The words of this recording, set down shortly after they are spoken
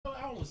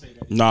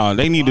Nah,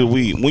 they need the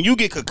weed. When you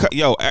get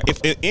yo,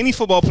 if any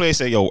football player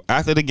say, yo,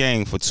 after the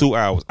game for 2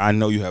 hours, I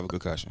know you have a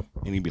concussion,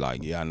 and he'd be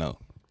like, yeah, I know.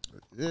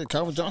 Yeah,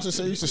 Calvin Johnson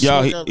said he used to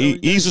smoke. He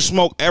used to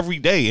smoke every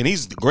day, and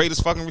he's the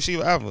greatest fucking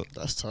receiver ever.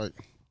 That's tight.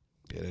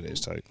 Yeah, that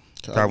is tight.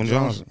 Calvin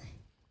Johnson.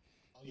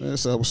 Man,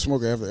 so I was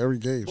smoking after every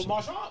game. But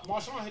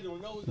Marshawn hit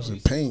on nose. Was in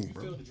pain,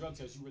 bro. Failed the drug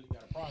test, you really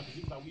got a problem.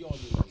 He was like, we all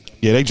do.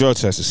 Yeah, they drug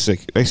test is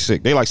sick. They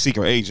sick. They like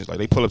secret agents. Like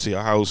they pull up to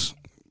your house.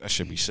 That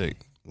should be sick.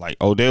 Like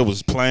Odell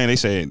was playing. They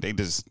said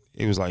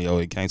it was like, yo,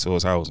 he came to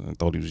his house and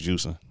thought he was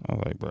juicing. I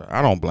was like, bro,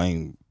 I don't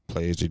blame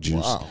players to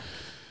juice. Wow.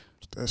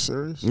 That's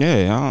serious?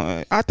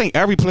 Yeah, I think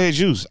every player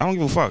juice. I don't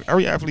give a fuck.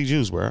 Every athlete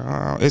juice,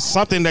 bro. It's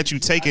something that you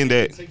take in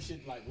that. They take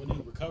shit like when they're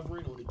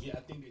recovering or I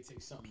think they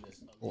take something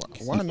that's.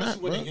 Why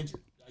not, bro?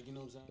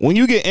 When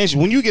you get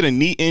injured, when you get a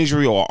knee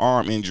injury or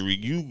arm injury,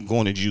 you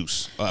going to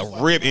juice. A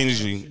rib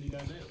injury.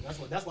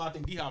 That's why I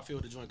think D-Hop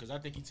failed the joint because I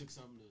think he took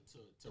something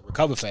to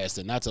recover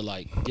faster, not to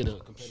like get a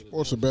competitive.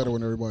 Sports are better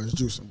when everybody's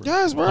juicing, bro.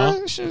 Yes, bro.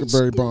 Look at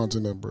Barry Bonds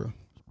in that, bro.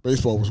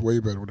 Baseball was way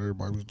better when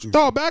everybody was juicing.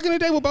 Dog, back in the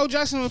day when Bo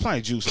Jackson was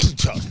playing juice.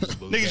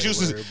 Niggas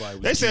juices.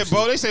 They said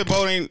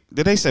Bo ain't.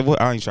 Did they say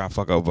what? I ain't trying to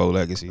fuck up Bo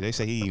legacy. They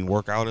say he didn't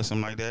work out or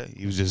something like that.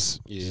 He was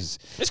just.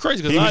 It's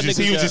crazy because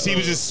he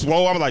was just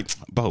swole. I'm like,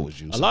 Bo was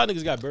juicing. A lot of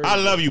niggas got buried. I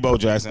love you, Bo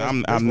Jackson.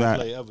 I'm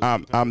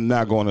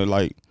not going to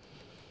like.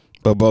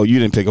 But Bo, you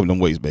didn't pick up them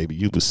weights, baby.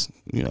 You was,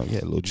 you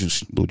had a little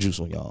juice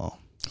on y'all.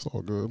 It's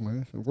all good,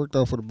 man. It worked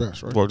out for the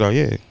best, right? Worked out,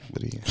 yeah.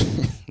 But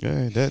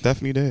yeah, that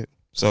definitely did.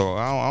 So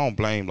I don't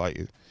blame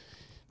like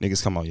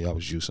niggas come out. Yeah, I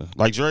was juicing.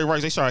 Like Jerry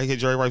Rice, they started to hit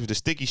Jerry Rice with the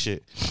sticky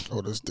shit.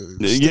 Oh, that's the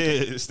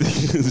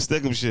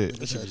stickum shit.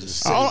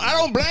 I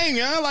don't blame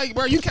you. Like,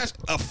 bro, you catch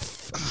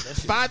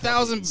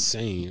 5,000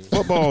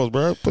 footballs,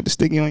 bro. Put the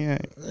sticky on your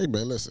hand. Hey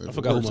man, listen. I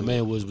forgot who my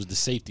man was the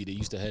safety that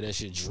used to have that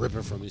shit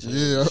dripping from his head.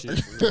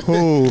 Yeah.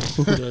 Who?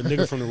 The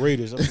nigga from the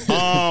Raiders.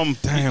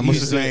 Damn, what's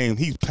his name?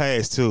 He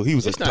passed too. He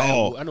was a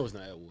dog. I know it's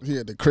not Elwood. He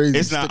had the crazy.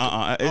 It's not.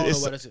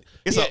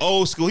 It's an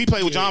old school. He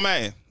played with John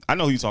Madden. I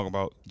know who you talking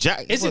about.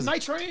 Jack. Is it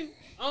Night Train?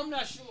 I'm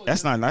not sure.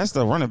 That's not. That's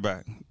the running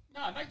back.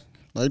 Nah,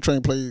 Night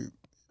Train played.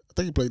 I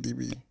think he played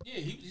DB. Yeah,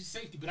 he's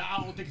safety, but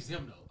I don't think it's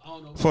him though. I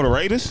don't know. For the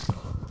Raiders.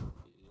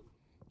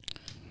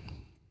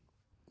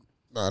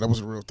 Nah, that was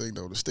a real thing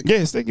though. The stick.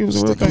 Yeah, sticky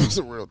was a real thing. It was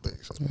a real thing.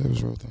 So. Yeah, it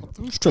was a real thing.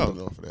 Who's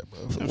tripping off of that, bro?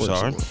 I'm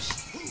sorry.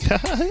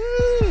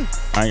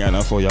 I ain't got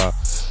nothing for y'all.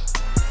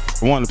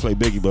 I wanted to play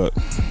Biggie, but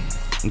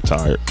I'm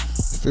tired.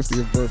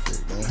 50th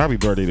birthday, man. Happy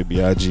birthday to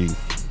B.I.G.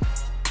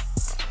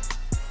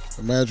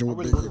 Imagine what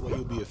Biggie.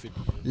 He'll be at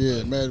 50.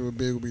 Yeah, imagine what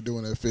Big will be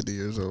doing at 50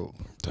 years old.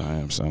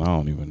 Damn, son, I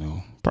don't even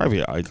know. Probably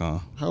an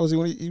icon. How was he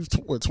when he was,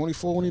 what,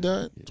 24 when he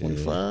died?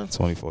 25?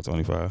 24,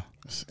 25.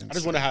 I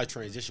just wonder how a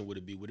transition would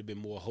it be. Would it have been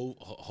more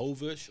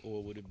Hove-ish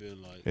or would it have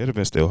been like... It'd have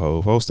been still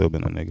Hove. Hove still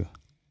been a nigga.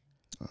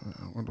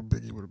 I wonder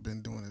Biggie would have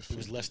been doing this. It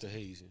was Lester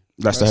Hayes.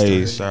 Lester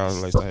Hayes. Shout out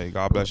to Lester Hayes.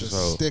 God bless your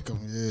soul. Stickum,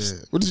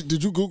 yeah. What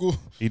did you Google?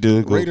 He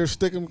did. Raiders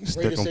Stickum?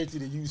 Raider safety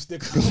to use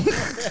Stickum.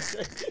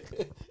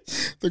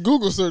 The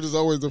Google search is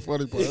always the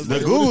funny part. The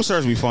Google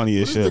search be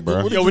funny as shit,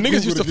 bro. Yo, when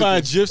niggas used to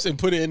find GIFs and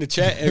put it in the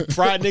chat and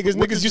fried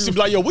niggas used to be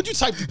like, yo, what'd you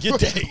type to get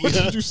that? What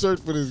did you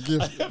search for this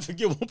gift? I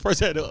forget one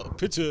person had a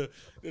picture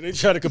that they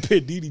try to compare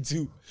DD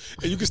to.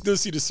 And you can still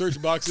see the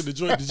search box in the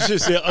joint. The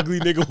shit said ugly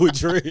nigga with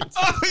dreads.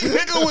 Ugly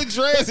nigga with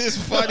dreads is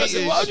funny as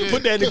shit. Why would you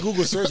put that in the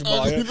Google search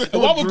bar? And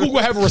why would Google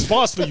have a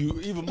response for you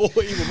even more?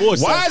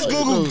 Why is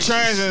Google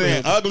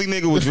translating ugly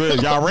nigga with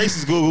dreads? Y'all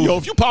racist Google. Yo,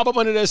 if you pop up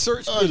under that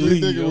search,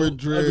 ugly nigga with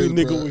dreads.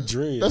 Ugly nigga with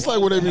dreads. That's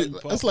like when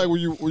that's like when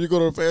you go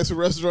to a fast food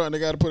restaurant and they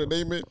got to put a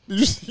name in. Did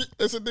you see?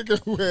 That's a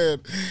nigga who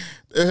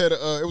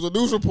it was a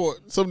news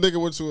report. Some nigga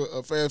went to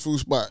a fast food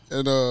spot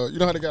and you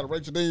know how they got to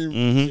write your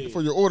name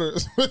for your order.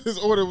 His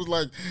order was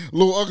like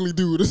little ugly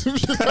dude or some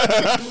shit like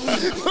that.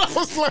 I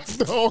was like,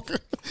 dog,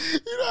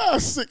 you know how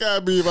sick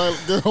I'd be if I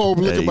get home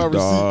and look at my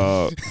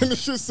receipt and the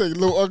shit say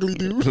little ugly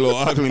dude. Little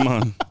ugly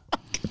man.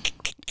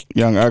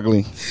 Young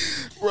ugly.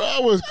 Bro, I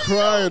was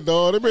crying,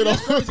 dog. They made all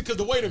crazy because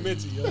the waiter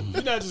meant it, yo.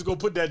 You're not just gonna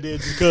put that there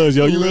just cause,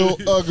 yo. You little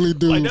ugly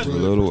dude, like, bro.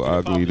 Little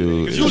ugly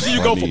dude. Because usually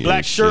you go for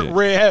black shirt,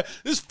 red hair.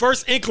 This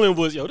first inkling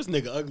was, yo, this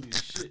nigga ugly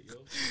as shit, yo.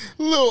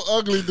 Little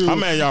ugly dude. My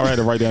man, y'all had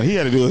to write down. He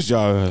had to do his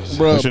job.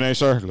 Bro. What's your name,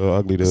 sir? Little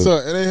ugly dude. So,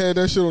 and they had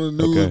that shit on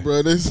the news, Okay. bro.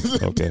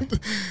 Okay.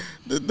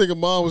 The nigga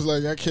mom was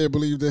like, I can't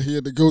believe that he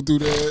had to go through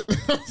that.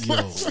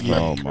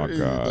 Oh my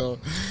God. Dog.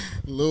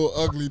 Little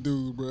ugly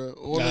dude, bro.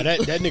 Nah, that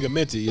nigga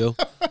meant it, yo.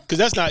 Because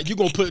that's not, you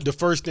gonna put the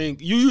first thing,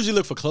 you usually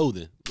look for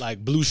clothing,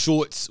 like blue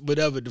shorts,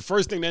 whatever. The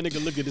first thing that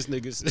nigga look at this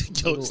nigga's,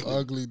 yo, little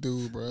ugly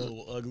dude, bro.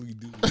 Little ugly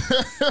dude.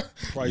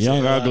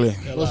 Young ugly.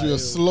 Must be a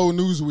slow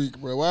news week,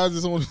 bro. Why is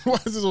this on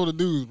the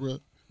news, bro?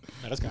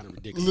 Nah, that's kind of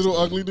ridiculous. Little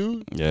ugly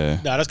dude Yeah.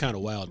 Nah, that's kind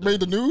of wild. Though. made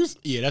the news.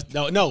 Yeah, that's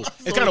no.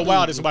 It's kind of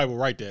wild that somebody would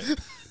write that.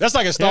 That's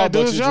like a Yeah, do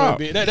Starbucks his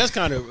job. enjoyment.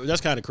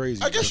 That's kind of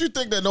crazy. I guess bro. you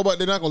think that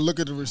they're not gonna look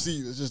at the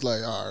receipt. It's just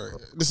like, all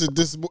right,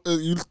 this.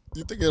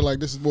 You think like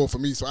this is more for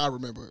me, so I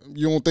remember.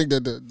 You don't think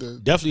that the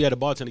Definitely had a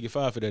bartender get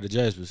fired for that at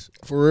Jaspers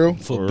for real?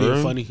 for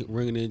being funny,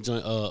 ringing in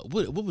joint.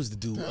 What was the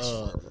dude?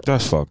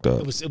 That's fucked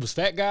up. It was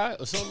Fat Guy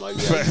or something like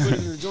that. He put it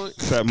in the joint.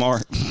 Fat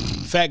Mark.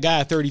 Fat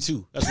Guy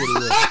 32. That's what it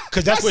was.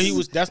 Because that's where he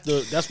was.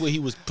 That's where he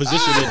was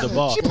positioned at the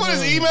bar. She put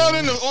his email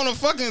on the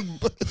fucking.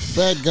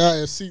 Fat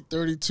guy at seat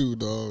 32,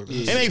 dog.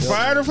 And they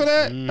fired her for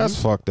that?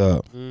 That's fucked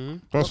up.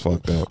 That's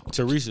fucked up.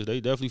 Teresa, they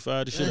definitely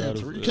fired the shit out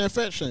of her. You can't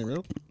fat shame,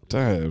 yo.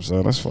 Damn,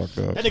 son, that's fucked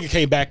up. That nigga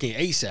came back in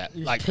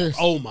ASAP. Like, pissed.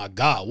 oh my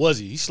God, was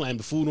he? He slammed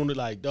the food on it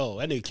like, dog.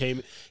 That nigga came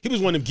in. He was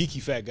one of them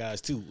geeky fat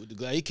guys too.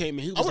 He came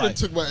in. He I was would have like,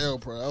 took my L,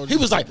 bro. he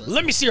was like,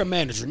 let me see your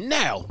manager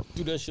now.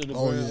 Do that shit.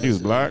 Oh, yeah. He was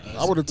black.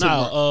 I would have took my.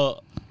 Nah,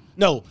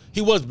 no,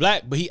 he was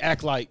black, but he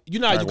act like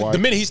Black, the white.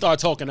 minute he started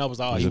talking, I was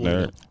like, oh, He's he a one of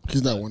nerd. them.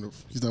 He's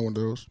not one of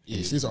those. Yeah.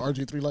 He's an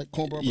RG3 like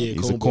cornball. Yeah,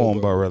 He's a cornball,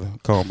 cornball, bro. brother.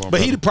 Cornball,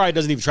 But he brother. probably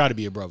doesn't even try to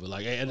be a brother.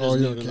 Like, and Oh,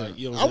 yeah, like, okay.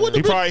 you know I what I'm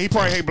wouldn't saying? He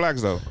probably hate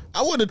blacks though.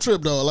 I wouldn't have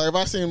tripped though. Like if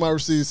I seen my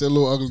receipt said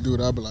little ugly dude,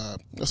 I'd be like,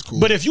 that's cool.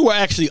 But if you were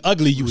actually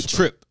ugly, you would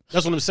trip.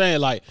 That's what I'm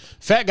saying. Like,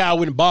 fat guy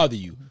wouldn't bother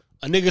you.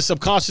 A nigga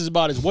subconscious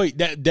about his weight,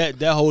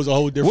 that holds a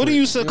whole different. What are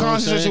you know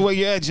subconscious what I'm of saying? where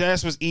you're at,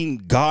 Jasper's eating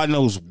God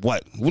knows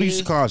what? What are you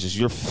subconscious?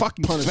 You're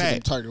fucking punishing them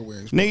fat. tiger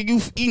wings. bro. Nigga, you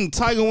eating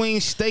tiger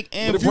wings, steak,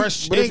 and But if you-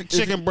 breast, but if- and if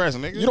chicken you- breast,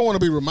 nigga. You don't want to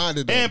be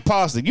reminded though. and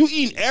pasta. You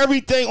eating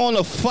everything on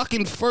the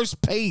fucking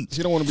first page.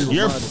 You don't wanna be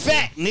You're reminded,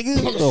 fat,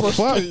 nigga. What On the first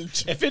fuck?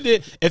 page.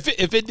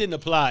 If it didn't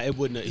apply, it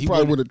wouldn't. He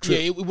probably would've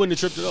tripped. Yeah, it wouldn't have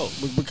tripped at all.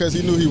 Because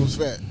he knew he was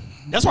fat.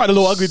 That's why the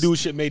little ugly dude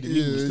shit made the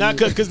news. Yeah, Not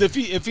because if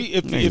he was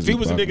a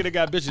bugging. nigga that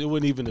got bitches, it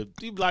wouldn't even.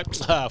 He'd be like,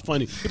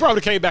 funny. He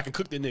probably came back and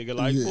cooked the nigga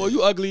like, Yeah. boy,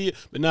 you ugly.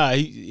 But nah,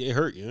 it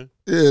hurt, yeah.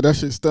 Yeah, that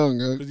shit stung.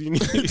 Huh? 'Cause you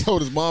He need-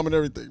 told his mom and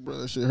everything, bro.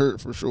 That shit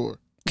hurt for sure.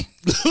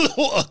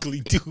 Little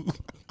ugly dude.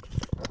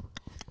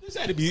 This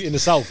had to be in the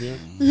South, yeah.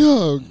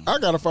 Yo, I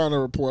gotta find a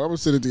report. I'm gonna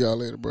send it to y'all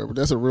later, bro. But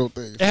that's a real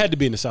thing. It had to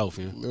be in the South,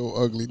 yeah.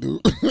 Little ugly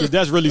dude. 'Cause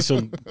that's really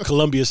some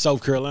Columbia,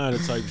 South Carolina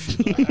type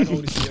shit. Like, I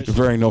don't see that shit.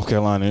 Very North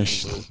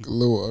Carolina-ish.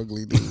 Little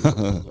ugly dude.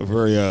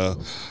 Very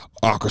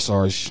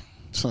Arkansas-ish.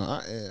 Son, I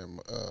am.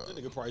 That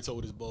nigga probably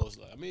told his boss,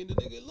 like, I mean, the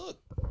nigga, look.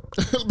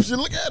 But you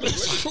look at it. Like,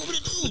 what you want me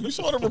to do? You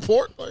saw the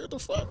report? Like, what the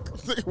fuck?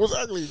 Nigga was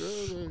ugly,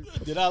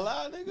 bro. Did I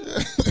lie,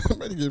 nigga?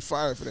 Man, you get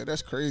fired for that.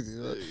 That's crazy.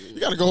 Bro. You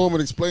gotta go home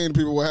and explain to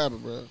people what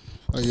happened, bro.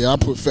 Like, yeah, I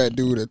put fat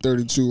dude at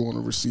 32 on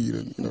the receipt,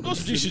 and you know,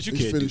 Those they shit you they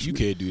can't do. finished You me.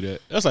 can't do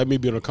that. That's like me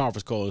being on a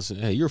conference call and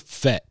saying, hey, you're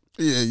fat.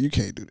 Yeah, you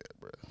can't do that,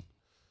 bro.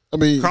 I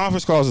mean,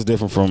 Conference calls is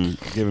different from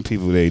giving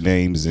people their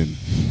names and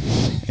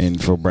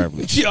for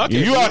privilege. Yeah, I can't If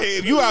you do out here,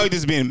 if you out here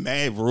just being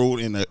mad rude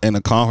in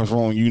a conference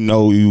room, you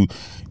know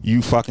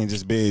you fucking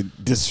just being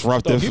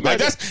disruptive. Can you Like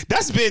imagine-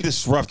 that's being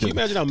disruptive. Can you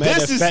imagine how mad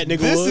that fat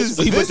nigga was?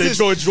 When he went to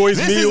enjoy Joy's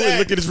meal and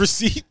look at his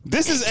receipt.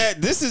 This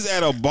is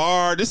at a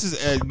bar.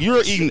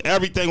 You're eating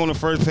everything on the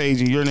first page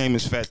and your name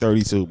is Fat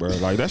 32, bro.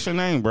 Like that's your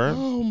name, bro.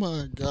 oh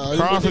my god,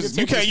 Conference,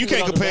 you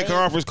can't compare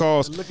conference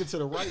calls. Looking to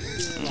the right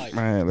and being like,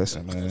 Man,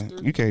 listen, man,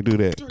 you can't do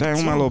that.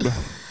 Damn, my little bit.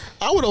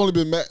 I would only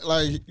been mad.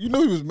 Like, you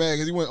know, he was mad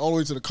because he went all the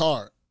way to the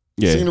car.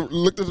 Yeah.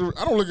 Looked at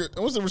I don't look at.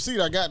 What's the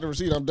receipt? I got the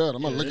receipt. I'm done.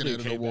 I'm not looking at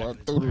it no more. I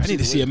threw the I need to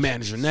receipt see a away.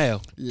 manager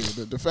now. Yeah,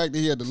 the fact that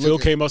he had to Phil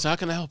look. came up and said, how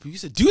can I help you? He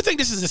said, do you think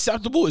this is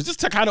acceptable? Is this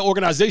the kind of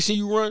organization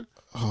you run?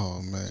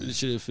 Oh man, This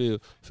shit, Phil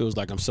was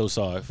like, I'm so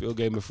sorry. Phil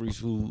gave him a free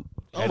food.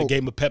 Oh.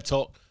 Gave him a pep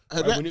talk.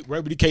 Hey, Right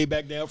when he came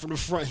back down from the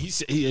front, he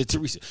said,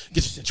 Teresa,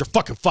 get your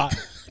fucking fired.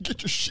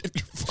 get your shit.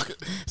 You fucking.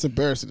 It's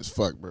embarrassing as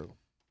fuck, bro.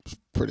 It's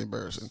pretty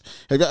embarrassing.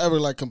 Have y'all ever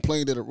like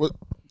complained at a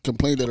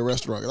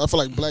restaurant? I feel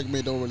like black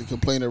men don't really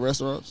complain at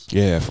restaurants.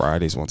 Yeah,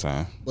 Fridays one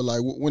time. But like,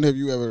 when have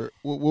you ever?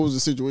 What was the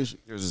situation?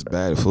 It was just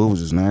bad. The food was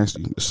just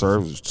nasty. The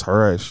service was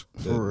trash.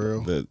 For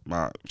real?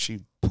 She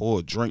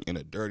poured a drink in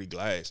a dirty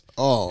glass.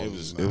 Oh, It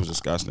was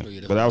disgusting.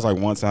 yeah, But that was like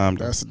one time.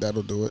 Though.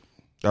 that'll do it.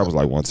 That was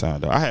like one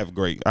time though. I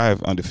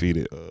have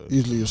undefeated.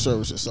 Usually your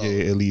service is solid.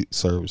 Yeah, elite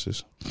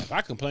services. If I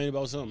complain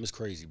about something, it's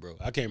crazy, bro.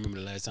 I can't remember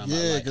the last time.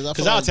 Yeah, because 'cause I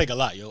feel I'll like- take a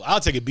lot, yo. I'll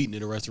take a beating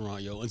in a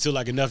restaurant, yo, until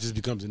like enough just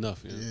becomes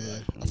enough. You know? Yeah,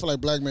 Like, I feel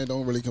like black men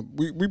don't really.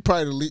 We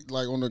probably the lead,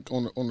 like on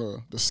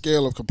the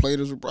scale of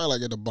complainers. We're probably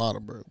like at the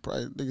bottom, bro.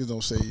 Probably niggas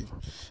don't say.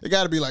 It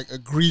got to be like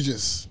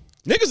egregious.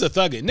 niggas are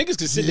thugging. Niggas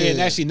can sit there and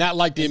Yeah. actually not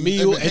like their And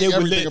meal, hate and they would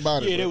everything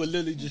about it, yeah, they bro. would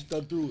literally just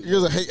thug through it.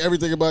 Niggas hate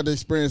everything about the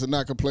experience and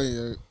not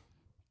complain.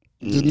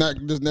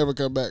 Just never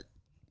come back.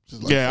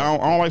 Just like, Yeah, I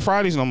don't like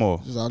Fridays no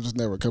more. I'll just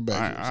never come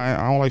back. I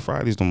don't like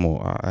Fridays no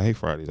more. I hate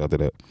Fridays after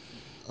that.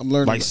 I'm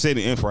learning. Like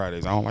sitting in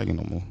Fridays, I don't like it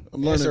no more.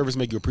 I'm Bad learning. service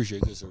make you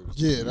appreciate good service.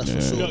 Yeah, that's for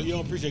You sure. don't, you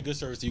don't appreciate good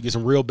service till you get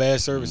some real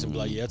bad service and be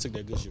like, yeah, I took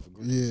that good shit for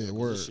granted. Yeah, This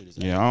word. shit is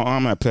Yeah,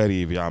 I'm not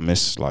petty if y'all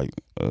miss like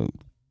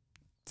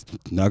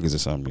nuggets or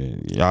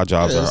something. Yeah, y'all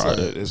jobs Yeah,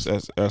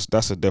 are it's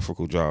that's a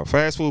difficult job.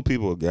 Fast food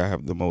people gotta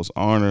have the most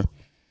honor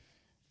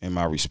in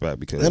my respect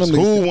because And them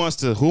who wants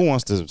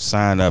to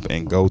sign up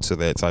and go to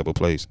that type of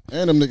place?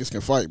 And them niggas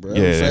can fight, bro.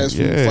 Yeah, Fast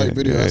food fight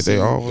video. yeah, I see they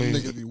always-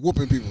 them niggas be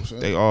whooping people. Son.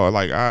 They all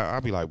like I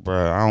be like,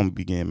 bro, I don't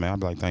be getting mad. I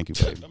be like, thank you,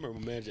 I baby. remember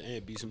Manager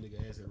Ant beat some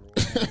nigga ass in the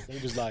road. They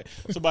was like,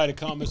 somebody in the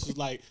comments was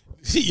like,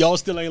 y'all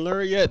still ain't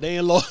learned yet? They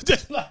ain't lost.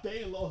 They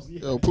ain't lost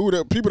yet. Yo, people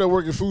that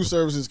work in food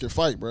services can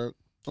fight, bro.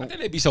 I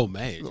think they be so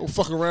mad. Don't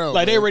fuck around.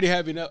 Like they bro. already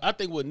have enough. I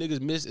think what niggas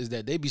miss is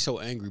that they be so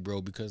angry,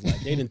 bro, because like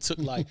they done took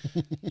like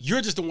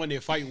you're just the one they're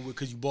fighting with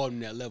because you brought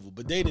them that level,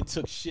 but they done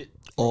took shit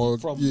from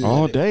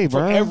All day,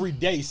 from bro. every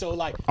day. So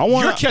like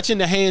you're catching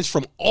the hands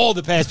from all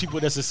the past people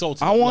that's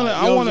assaulted. I want to.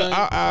 Like, you know what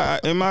I'm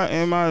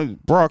saying? In my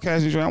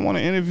broadcasting joint, I want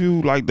to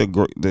interview like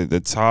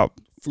the top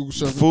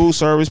food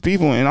service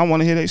people, and I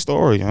want to hear their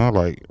story. You know,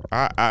 like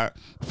I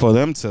for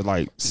them to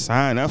like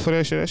sign up for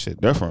that shit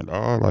different,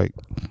 dog. Like.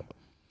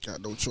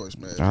 Got no choice,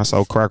 man. I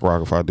sell crack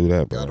rock if I do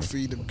that, bro. Gotta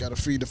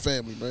feed the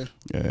family, man.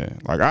 Yeah,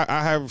 like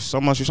I have so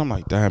much. I'm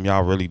like, damn,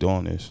 y'all really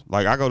doing this.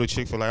 Like I go to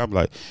Chick-fil-A, I'm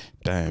like,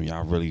 damn,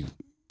 y'all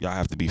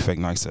have to be fake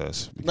nice to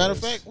us. Matter of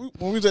fact, when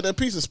we was at that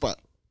pizza spot,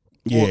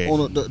 yeah,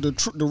 on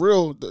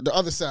the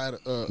other side,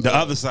 the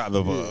other side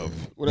of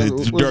whatever,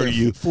 the dirty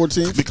you,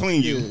 14th, the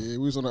clean you. Yeah,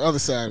 we was on the other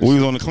side. We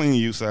was on the clean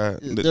you side,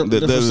 Yeah,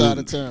 different side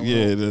of town.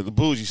 Yeah, the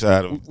bougie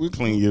side of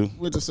clean you.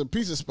 Went to some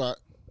pizza spot,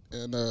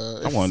 and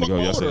I wanted to go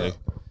yesterday.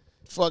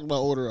 Fucked my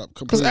order up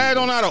Cause completely. I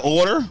don't know how to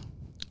order.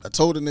 I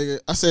told the nigga,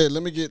 I said,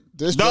 let me get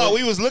this. Dog,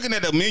 we was looking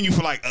at the menu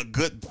for like a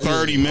good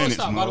 30 minutes.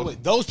 Stop, by the way,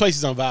 those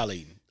places I'm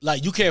violating.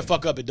 Like you can't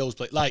fuck up at those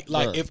places. Like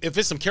Right. if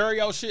it's some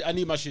carry out shit, I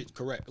need my shit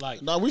correct.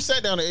 Like No, we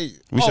sat down and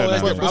ate. We sat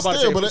that's down. different. But I'm about to say,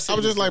 still, if I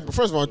was we just like,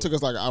 first of all, it took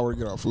us like an hour to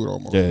get our food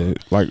almost.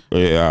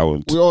 Yeah, I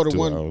would. We ordered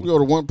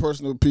one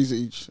personal pizza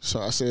each.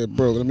 So I said,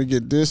 bro, let me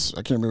get this.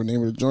 I can't remember the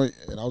name of the joint.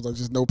 And I was like,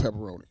 just no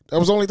pepperoni. That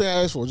was the only thing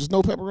I asked for. Just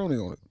no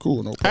pepperoni on it.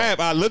 Cool, no pepperoni.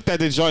 I looked at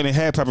the joint and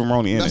had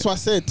pepperoni in That's it. why I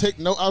said I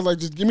was like,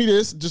 just give me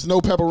this, just no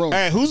pepperoni.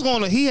 Hey, who's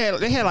gonna?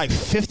 They had like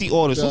 50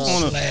 orders. Who's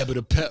gonna? slab of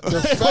the pep.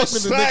 The fact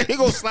that the nigga- He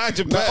gonna slide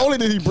your Not back. only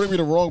did he bring me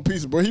the wrong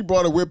pizza, but he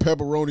brought it with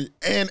pepperoni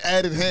and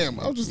added ham.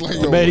 I was just like,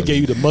 yo, Man, he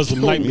gave you the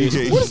Muslim nightmare.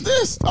 what is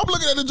this? I'm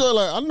looking at the joint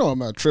like, I know I'm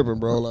not tripping,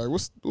 bro. Like,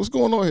 what's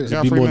going on here?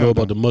 Yeah. Be free more know man,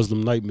 about the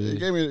Muslim nightmare. He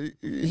gave me.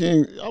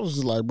 I was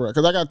just like, bro,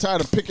 because I got tired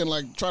of picking,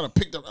 like trying to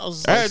pick them. I was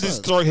just I like, had to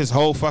son, destroy his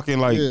whole fucking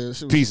like shit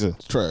was pizza.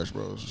 trash,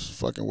 bro. It was a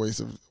fucking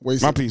waste of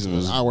My pizza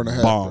was an hour and a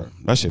half, bomb. bro.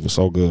 That shit was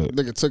so good.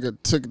 Nigga took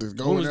it to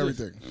go When and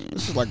was everything.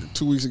 This was like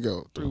 2 weeks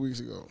ago, 3 weeks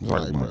ago. I'm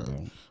Like, like, my bro.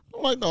 God.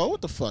 I'm like, no, what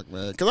the fuck,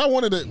 man? Because I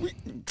wanted to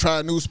try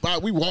a new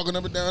spot. We walking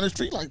up and down the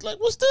street like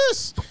what's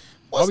this?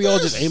 Why we all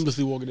this? just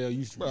aimlessly walking down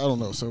U Street? Bro, I don't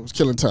know. So it was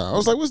killing time. I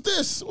was like, what's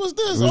this? What's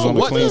this? It was on the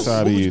What clean else? side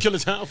What of was you. you killing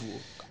time for?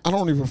 I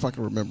don't even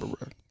fucking remember,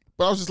 bro.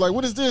 But I was just like,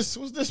 what is this?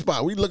 What's this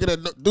spot? We looking at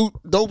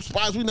dope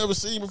spots we never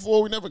seen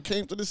before. We never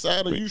came to this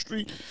side of U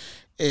Street.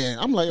 And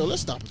I'm like, yo,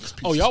 let's stop at this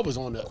pizza. Oh, y'all was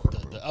on the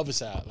other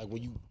side, like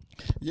when you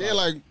Yeah,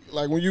 like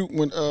when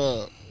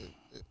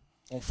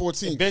on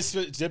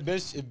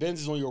 14th. if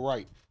Benz is on your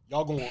right,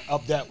 y'all going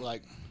up that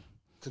like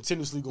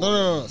continuously going.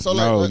 No. So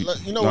No,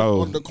 like you know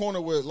no. on the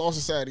corner where Law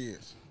Society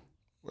is.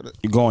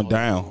 You're going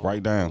down,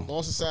 right down.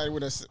 Law Society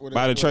with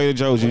By the Trader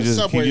Joe's, you where the just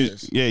Subway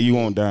is. yeah, you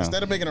going down.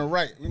 Instead of making a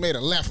right, we made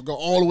a left and go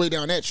all the way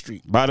down that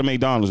street. By the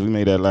McDonald's, we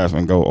made that left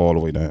and go all the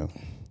way down,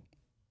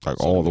 like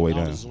So all the way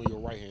down. McDonald's is on your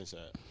right hand side.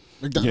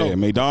 Yeah,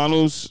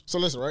 McDonald's, So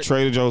listen, right?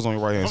 Trader Joe's on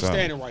your right hand I'm side.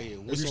 standing right here.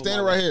 If What's you're on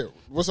standing my right here,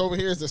 what's over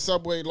here is the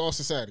Subway Law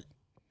Society.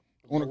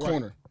 On the Right.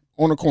 corner.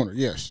 On the corner,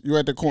 yes. You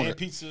at the corner. And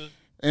pizza,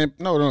 And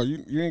no,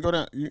 you ain't go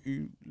down.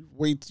 You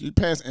wait. You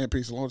passed Ant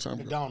Pizza a long time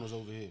ago. McDonald's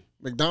over here.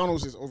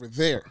 McDonald's is over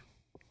there.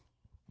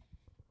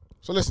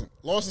 So listen,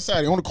 Law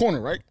Society on the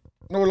corner, right?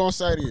 You know where Law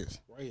Society is?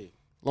 Right here.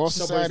 Law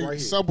Subway's Society, right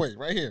here. Subway,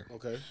 right here.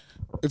 Okay.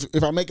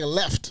 If I make a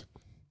left,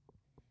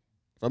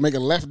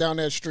 down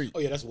that street, Oh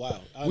yeah, that's wild.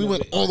 we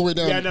went all the way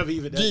down. Yeah, I never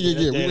even.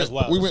 Yeah. That's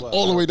wild. We That's went wild.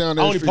 all the way down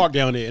that I only street. park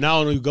down there, and I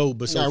don't even go,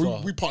 but so Nah,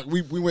 far. we parked.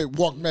 We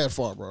walked mad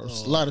far, bro.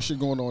 There's a lot of shit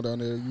going on down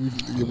there.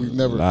 We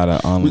never. A lot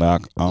of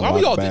unlock Why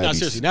we all did not baddies.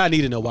 seriously? Now I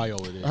need to know why y'all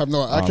were there. I have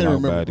no. I can't Unlock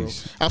remember, bro.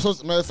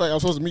 baddies. Matter of fact, I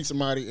was supposed to meet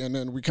somebody, and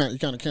then you kind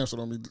of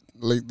canceled on me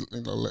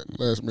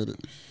last minute.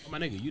 My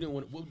nigga, you didn't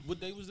want. What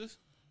day was this?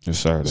 It's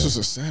Saturday. This was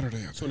a Saturday. I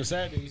So think. on the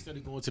Saturday, instead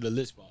of going to the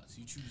lit spots,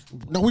 you choose to.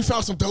 No, we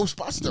found some dope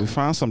spots though. We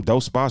found some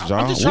dope spots,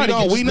 John. just trying to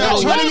get We this not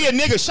nigga trying to right. be a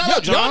nigga. Shut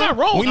up, John. Y'all not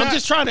wrong. We I'm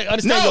just trying to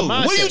understand your No,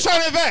 mindset. what are you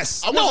trying to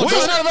invest? I What wasn't are you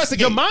trying- trying to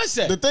investigate? Your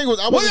mindset. The thing was,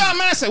 I What's wasn't.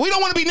 our mindset? We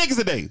don't want to be niggas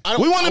today.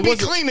 We want to be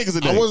clean niggas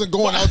today. I wasn't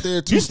going out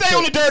there to. You stay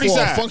on the dirty for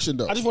side. A function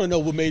though. I just want to know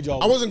what made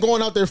y'all. I wasn't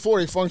going out there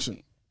for a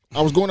function.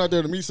 I was going out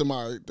there to meet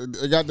somebody.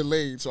 It got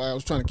delayed, so I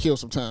was trying to kill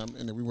some time,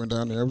 and then we went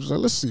down there. I was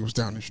like, let's see what's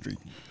down the street.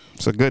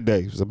 It's a good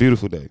day. It's a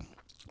beautiful day.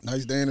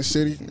 Nice day in the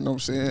city. You know what I'm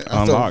saying?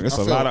 Unlock. It's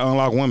a lot of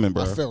unlocked women,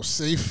 bro. I felt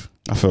safe.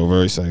 I feel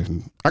very safe.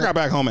 I got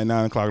back home at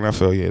 9 o'clock and I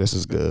felt, yeah, this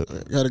is good.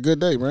 Had a good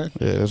day, man.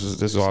 Yeah, this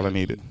is all I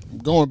needed. I'm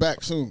going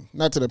back soon.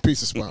 Not to the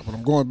pizza spot, but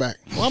I'm going back.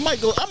 Well, I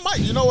might go.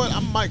 You know what? I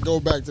might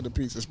go back to the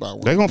pizza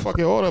spot. They gonna fuck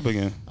your order up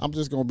again. I'm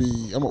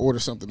gonna order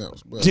something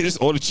else. But You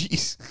just order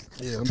cheese.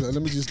 yeah,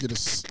 let me just get a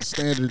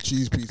standard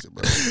cheese pizza,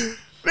 bro.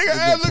 Nigga,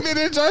 I looked at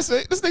that joint.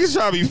 Said, this nigga's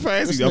trying to be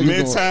fancy. This A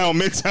nigga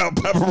midtown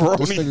pepperoni.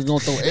 This nigga gonna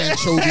throw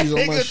anchovies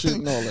on my shit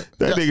and all that.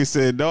 That nigga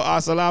said, "No,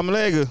 assalamu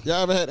alaikum."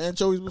 Y'all ever had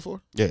anchovies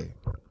before? Yeah,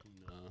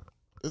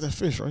 Is that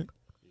fish, right?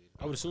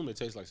 I would assume it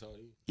tastes like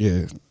sardines.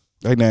 yeah.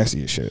 They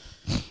nasty as shit.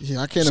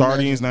 Yeah, I can't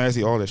Sardines imagine.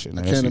 nasty. All that shit I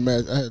nasty. can't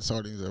imagine. I had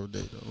sardines every day,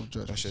 though. Don't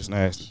judge That me. shit's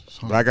nasty.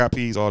 Black eyed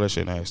peas. All that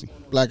shit nasty.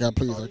 Black eyed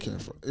peas, I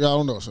can't. Yeah, I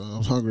don't know, son. I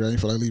was hungry. I ain't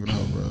feel like leaving the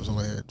house, bro. So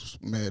I had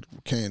just mad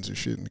cans and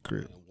shit in the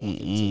crib.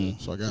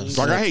 So I got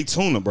Like I hate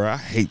tuna, bro. I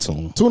hate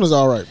tuna. Tuna's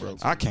all right, bro.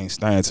 I can't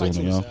stand tuna,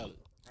 Tuna yo. salad.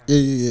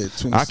 Yeah.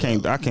 Tuna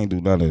I can't do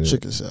none of that.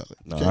 Chicken salad.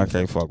 No, I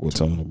can't fuck with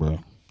tuna, bro.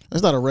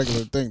 It's not a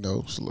regular thing, though.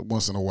 It's like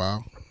once in a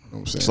while. You know what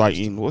I'm saying? It's like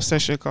eating. What's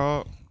that shit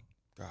called?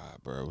 God,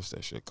 bro. What's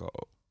that shit called?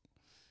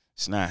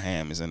 It's not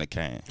ham. It's in a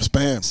can.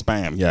 Spam.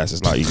 Spam. Yes,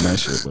 it's like eating that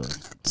shit, bro.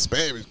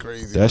 Spam is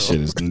crazy. That bro. shit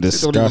is It don't even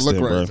disgusting, look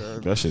bro. right,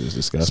 son. That shit is I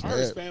disgusting.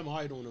 heard spam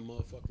hide on the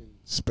motherfucking.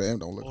 Spam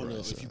don't look On the, right.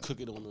 if son. you cook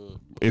it on the.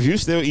 If you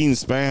still eating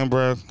spam,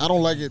 bro, I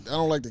don't like it. I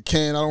don't like the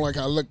can. I don't like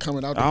how it look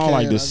coming out the I can. don't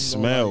like the just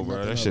don't smell, like bro.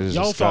 nothing That else. shit is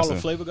Y'all follow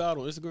disgusting. Flavor God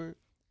on Instagram?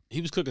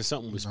 He was cooking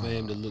something with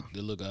spam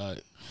that look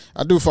alright.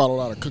 I do follow a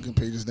lot of cooking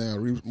pages now.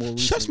 More recently,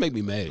 Chefs make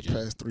me mad, yo.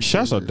 past 3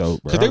 Chefs are years.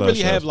 dope, bro. Because I they love really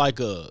chefs. have like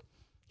a.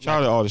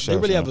 Shout out to all the chefs.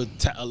 They really have man.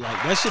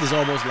 like that shit is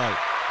almost like.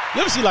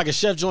 You ever see like a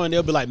chef joint?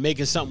 They'll be like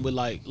making something with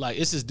like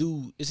it's this dude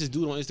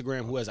on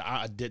Instagram who has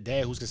a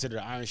dad who's considered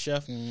an Iron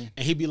Chef, and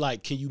he'd be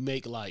like, "Can you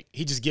make like?"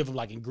 He just give him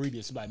like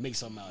ingredients, like make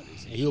something out of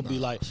this, and he'll be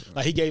like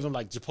he gave him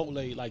like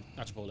Chipotle, like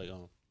not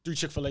Chipotle, 3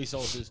 Chick-fil-A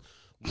sauces,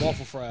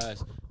 waffle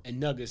fries, and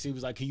nuggets. He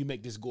was like, "Can you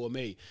make this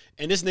gourmet?"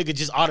 And this nigga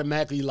just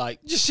automatically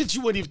like just shit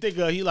you wouldn't even think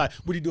of. He like,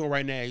 "What are you doing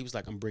right now?" He was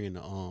like, "I'm bringing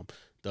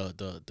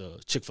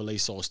the Chick-fil-A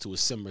sauce to a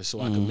simmer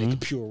so I can make a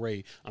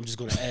puree. I'm just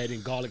gonna add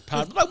in garlic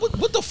powder." Like,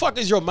 what the fuck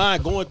is your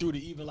mind going through to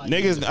even like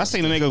Niggas, I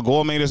seen a nigga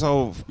gourmet this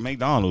whole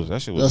McDonald's.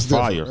 That shit was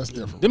That's fire. different. That's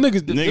different. them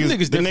niggas, The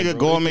different, nigga bro.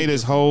 gourmet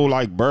this whole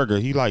like burger.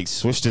 He like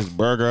switched his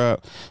burger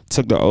up,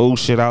 took the old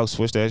shit out,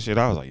 switched that shit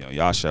out. I was like, yo,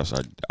 y'all chefs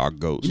are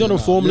goats. You know them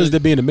formulas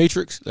that be in the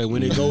Matrix? Like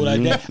when they go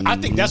like that? I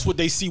think that's what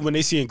they see when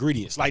they see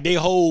ingredients. Like they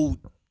whole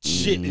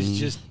shit is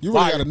just You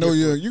really fire gotta know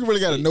different. you really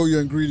gotta know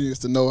your ingredients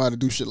to know how to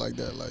do shit like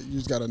that. Like you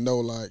just gotta know.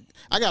 Like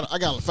I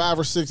got 5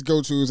 or 6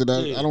 go tos, and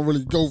I don't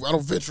really go. I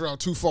don't venture out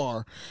too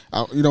far.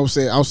 You know what I'm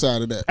saying?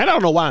 Outside of that, And I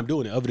don't know why I'm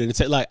doing it other than to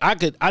say like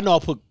I know I'll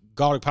put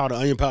garlic powder,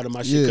 onion powder in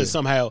my shit Yeah. because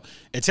somehow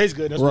it tastes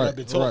good. That's what Right, I've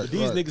been told. right, But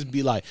these right. niggas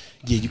be like,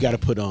 yeah, you gotta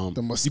put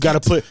mesquite.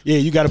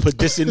 you gotta put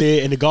this in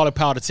there and the garlic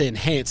powder to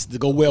enhance to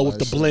go well with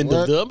the shit, blend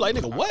what? of the. I'm like,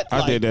 nigga, what? I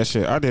Like, did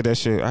that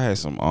shit. I had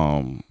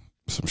some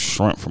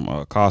shrimp from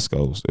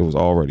Costco's. It was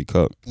already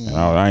cooked. And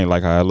I ain't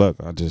like how it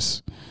looked. I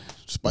just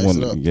spice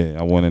it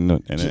up. I went in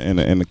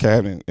the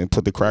cabinet and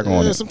put the crack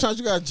on Yeah, it. sometimes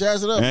you gotta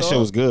jazz it up. And that dog. shit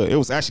was good. It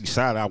was actually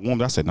solid. I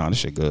warmed. I said, "Nah, this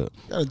shit good."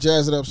 You gotta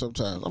jazz it up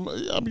sometimes.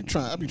 I be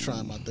trying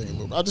my thing a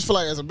little bit. I just feel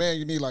like as a man,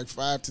 you need like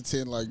 5 to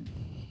 10 like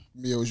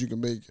meals you can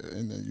make,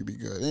 and then you be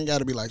good. It ain't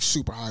gotta be like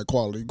super high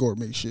quality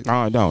gourmet shit.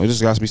 No, it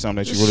just got to be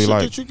something that you It's really shit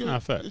like. that you can, Nah,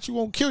 fact. that you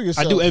won't kill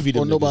yourself. I do envy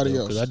them or nobody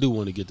else. because I do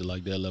want to get to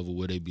like that level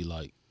where they be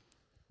like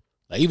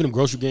even them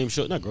grocery game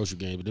shows, not grocery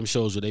game, but them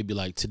shows where they be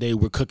like, today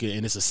we're cooking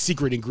and it's a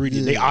secret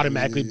ingredient. They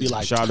automatically be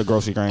like, Shout out to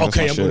grocery game.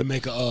 okay, I'm That's my gonna shit.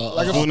 make a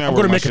Like a I'm Food gonna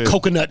Network, make my a shit.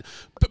 coconut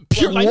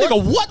pure. Like, What?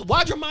 nigga, what?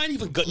 Why'd your mind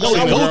even go? No, I seen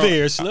they a go girl-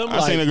 there, Slim. I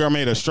seen a Like, girl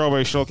made a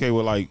strawberry shortcake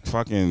with like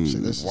fucking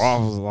this is-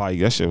 waffles. Like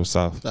that shit was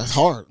tough. That's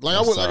hard. Like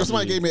I would, like if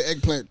somebody gave me an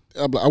eggplant,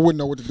 I wouldn't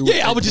know what to do. with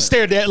yeah, I would just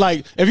eggplant. stare at that.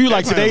 Like, if you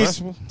like Eggplant today's,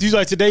 vegetable? do you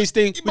like today's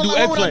thing? We But do like,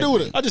 what would I eggplant. do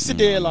with it? I just sit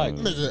there like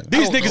Nigga,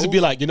 these I don't niggas know. would be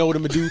like, you know what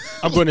I'm gonna do?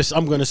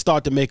 I'm gonna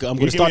start to make. I'm gonna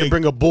give start me to a-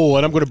 bring a bowl,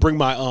 and I'm gonna bring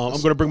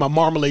my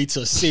marmalade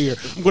to a sear.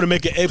 I'm gonna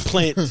make an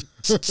eggplant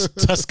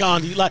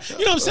Tuscany. Like, you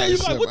know what I'm saying? You're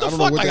like, what I the don't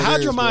know fuck? what Like, that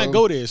how'd your is, mind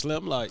bro. go there,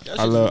 Slim? Like, that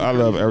I shit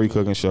love every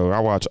cooking show. I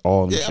watch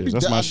all them Yeah, shits.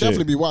 That's my I shit.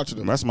 definitely be watching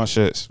them. That's my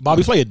shit.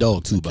 Bobby Flay a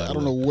dog too, by I the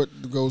don't way. know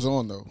what goes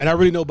on though. And I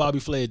really know Bobby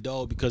Flay a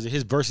dog because of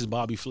his versus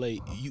Bobby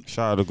Flay.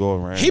 Shout out to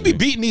Gordon Ramsay. He be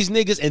beating these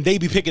niggas and they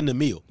be picking the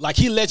meal. Like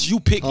he lets you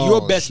pick Oh,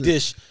 your best shit.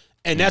 dish,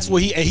 and that's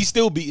what he's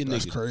still beating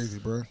That's niggas. crazy,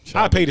 bro.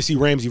 I pay to see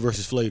Ramsey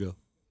versus Flay though.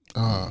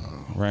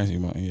 Ramsey,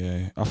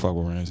 yeah, I fuck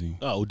with Ramsey.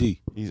 Oh, OD.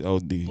 He's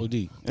OD. OD.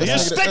 Your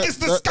That's the steak nigga is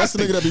that- that's the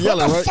disgusting. nigga that be yelling,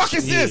 what the right? fuck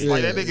is this? Yeah,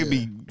 Like that nigga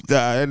be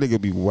that nigga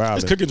be wild.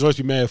 His cooking joints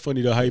be mad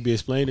funny though. How he be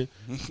explaining?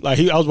 Like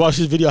I was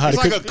watching his video how He's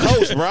to like cook a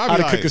coach, bro. I how be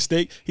to cook like- a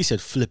steak. He said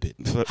flip it.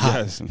 Flip- Hot.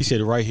 yes. He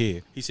said right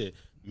here. He said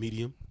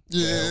medium.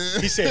 Yeah.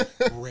 He said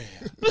rare.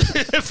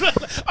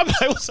 I'm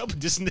like, what's up with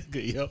this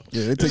nigga, yo?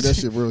 Yeah, they take that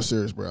shit real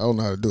serious, bro. I don't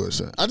know how to do it,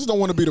 son. I just don't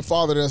want to be the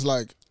father that's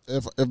like,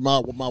 if my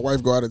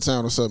wife go out of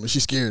town or something, and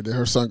she's scared that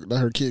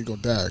her kid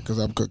gonna die because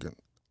I'm cooking.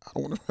 I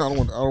don't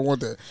want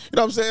that. You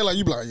know what I'm saying? Like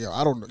you be like, yo,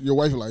 I don't know. Your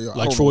wife be like, yo, I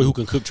Like don't Troy, know. who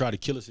can cook, try to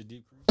kill us at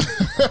Deep Creek.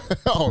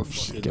 Oh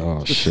shit.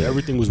 Oh shit.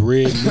 Everything was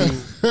red.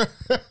 New.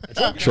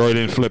 Troy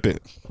didn't flip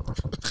it.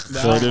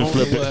 Troy didn't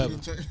flip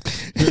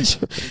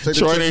it.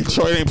 Troy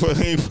didn't put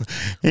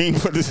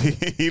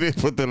he didn't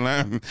put the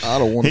lime. I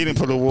don't want. He didn't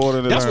put the water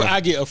in the That's lime. what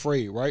I get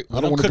afraid, right? I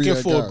When don't I'm want to be cooking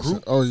that for guy, a group,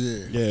 son. Oh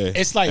yeah. Yeah.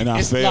 It's like and I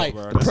it's failed, like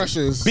bro. The pressure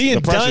is being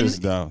the pressure done. is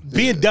down.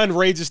 Being done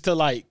ranges to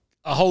like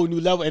a whole new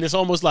level, and it's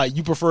almost like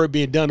you prefer it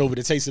being done over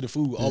the taste of the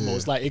food.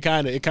 Almost like it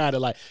kind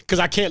of like because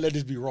I can't let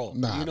this be raw.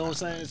 Nah, you know what I'm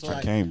saying? So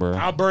I can't, bro.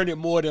 I'll burn it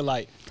more than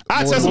like.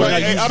 I tell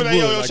somebody, hey, I'll be like,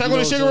 yo, check on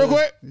the chicken real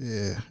quick.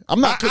 Yeah,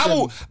 I'm not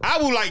cooking. I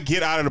will like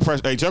get out of the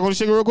pressure. Hey, check on the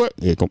chicken real quick.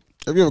 Yeah, come.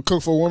 Have you ever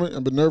cooked for a woman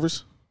and been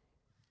nervous?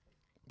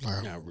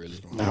 Not really.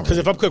 Because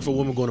if I'm cooking for a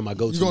woman, going to my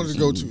go-to. You're going to the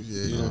go-to.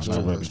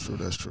 Yeah,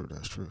 that's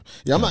true.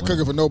 Yeah, I'm not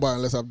cooking for nobody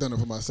unless I've done it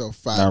for myself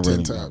 5,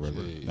 10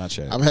 times. Not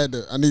yet.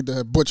 I need to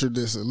have butchered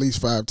this at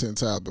least 5, 10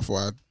 times before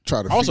I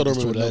try to. I also don't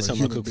remember the last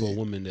time I cooked for a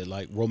woman that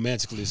like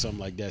romantically or something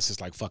like that since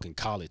like fucking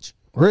college.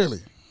 Really?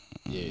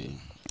 Yeah.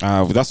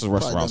 That's what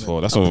restaurants for.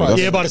 That's what. what.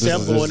 Yeah, about the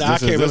same going. I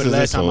can't remember the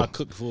last time I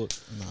cooked for.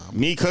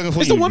 Me cooking for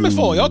it's you. the women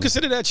fault. Y'all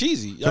consider that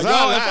cheesy? Like,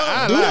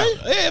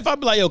 if I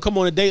be like, yo, come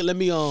on a date, let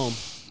me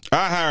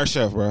I hire a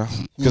chef, bro,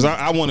 because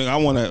I want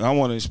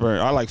to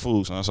experience. I like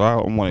food, son, so I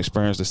want to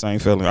experience the same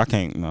feeling. I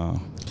can't. I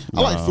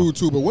like food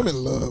too, but women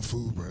love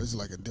food, bro. It's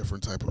like a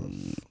different type of.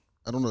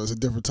 I don't know. It's a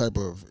different type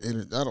of. I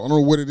don't know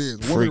what it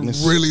is. Women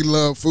really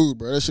love food,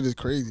 bro. That shit is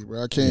crazy,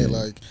 bro. I can't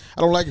I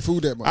don't like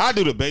food that much. I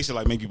do the basic,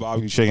 like make you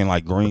barbecue chicken,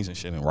 like greens and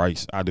shit and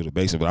rice. I do the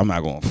basic, but I'm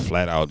not going to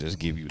flat out just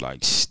give you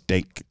like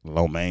steak,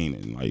 lo mein,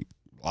 and like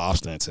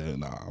lobster and shit.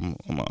 Nah, I'm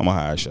a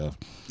hire chef.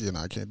 Yeah,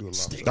 I can't do a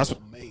lobster. steak. That's what.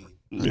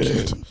 I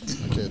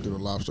can't do the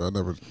lobster. I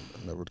never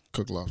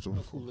cooked lobster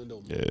before.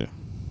 Yeah.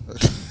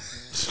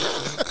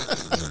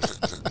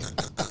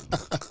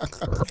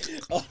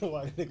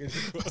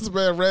 That's a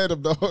man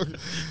random, dog.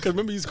 Because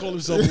remember, he used to call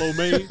himself Low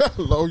Main.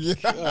 Low, yeah.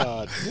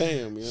 God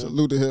damn, man.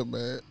 Salute to him,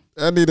 man.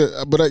 I need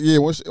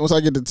once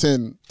I get to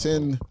 10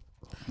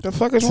 The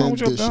fuck is wrong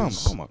with your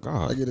dishes. gum? Oh my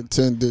god. I get to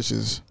 10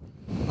 dishes.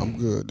 I'm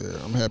good there.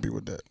 I'm happy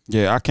with that.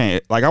 Yeah, I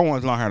can't. Like, I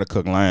want to learn how to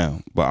cook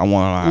lamb, but I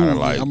want to learn how to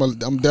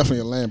like. I'm definitely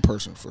a lamb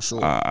person for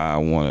sure. I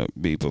want to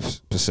be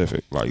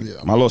specific. Like,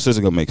 my little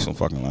sister gonna make some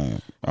fucking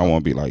lamb. I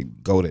want to be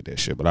like goat at that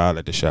shit, but I'll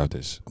let the chef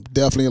this. I'm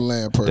definitely a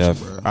lamb person,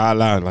 bro. I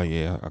like,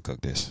 yeah, I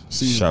cook this.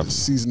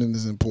 Seasoning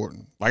is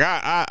important. Like,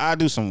 I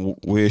do some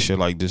weird shit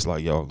like this,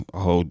 like, yo, a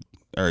whole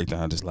everything.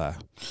 I just lie.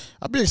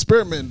 I be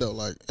experimenting though,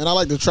 like, and I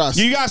like to try.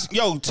 You guys,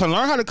 to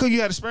learn how to cook, you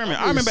got to experiment.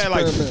 I remember at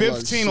like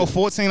 15 or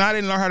 14, I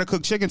didn't learn how to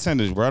cook chicken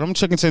tenders, bro. Them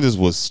chicken tenders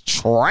was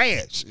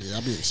trash. Yeah,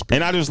 I be experimenting.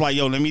 And I just like,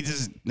 yo, let me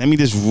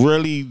just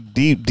really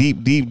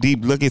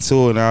deep look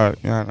into it, and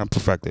I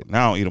perfect it.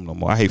 Now I don't eat them no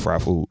more. I hate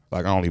fried food.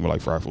 Like, I don't even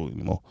like fried food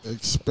anymore.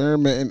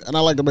 Experimenting, and I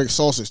like to make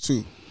sauces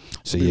too.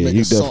 So yeah,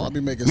 you definitely. I be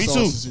making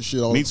sauces and shit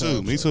all the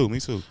time. Me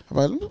too. I'm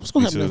like, what's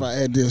gonna happen if I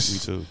add this?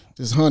 Me too.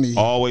 This honey.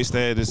 Always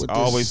there.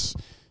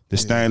 The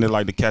standard,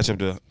 like the ketchup,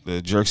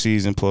 the jerk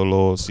season, put a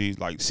little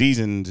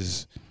season,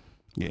 just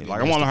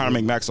like I want to learn how to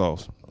make mac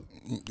sauce.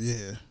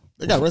 Yeah,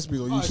 they got recipes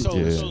on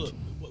YouTube. So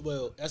look,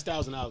 well, that's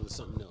 $1,000 or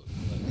something else.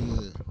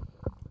 Like,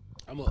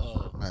 I'm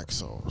a mac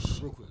sauce.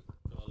 Real quick,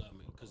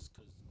 because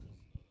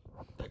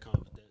that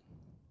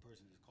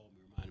person just called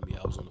me, reminded me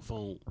I was on the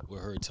phone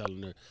with her,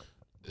 telling her,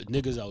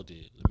 niggas out there,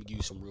 let me give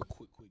you some real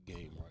quick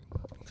game, right?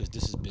 Because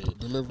this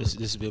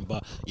has been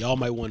y'all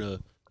might want to.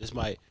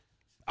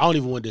 I don't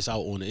even want this out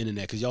on the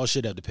internet because y'all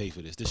should have to pay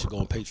for this. This should go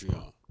on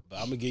Patreon. But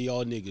I'm gonna give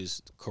y'all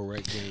niggas the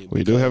correct game.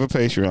 We do have a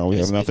Patreon. We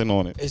have nothing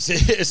on it.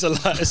 It's a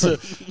lot.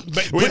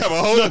 We have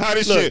a whole lot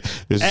of shit.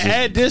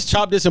 Add this,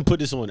 chop this, and put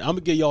this on it. I'm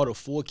gonna give y'all the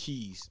 4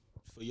 keys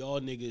for y'all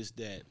niggas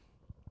that,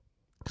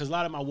 because a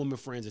lot of my women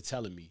friends are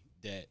telling me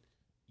that,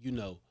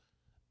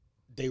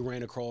 they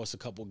ran across a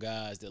couple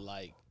guys that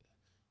like,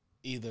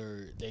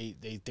 either they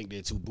think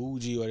they're too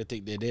bougie or they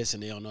think they're this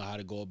and they don't know how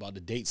to go about the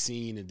date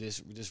scene and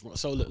this.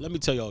 So let me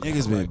tell y'all.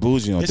 Niggas been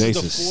bougie on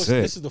dates is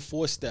sick. This is the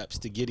 4 steps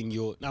to getting I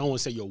don't want to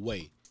say your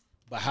way,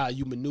 but how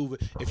you maneuver.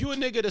 If you a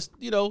nigga that's,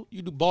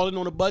 you do balling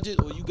on a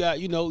budget or you got,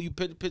 you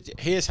put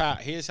here's how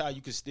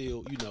you can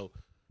still,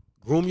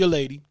 groom your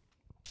lady,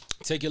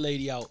 take your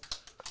lady out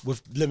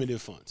with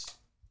limited funds.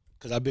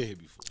 Cause I've been here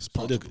before. It's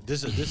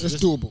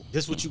doable.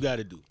 This is what you got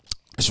to do.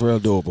 It's real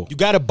doable. You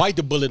got to bite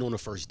the bullet on the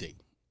first date.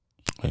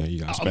 Yeah,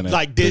 you gotta spend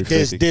like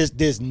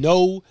there's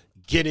no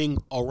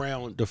getting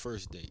around the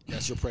first date.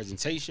 That's your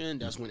presentation.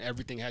 That's when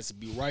everything has to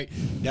be right.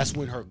 That's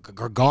when her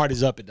guard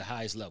is up at the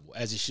highest level,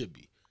 as it should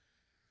be.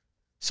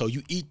 So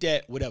you eat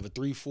that, whatever,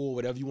 3, 4,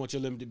 whatever you want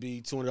your limit to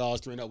be, $200,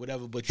 $300,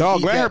 whatever. But you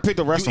let her pick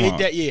the restaurant. You eat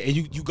that, yeah,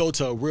 and you go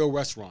to a real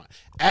restaurant.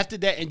 After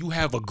that, and you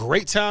have a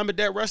great time at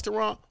that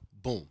restaurant.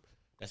 Boom.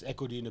 That's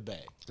equity in the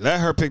bag. Let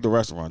her pick the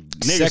restaurant.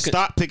 Niggas,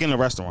 stop picking the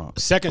restaurant.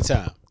 Second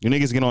time. You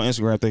niggas get on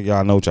Instagram think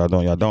y'all know what y'all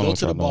doing. Y'all don't know Go what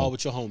to y'all the bar doing.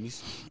 with your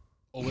homies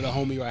or with a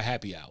homie or a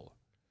happy hour.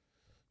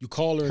 You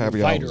call her and Happy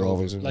invite hour her over.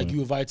 always, Like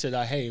you invite her,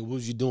 like, hey, what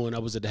was you doing? I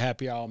was at the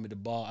happy hour. I'm at the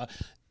bar.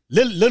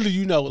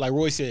 Literally, like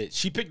Roy said,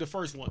 she picked the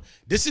first one.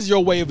 This is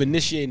your way of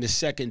initiating the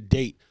second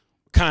date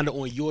kind of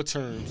on your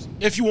terms.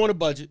 If you want a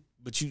budget,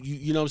 but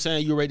you know what I'm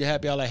saying? You're ready to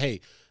happy hour, like, hey,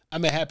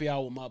 I'm at happy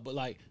hour with my, but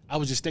like I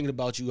was just thinking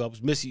about you. I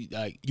was missing.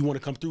 Like, you want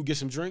to come through, get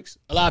some drinks?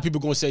 A lot of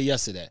people gonna say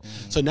yes to that.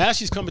 So now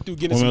she's coming through,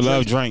 getting Women some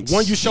love drinks. drinks.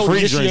 One, you showed Free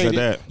drinks at initiated.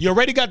 that. You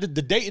already got the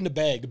date in the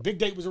bag. The big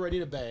date was already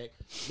in the bag.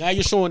 Now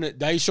you're showing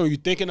it. Now you're showing you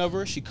thinking of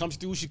her. She comes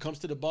through. She comes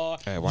to the bar.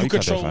 Hey, why you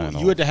cut that control. fan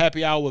You on? at the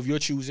happy hour of your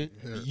choosing.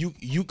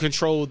 You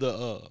control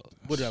the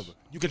whatever.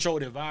 You control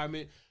the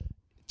environment.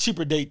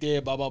 Cheaper date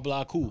there. Blah blah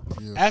blah. Cool.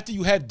 After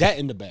you have that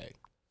in the bag,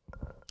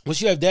 once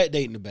you have that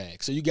date in the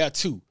bag, so you got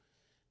two.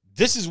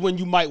 This is when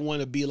you might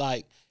want to be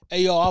like,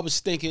 hey, yo, I was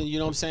thinking, you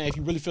know what I'm saying? If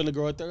you really feel the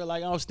girl at third,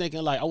 like, I was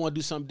thinking, like, I want to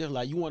do something different.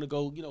 Like, you want to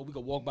go, you know, we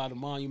could walk by the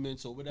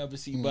monuments or whatever,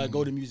 see, but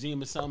go to the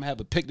museum or something, have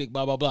a picnic,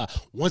 blah, blah, blah.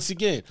 Once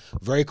again,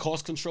 very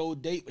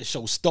cost-controlled date. It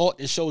shows thought.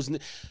 It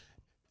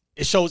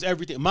shows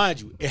everything.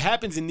 Mind you, it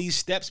happens in these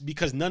steps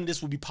because none of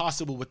this would be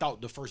possible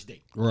without the first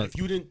date. Right. If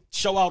you didn't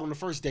show out on the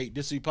first date,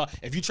 this would be possible.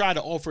 If you try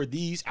to offer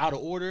these out of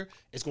order,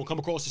 it's going to come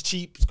across as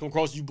cheap. It's going to come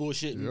across as you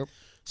bullshitting. Yep.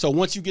 So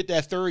once you get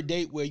that third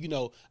date where, you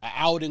know, an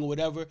outing or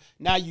whatever,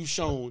 now you've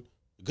shown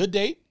a good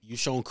date, you've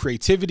shown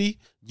creativity,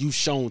 you've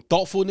shown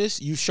thoughtfulness,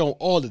 you've shown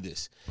all of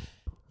this.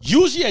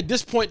 Usually at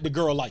this point, the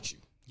girl likes you.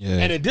 Yeah.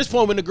 And at this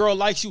point, when the girl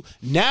likes you,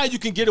 now you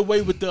can get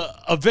away with the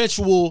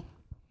eventual,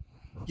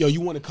 yo,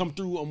 you want to come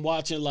through, I'm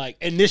watching, like,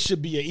 and this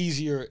should be an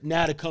easier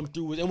now to come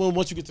through. And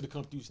once you get to the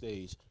come through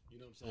stage, you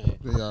know what I'm saying?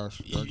 They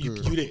are You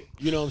good. there.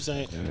 You know what I'm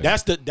saying? Yeah.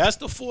 That's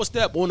the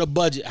 4-step on a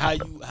budget. How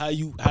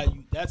you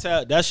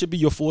that should be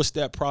your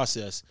 4-step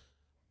process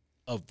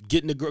of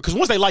getting the girl. Because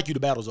once they like you, the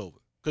battle's over.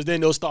 Because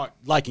then they'll start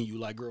liking you,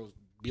 like girls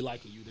be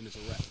liking you. Then it's a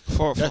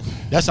wrap.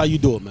 That's how you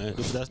do it, man.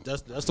 That's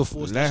the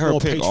 4-step. Let her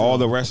pick all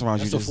the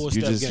restaurants That's you the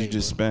 4-step just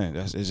game, spend.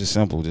 It's just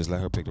simple. Just let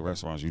her pick the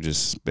restaurants you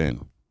just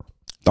spend.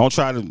 Don't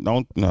try to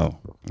no.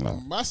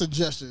 My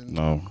suggestion.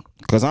 No,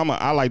 because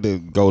I like to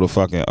go to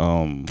fucking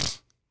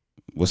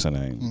what's her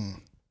name?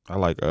 I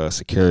like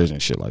securities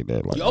and shit like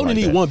that. Like, You only like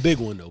need that. one big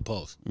one though,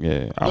 pause.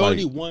 Yeah, You I only like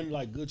need one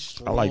like good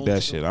strong. I like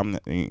that shit.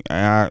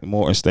 I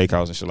more in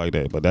steakhouse and shit like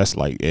that. But that's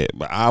like it.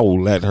 But I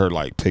will let her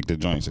like pick the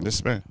joints and just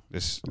spend.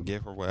 Just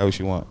give her whatever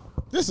she want.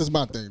 This is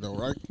my thing though,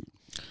 right?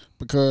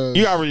 Because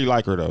You already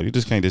like her though. You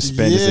just can't just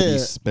spend just to be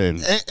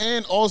spend.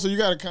 and also you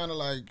got to kind of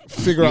like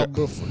figure out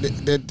before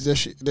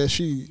that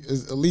she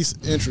is at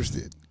least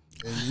interested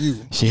in you.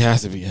 She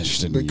has to be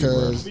interested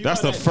Because- in you, bro.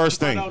 That's the first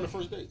thing. On the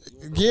first date.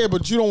 Yeah,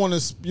 but you don't want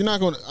to. You're not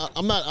going to.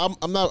 I'm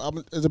not.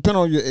 It depends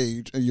on your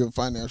age and your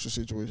financial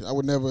situation. I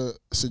would never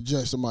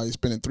suggest somebody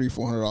spending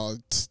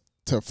 $300-$400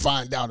 to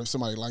find out if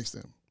somebody likes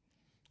them.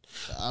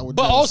 I would.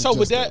 But never also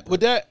with suggest,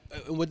 that,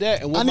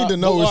 and I need to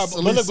know it's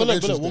at least some look,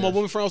 interest when my there.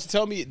 woman friend wants to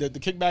tell me the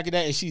kickback of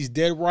that, and she's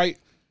dead right.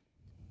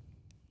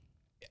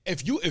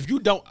 If you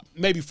don't,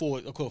 maybe 4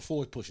 is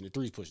pushing it,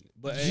 3 is pushing it,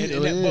 but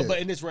but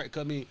in this right,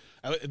 'cause I mean,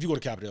 if you go to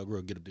Capitol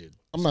Grill, get up there.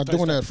 I'm not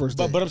doing that first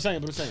date. But I'm saying,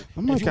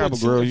 I'm not if you want Capitol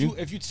Grill, you-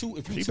 if you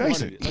 200,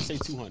 basic. let's say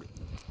 200.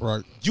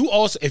 Right. You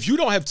also, if you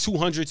don't have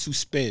 200 to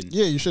spend,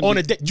 Yeah, you shouldn't on be-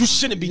 a date. You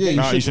shouldn't be Yeah, dating.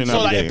 you Nah, you should not so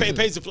be like dating. it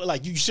pays to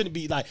like you shouldn't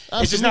be like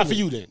it's just not for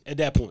you then at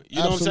that point. You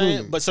know what I'm saying?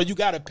 Absolutely. But so you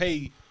got to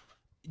pay.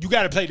 You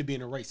got to pay to be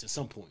in a race at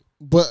some point.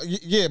 But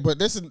yeah, but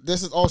this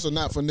is also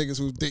not for niggas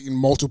who's dating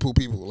multiple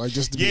people. Like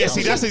just to be Yeah, see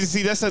honest. that's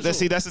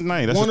his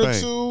name. That's one the or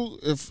thing. two,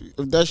 if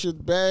that's your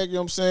bag, you know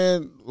what I'm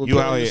saying? Or You depending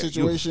out on here- your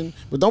situation.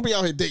 But don't be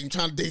out here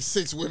trying to date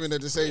 6 women at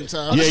the same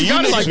time. Yeah, you you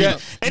got it niggas like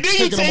that. And then you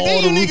Taking them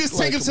all to niggas Ruth,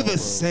 take him like, to come the on,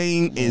 bro.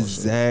 same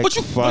exact But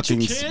you fucking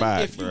can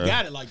spot, if you bro.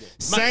 got it like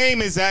that.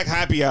 Same exact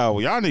happy hour.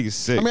 Y'all niggas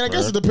sick. I mean, I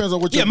guess it bro. depends on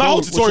what your Yeah, my goal,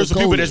 whole what your tutorials for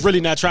people goal that's is.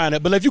 really not trying to.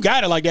 But if you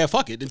got it like that,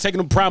 fuck it. Then taking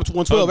them prime to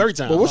 112 every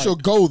time. But what's Like, your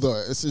goal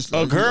though? It's just A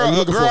like, girl, are you a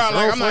looking girl. for Like, I'm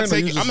not girlfriend, or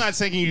you taking. I'm not just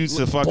taking you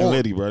to fucking bored?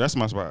 Liddy, bro. That's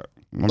my spot.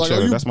 I'm Like, are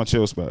chilling. you- That's my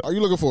chill spot. Are you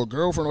looking for a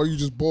girlfriend or are you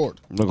just bored?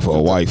 I'm looking for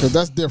a wife. Because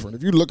that's different.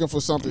 If you're looking for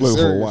something Looking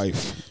serious, for a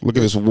wife. Look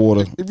at this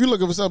water. if you're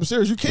looking for something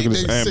serious, you can't Look at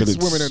date this 6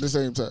 ambulance. women at the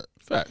same time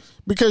Facts.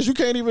 because you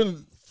can't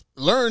even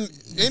learn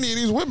any of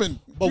these women.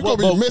 You're gonna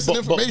be missing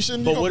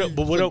information. But You're what gonna up?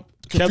 be But what up?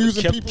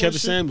 confusing Kevin, people Kevin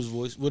and shit. Samuels'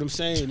 voice. What I'm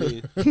saying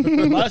is,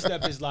 my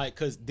step is like,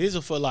 because these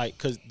are for like,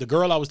 because the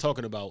girl I was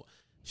talking about,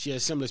 she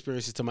has similar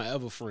experiences to my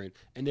other friend,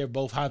 and they're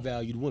both high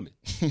valued women.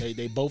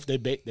 they both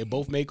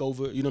make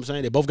over. You know what I'm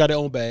saying? They both got their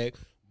own bag.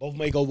 Both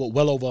make over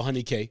well over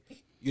 100K.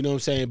 You know what I'm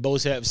saying?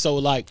 Both have so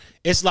like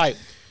it's like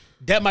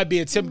that might be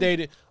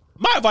intimidating.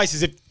 My advice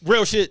is if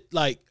real shit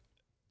like.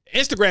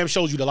 Instagram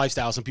shows you the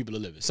lifestyle some people are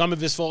living. Some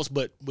of it's false,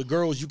 but with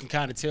girls, you can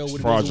kind of tell what it is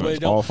and what Fraudulent. it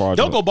don't. All fraudulent.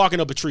 Don't go barking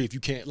up a tree if you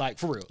can't. Like,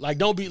 for real. Like,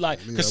 don't be like,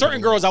 because certain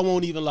girls I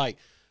won't even like,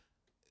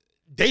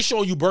 they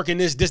showing you Birkin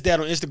this, that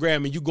on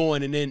Instagram, and you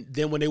going, and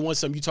then when they want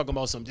something, you talking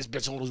about something. This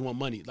bitch always want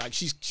money. Like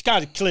she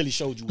kind of clearly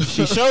showed you.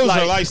 She shows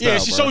like, her lifestyle. Yeah,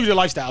 she bro. showed you the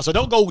lifestyle. So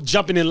don't go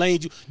jumping in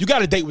lanes. You got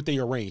to date within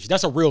your range.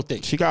 That's a real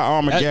thing. She got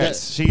armor That-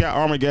 gas. She got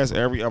armor gas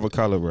every other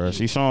color, bro.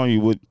 She showing you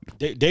what.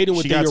 Dating She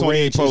within got your 28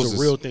 range is poses.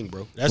 a real thing,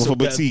 bro. That's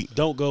With a a petite.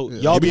 Don't go.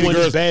 Y'all It be be the one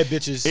of these girls- bad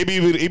bitches.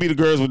 It be the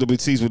girls with the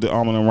boutiques with the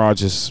Almond and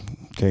Rogers.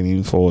 Can't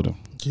even afford them.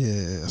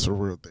 Yeah, that's a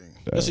real thing.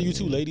 That's what you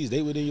two ladies.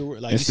 They within your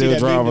like. And You still see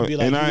that meme driving- and be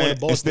like, and you I- want a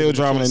boss and still nigga, but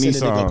driving you a send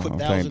nigga, Nissan. Put I 1,000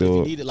 can't if do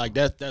you it. need it. Like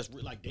that's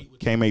like date with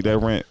Can't make that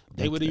rent.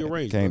 They within your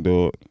range. Can't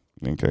do it.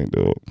 Then can't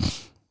do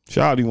it.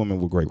 Shout out to women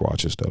with great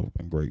watches though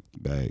and great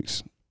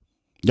bags.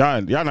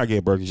 Y'all not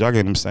getting Birkins. Y'all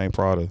getting them same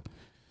Prada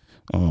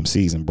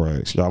season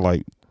bags. Y'all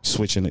like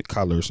switching it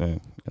colors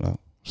and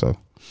so.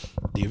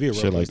 DV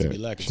shit like to that. be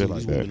lacking Shit too. like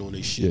These that. women on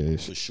their shit Yeah.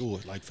 for sure,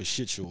 like for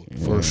shit sure.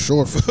 For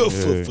sure.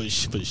 For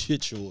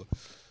shit sure.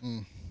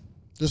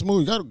 Just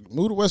move. You gotta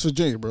move to West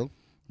Virginia, bro.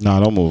 Nah,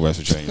 don't move West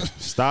Virginia.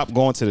 Stop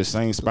going to the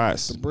same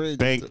spots. The bread,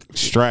 Think the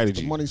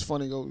strategy. money's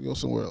funny. Go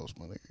somewhere else,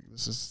 my nigga.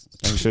 This is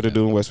You should have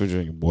done in West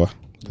Virginia, boy.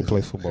 Don't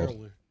play football.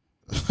 Heroin.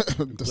 that's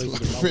play like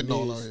for the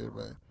fentanyl Mountaineers. out here,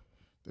 man.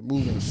 They're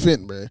moving the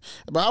fent, man.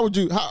 But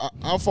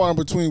how far in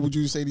between would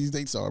you say these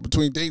dates are?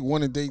 Between date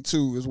 1 and date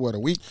 2 is what, a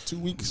week, 2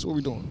 weeks? What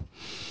we doing?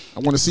 I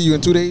want to see you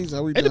in 2 days.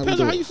 How we It doing? depends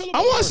on how you feel I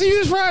about want it. to see you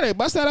this Friday.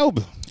 Bust that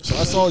open. So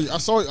I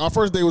saw you. Our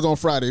first day was on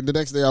Friday. The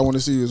next day I want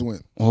to see you is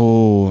when?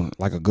 Oh,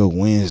 like a good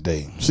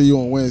Wednesday. See you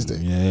on Wednesday.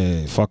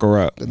 Yeah, fuck her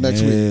up. The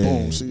next week,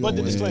 boom. See you But on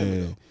the Wednesday.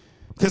 disclaimer though.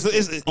 Because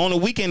it's on the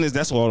weekend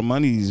that's where all the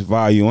money's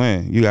value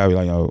in. You gotta be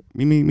like, yo,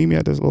 meet me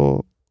at this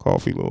little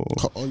coffee, Oh,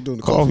 you doing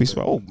the coffee coffee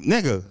spot. thing? Oh,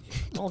 nigga,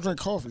 I don't drink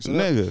coffee. So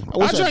nigga. I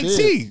wish I drank did.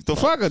 tea. The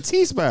fuck a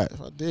tea spot.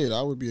 If I did,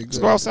 I would be a Let's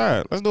good. go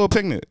outside. Let's do a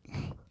picnic.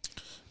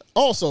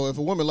 Also, if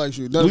a woman likes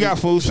you, We got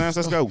food stamps.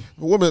 Let's go.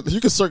 a woman.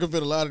 You can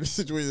circumvent a lot of the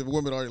situations if a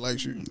woman already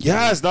likes you.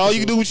 Yes, dog. You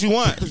can do what you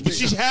want, but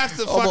she has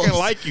to fucking Almost.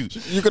 like you.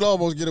 You could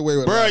almost get away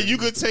with it. Bruh, you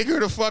could take her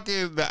to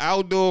fucking the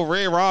outdoor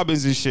Red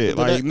Robins and shit.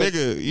 But Like, that-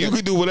 nigga, you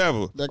could do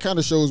whatever. That kind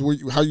of shows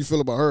how you feel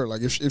about her.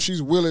 Like if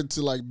she's willing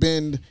to like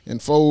bend and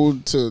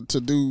fold to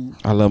do,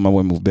 I love my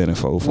women with bed and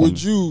fold for would me.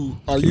 you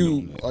are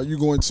you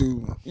going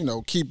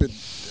to keep it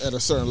at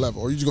a certain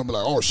level, or are you just gonna be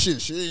like, oh shit,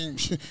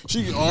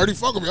 she already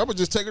fucking me. I'm gonna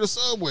just take her to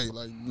Subway.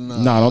 Like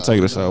Nah, don't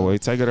take her to Subway.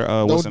 Take her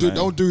to what's her name?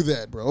 Don't do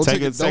that, bro. Don't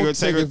Take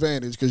take her-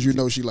 advantage because you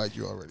know she like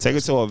you already. Take her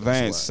to That's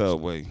Advanced whack.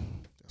 Subway.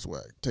 That's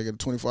whack. Take her to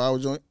 24-hour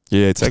joint.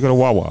 Yeah, take her to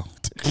Wawa.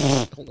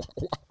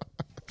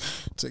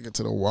 Take her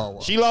to the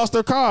Wawa. She lost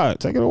her card.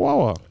 Take her to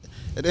Wawa.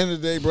 At the end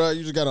of the day, bro,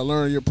 you just gotta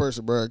learn your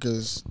person, bro,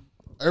 because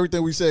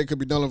everything we said could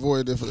be null and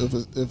void if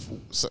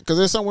because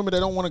there's some women that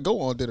don't want to go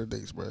on dinner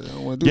dates, bro. They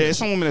don't want to do. Yeah, that. it's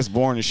some women that's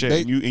boring and shit.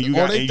 They, and you or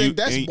got, they and think you,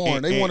 that's and- boring.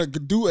 and- They and- want to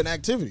do an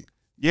activity.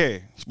 Yeah,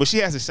 but she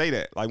has to say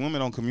that. Like, women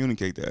don't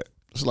communicate that.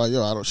 It's like,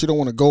 yo, she don't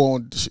want to go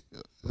on.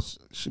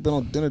 She been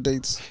on dinner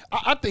dates.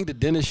 I think the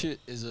dinner shit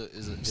is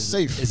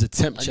Safe. is a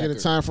temp I checker. get a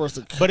time for us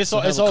to. But it's to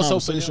have it's a also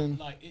for conversation. them,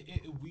 like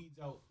it weeds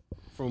out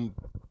from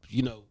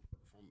from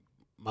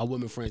my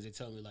women friends. They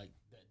tell me like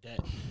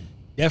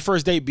that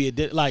first date be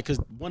like because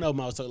one of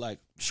them I was talking like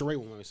Sheree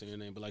won't want to say her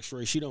name, but like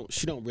Sheree she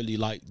don't really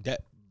like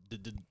that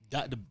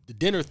the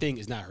dinner thing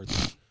is not her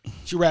thing.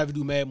 She rather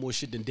do mad more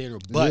shit than dinner,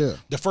 but Yeah.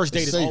 the first date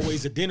It's is safe.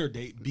 always a dinner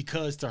date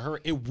because to her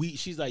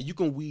she's like you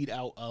can weed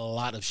out a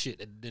lot of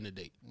shit at the dinner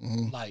date,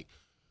 like.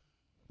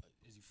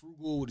 Is he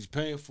frugal? What he's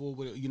paying for?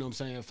 What, you know what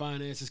I'm saying?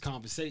 Finances,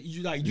 conversation.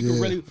 You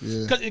can really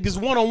because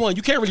one on one,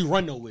 you can't really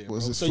run nowhere. Bro.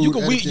 Was it So food you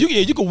can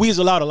etiquette? you can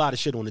weasel out a lot of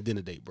shit on a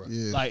dinner date, bro.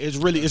 Yeah. Like it's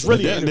really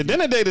The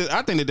dinner date is,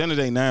 I think the dinner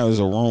date now is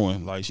a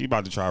ruin. Like, she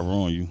about to try to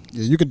ruin you.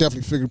 Yeah, you can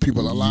definitely figure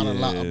people a lot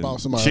Yeah. about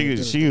somebody.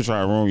 She can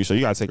try to ruin you, so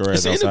you gotta take her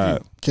ass It's an outside.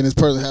 interview. Can this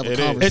person have a It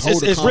is.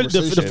 conversation? it's really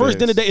the first It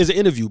dinner is. date is an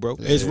interview, bro.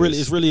 It's really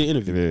an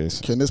It interview.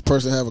 is. Can this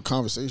person have a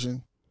conversation? You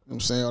know what I'm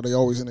saying? Are they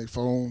always in their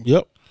phone?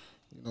 Yep.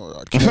 You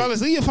know, And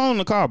fellas, leave your phone in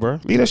the car, bro.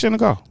 Leave that shit in the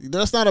car.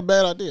 that's not a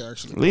bad idea,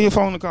 actually. Leave your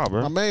phone in the car, My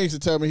bro. man used to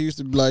tell me, he used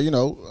to be like,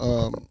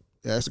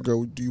 ask the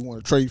girl, do you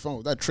want to trade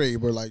phones? Not trade,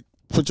 but like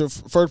put your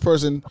first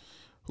person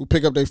who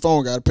pick up their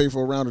phone got to pay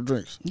for a round of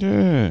drinks.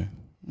 Yeah.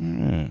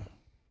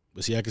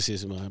 But see, I can see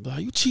somebody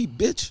like, you cheap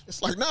bitch.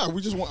 It's like, nah, I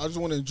just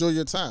want to enjoy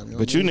your time. You know But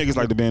what you I mean? niggas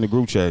like to be in the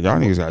group chat. Y'all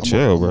niggas gotta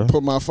chill, I'm bro. gonna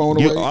put my phone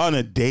You're away. on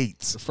a date.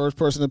 The first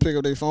person to pick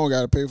up their phone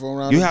got to pay for a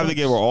round You of have to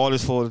drinks. give her all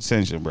this full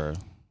attention, bro.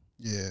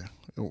 Yeah.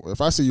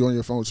 If I see you on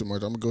your phone too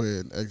much, I'm gonna go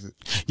ahead and exit.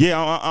 Yeah,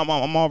 I'm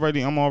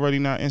already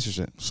not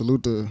interested.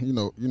 Salute the, you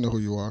know who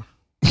you are.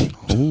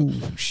 Ooh,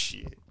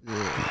 shit. Look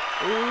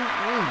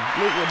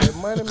what that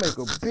money make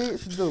a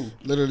bitch do.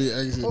 Literally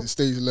exit the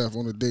stage left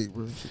on a date,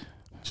 bro.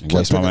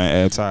 Waste my man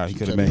air time. He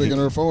could have Kept picking been.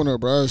 her phone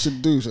up, bro. Shit to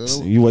do.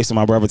 So You wasting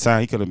my brother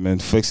time. He could have been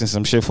fixing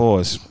some shit for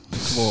us.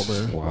 come on,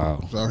 man. Wow.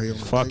 I was out here on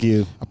a Fuck date.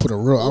 you. I put a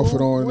real outfit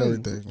on and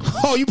everything.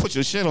 Oh, you put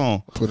your shit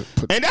on. Put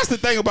And that's the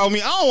thing about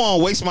me. I don't want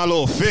to waste my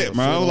little fit,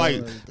 man.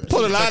 Like,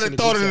 put a lot of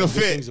thought in the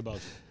fit. About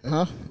you.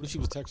 huh? What if she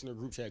was texting her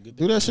group chat? Good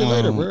Do that shit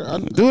later, bro.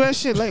 Do that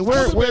shit. Like,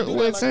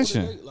 where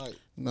attention?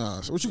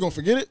 Nah. So what you gonna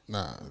forget it?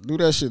 Nah. Do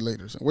that shit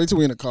later. So wait till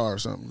we in the car or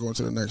something. Going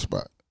to the next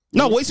spot.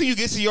 No, wait till you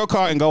get to your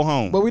car and go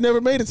home. But we never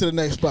made it to the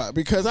next spot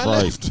because I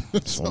left.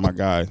 Oh my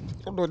god.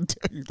 I don't know what to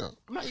tell you though.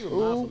 I'm not even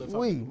mindful if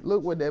I,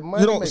 Look what that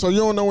money You don't. make. So you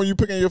don't know when you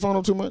picking your phone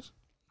up too much?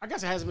 I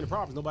guess it hasn't been a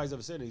problem. Nobody's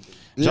ever said anything.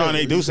 John,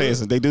 Yeah, they do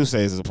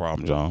say it's a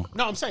problem, John.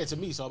 No, I'm saying to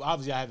me. So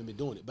obviously I haven't been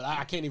doing it, but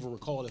I can't even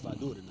recall if I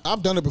do it or not.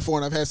 I've done it before,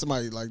 and I've had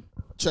somebody like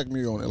check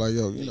me on it, like,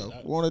 yo,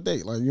 we're on a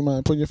date, like, you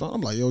mind putting your phone?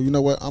 I'm like, yo, you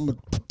know what? I'm gonna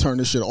turn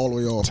this shit all the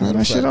way off. Turn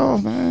that shit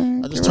off,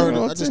 man. I just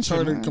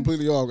turned it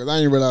completely off because I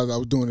didn't realize I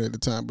was doing it at the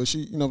time. But she,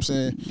 you know what I'm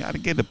saying? You gotta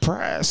get the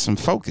prize, some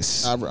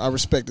focus. I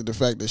respected the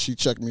fact that she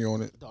checked me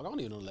on it. Dog, I don't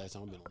even know the last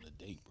time I've been on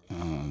a date, bro.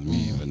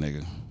 Me either,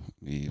 nigga.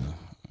 Me either.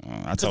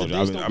 I 'Cause told the you,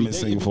 dates I've don't been be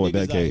single dating for a niggas,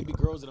 like, decade. it be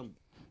girls that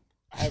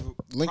I have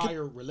Lincoln?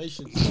 prior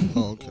relations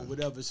Oh, okay. or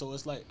whatever. So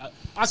it's like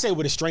I say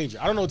with a stranger.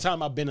 I don't know the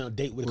time I've been on a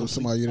date with a Or complete,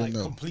 somebody you didn't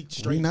like, know. complete We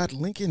stranger. not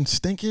Lincoln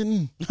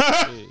stinking.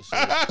 Yeah,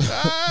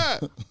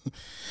 so,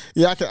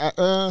 Yeah, I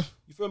can.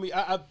 you feel me?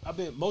 I've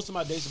been most of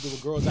my dates have been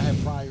with girls I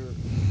had prior.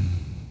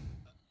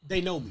 They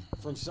know me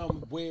from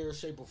somewhere,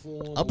 shape, or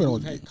form. I've been or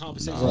on- we've had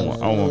conversations I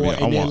before,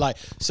 want- and then like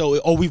so,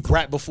 or we've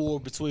rapped before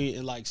between,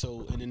 and like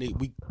so, and then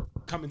we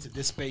come into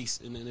this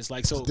space, and then it's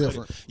like so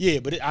different.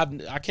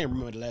 I can't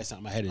remember the last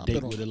time I had a date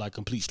been on- with a like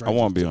complete I stranger.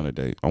 want to be on a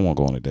date. I want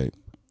to go on a date.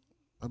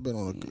 I've been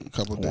on a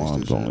couple I dates want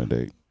this to go on year. a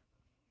date.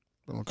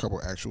 Been on a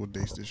couple actual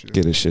dates this year.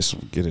 Get a shit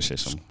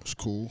some. It's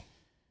cool.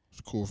 It's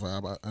a cool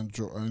vibe. I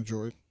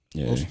enjoyed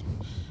Yeah. most,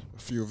 a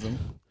few of them.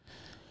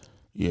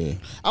 Yeah.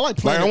 I like Like,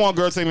 planning. I want a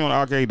girl to take me on an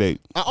arcade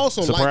date. I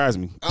also Surprise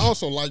me. I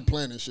also like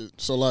planning shit.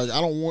 So like I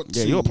don't want.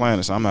 Yeah, to, you're a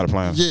planner, so I'm not a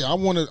planner. Yeah, I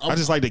want to. I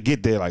just like to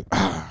get there. Like,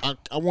 I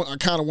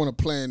kind of want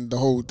to plan the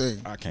whole thing.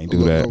 I can't A do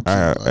little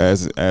that.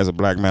 low-key, like, As a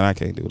black man, I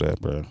can't do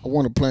that, bro. I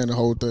want to plan the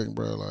whole thing,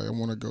 bro. Like I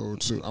want to go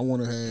to. I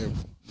want to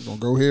have. We're gonna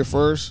go here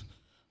first.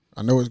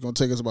 I know it's gonna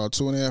take us about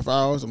 2.5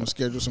 hours. I'm gonna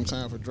schedule some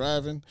time for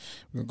driving.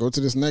 We're gonna go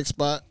to this next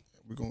spot.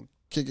 We're gonna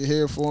kick it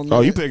here for a minute.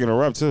 Oh, you picking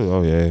her up too?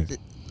 Oh yeah.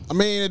 I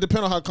mean, it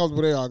depends on how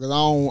comfortable they are. Because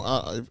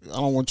I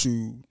don't want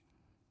you.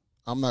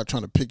 I'm not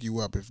trying to pick you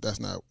up if that's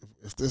not.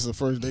 If this is a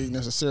first date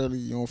necessarily,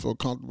 you don't feel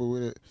comfortable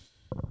with it.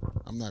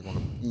 I'm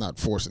not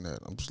forcing that.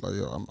 I'm just like,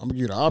 yo, I'm gonna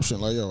give you the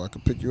option. Like, yo, I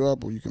can pick you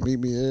up, or you can meet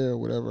me there, or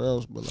whatever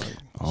else. But like,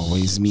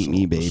 Always meet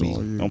me, baby. it's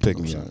on you, Don't pick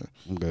you know me what up.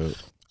 I'm I'm good.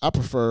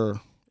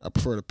 I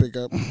prefer to pick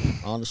up,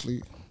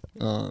 honestly,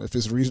 if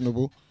it's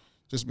reasonable,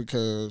 just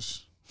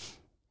because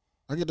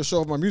I get to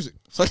show off my music.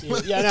 So,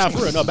 Yeah, nah,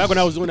 for real. No, back when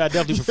I was doing that, I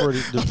definitely preferred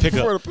the pick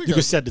prefer up. the pick You up.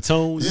 could set the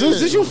tone. Yeah. Zeus,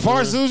 did you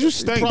fart, Zeus? You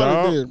stink, probably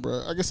dog. did,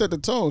 bro. I can set the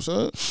tone,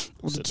 son.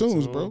 With the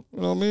tunes, bro. You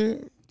know what I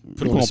mean?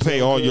 Put You on gonna the pay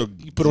smell all good. your.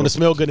 You put on the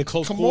smell good in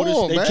close Come quarters.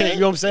 on, They man. can't. You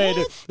know what I'm saying?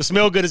 What? The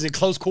smell good is in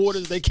close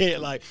quarters. They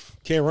can't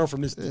run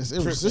from this. It's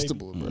drip,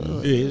 irresistible, baby.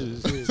 bro. Yeah,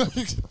 it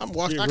is. I'm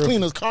watching. Yeah, I bro.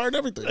 clean his car and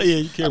everything. Yeah,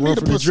 you can't I run need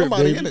to from the put drip,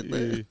 somebody baby. in it,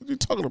 man. Yeah. What are you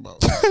talking about?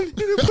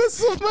 Put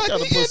somebody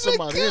Got to put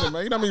somebody in it,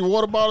 man. You know how many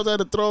water bottles I had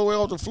to throw away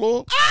off the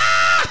floor?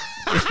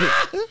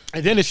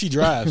 And then if she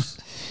drives,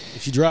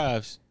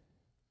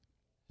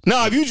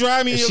 No, if you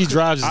drive me, if she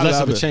drives, it's I less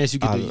love of a it. chance you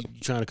I get love- you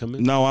trying to come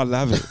in. No, I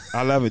love it.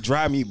 I love it.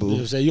 Drive me, You know what boo.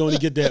 I'm saying? You only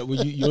get that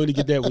when you only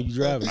get that when you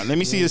drive. Let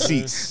me see your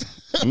seats.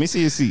 Let me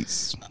see your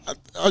seats.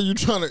 Are you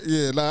trying to?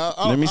 Yeah, nah.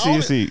 Let me see I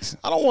your don't- seats.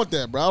 I don't want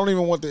that, bro. I don't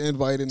even want the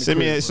invite in the Send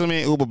crib.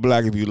 me an Uber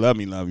Black if you love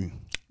me, love me.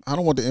 I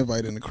don't want the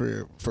invite in the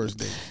crib first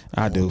date.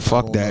 I do.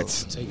 Fuck don't that.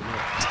 know. Take it up.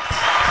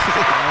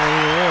 I don't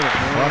even want it,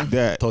 man. Fuck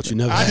that. Thought you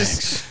never. I asked.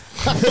 just.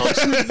 I thought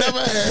you never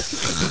had.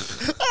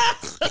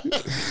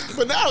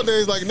 But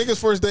nowadays, like niggas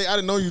first date, I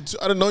didn't know you.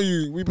 I didn't know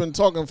you. We've been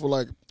talking for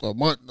like a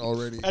month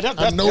already. And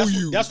I know that's,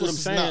 you. That's what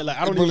This I'm is saying. not Like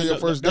I don't really even. a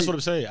first That's date. what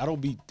I'm saying. I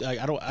don't be like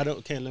I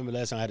don't can't remember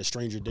last time I had a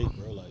stranger date,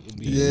 bro. Like it'd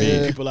be Yeah. me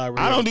and people I really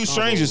I don't do have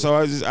strangers, convo so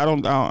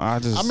I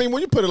just. I mean,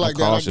 when you put it like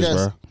that, cautious, I guess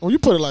bro. when you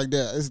put it like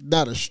that, it's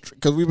not a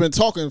because we've been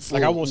talking for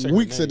Like I won't say her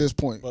weeks name, at this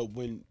point. But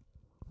when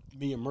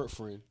me and Mert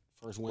friend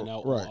first went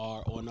out Right.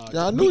 on our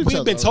Yeah, I knew each we've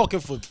other been already. talking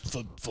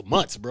for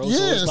months, bro. Yeah,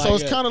 so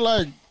it's like, kind of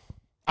like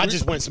I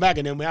just went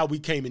smacking them. Now we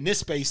came in this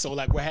space, so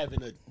like we're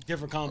having a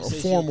different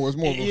conversation. formal- it's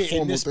more of a in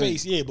formal this thing.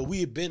 space, yeah. But we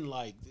had been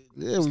like,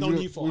 yeah, there's no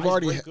need for we've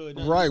already icebreaker,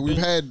 nothing. right. We've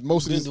Been- had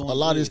most of been these, a doing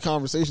lot of these it.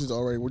 conversations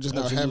already. We're just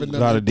not having Absolutely. them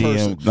not a in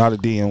person. DM, not a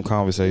DM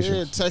conversation.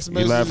 Yeah, text You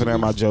messages. laughing at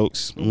my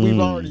jokes. We've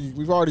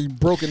already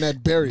broken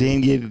that barrier.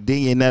 Then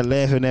you're not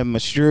laughing at my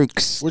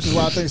strokes. Which is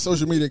why I think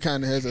social media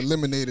kind of has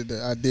eliminated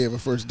the idea of a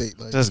first date.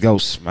 Like Just go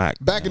smack.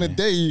 back in the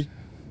day,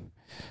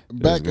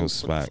 Just go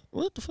smack.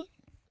 what the fuck?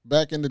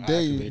 Back in the I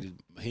day, activated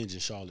Hinge in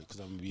Charlotte because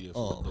I'm gonna be there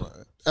for oh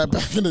it. right.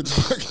 Back in the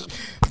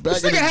back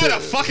This in nigga the had day- a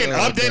fucking Oh,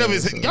 update of man,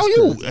 his. son, Yo,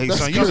 you, that's hey, crazy.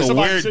 son, you's a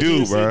Somebody weird said to me,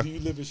 dude, said, bro. "Do you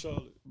live in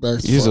Charlotte?"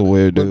 That's You's a funny.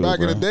 weird But dude, back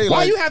bro. in the day, Why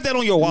like, you have that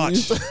on your watch?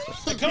 You's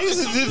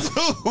a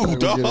dude,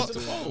 dog.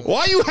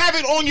 Why you have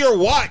it on your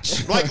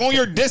watch, like on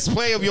your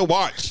display of your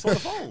watch?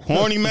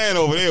 Horny man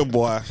over there,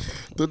 boy.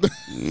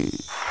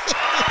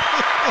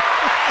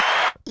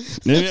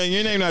 Your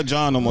name not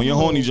John no more. You're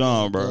Horny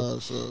John, bro.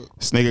 so,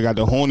 This nigga got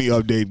the horny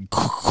update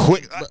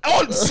quick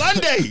on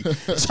Sunday.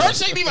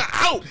 Church ain't even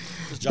out.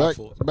 It's job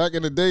for it. back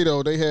in the day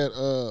though, they had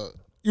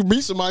you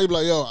meet somebody, you be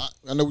like, yo,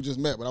 I know we just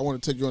met, but I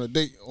want to take you on a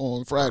date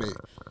on Friday.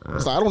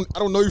 It's like I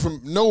don't know you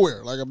from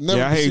nowhere. Like I've never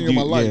Yeah, I hate seen you in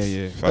my you. life.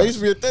 Yeah, That used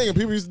to be a thing, and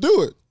people used to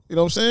do it. You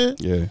know what I'm saying?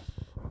 Yeah.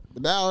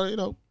 But now, you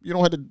know, you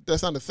don't have to.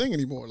 That's not a thing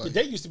anymore. The Like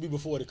date used to be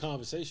before the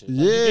conversation.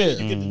 Like, Yeah.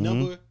 you get the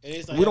number, and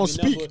it's like We don't have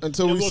your speak number,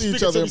 until and we we'll see speak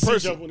each other until in we see each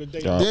person. other on a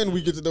date. Yeah. then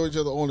we get to know each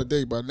other on a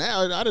date. But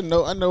now I didn't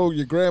know. I know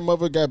your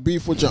grandmother got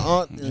beef with your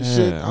aunt and Yeah,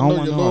 shit. I I don't know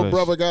wanna your know little this.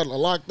 brother got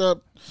locked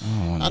up.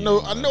 I know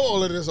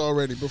all of this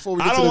already. Before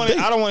we get I to don't the want. date.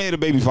 I don't want to hear the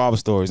baby father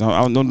stories.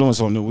 I'm doing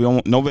something new. We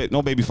don't want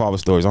no baby father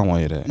stories. I don't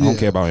want to hear that. I don't Yeah.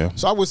 care about him.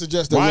 So I would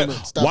suggest that Why?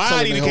 women stop Why I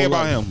telling need to their care whole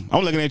about life. him?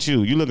 I'm looking at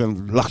you. You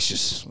looking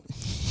luscious.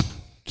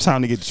 It's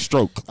time to get the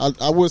stroke.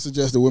 I would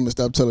suggest that women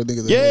stop telling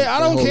niggas. Yeah, I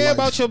don't care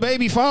about your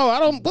baby father. I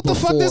don't. What the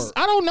fuck? This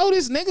I don't know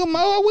this nigga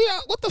Mo.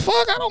 What the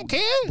fuck? I don't care.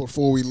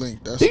 Before we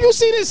link, that's Do you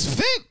see this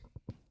fit,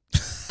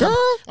 girl?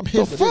 I'm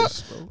here the for fuck?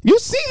 this, bro. You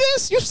see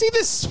this? You see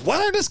this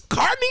sweater? This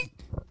cardi?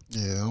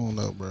 Yeah, I don't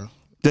know, bro.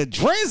 The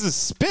dreads is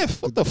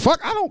spiff. What the fuck?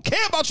 I don't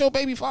care about your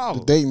baby father.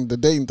 The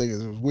dating thing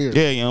is weird.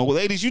 Yeah, you know, well,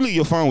 ladies, you leave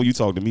your phone when you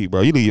talk to me,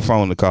 bro. You leave your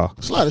phone in the car.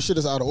 It's a lot of shit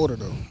that's out of order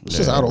though. It's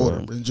just out of order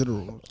in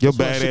general. Your That's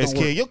why shit badass don't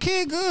kid. work. Your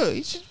kid good.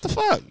 You just, the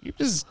fuck? You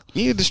just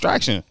need a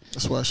distraction.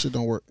 That's why shit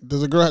don't work.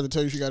 Does a girl have to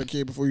tell you she got a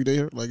kid before you date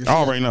her? Like, if she I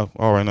already know.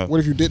 What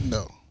if you didn't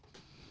know?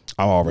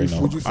 I already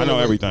know. Would you feel I know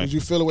away- everything. would you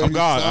feel away I'm if you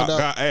God. found out-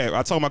 God. Hey,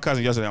 I told my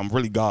cousin yesterday I'm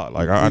really God.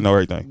 Like I know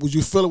everything. Would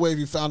you feel away if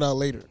you found out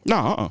later?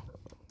 No,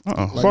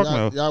 Like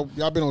fuck no.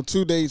 y'all been on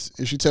 2 dates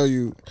and she tell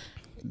you,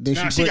 then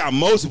Nah, she bring- got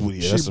multiple.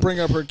 Yeah, she bring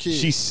up her kid.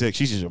 She's sick.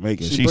 She's a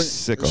Jamaican. She's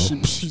bring-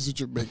 sicko. She's a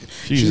Jamaican.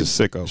 She's a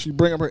sicko. She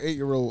bring up her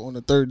 8-year-old on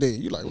the third date.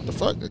 You like, what the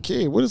fuck? A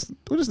kid? Where this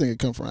nigga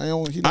come from?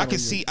 He I never can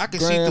see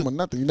gram through- or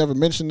nothing. You never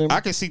mentioned him. I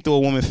can see through a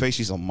woman's face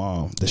she's a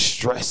mom. The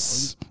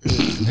stress.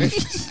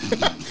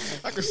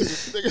 I can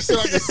see. Nigga said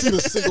I can see the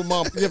single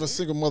mom. You have a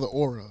single mother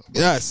aura.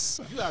 Yes.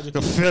 You out your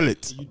Can kid, feel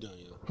it. You done,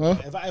 yo.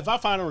 Huh? If I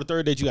find on the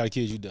third date you got a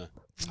kid, you done.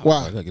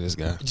 Why? Look at this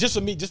guy. Just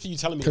for me, just for you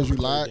telling me. 'Cause on the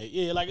you third lied? date.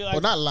 Yeah, like Well,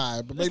 not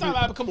lie, but it's maybe not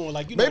lie, but come on,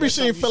 like you know maybe that's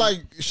she didn't feel something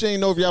like she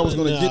didn't know if y'all was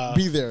gonna Nah.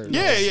 be there.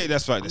 Yeah,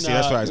 that's right. See,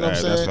 that's Nah, facts. you know what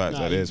I'm That's saying? facts. Nah,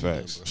 That you is done,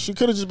 facts. She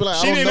could have just been like,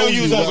 She I don't didn't know know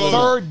you was but- gonna go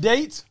third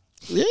date.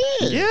 Yeah.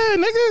 Yeah,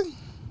 nigga.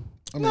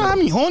 I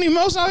mean, horny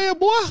mouse out here,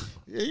 boy.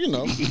 Yeah, you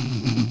know.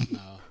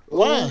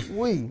 Why? Look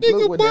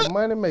what what? that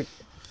money make.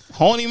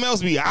 Horny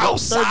mouse be Third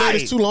outside.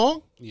 date is too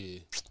long? Yeah,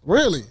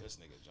 Really?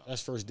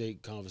 that's first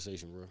date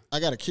conversation, bro. I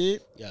got a kid.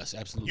 Yes,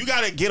 absolutely. You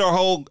gotta get our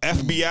whole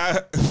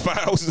FBI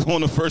files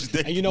on the first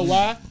date. And you know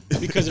why?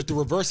 Because if the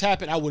reverse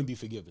happened, I wouldn't be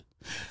forgiven.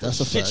 That's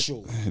a Shit fact.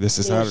 show. This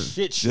is Or how.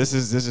 shit show. This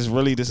is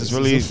really. This is This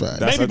really. is a fact.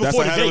 That's Maybe a, that's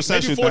before a the date. Maybe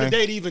heterosexual before the thing.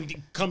 date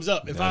even comes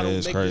up. If I That don't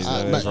is make crazy. this,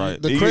 That But is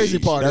right. the crazy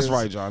part That's is,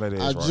 right, John. That is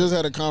I right. just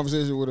had a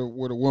conversation with a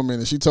woman,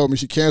 and she told me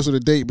she canceled a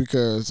date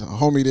because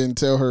homie didn't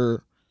tell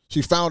her.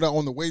 She found out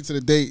on the way to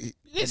the date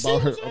Yeah, see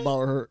about what I'm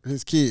saying?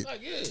 his kid.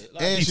 like, yeah,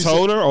 like, And He she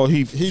told said- her, or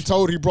he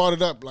He brought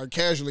it up like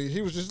casually.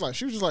 She was just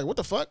like, what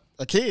the fuck,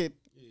 a kid?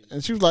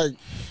 And she was like,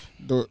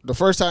 the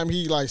first time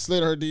he like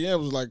slid her DM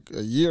was like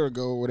a year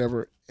ago or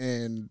whatever.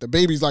 And the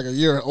baby's like a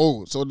year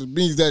old, so it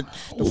means that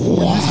when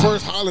you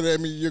first hollered at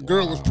me, your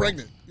girl was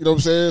pregnant. You know what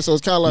I'm saying? So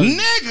it's kind of like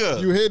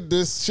nigga. you hid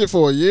this shit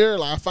for a year.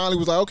 Like I finally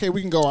was like, okay, we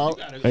can go out.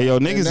 Hey yo,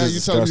 And niggas now is you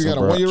telling me you disgusting, got a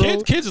bro.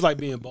 1-year-old? kids is like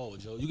being bold,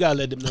 Joe. You gotta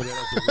let them know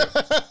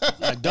that.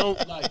 Like,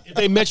 don't like if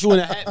they met you in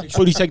a hat, make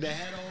sure you take the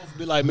hat off.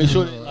 Be like, make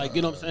sure that, like,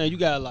 you know what I'm saying. You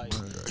gotta like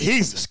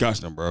He's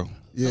disgusting, bro.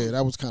 Yeah,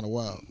 that was kind of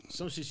wild.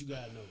 some shit you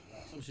gotta know.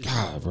 Some shit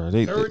God, bro.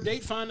 They, Third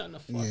date, find out in the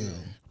fuck. Yeah.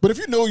 But if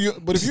you know you,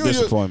 but if This you is and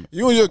disappointment.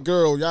 you and your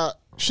girl, y'all,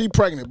 she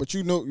pregnant, but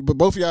you know, but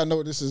both of y'all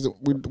know this is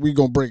we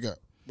gonna break up.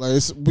 Like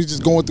we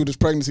just going through this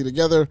pregnancy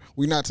together.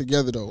 We not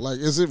together though. Like,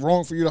 is it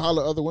wrong for you to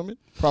holler at other women?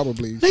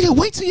 Probably. nigga,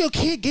 wait till your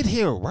kid get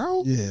here,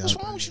 bro. Yeah, What's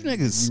wrong with you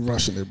niggas? You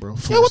rushing it, bro.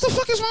 Yeah, what the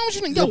fuck is wrong with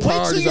you niggas? Yo, Your wait till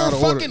priorities your out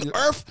of order. fucking Your-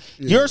 earth,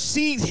 Yeah. your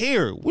seed's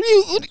here. What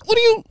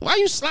why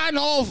you sliding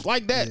off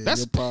like that? Yeah,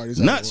 That's your priorities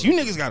out of nuts. order.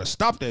 You niggas gotta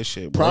stop that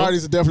shit, bro.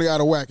 Priorities are definitely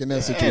out of whack in that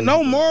Yeah, situation.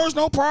 no morals,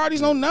 no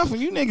priorities, no nothing.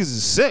 You niggas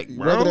is sick,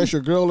 Whether bro. that's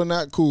your girl or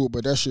not, cool.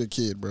 But that's your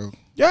kid, bro.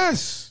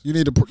 Yes. You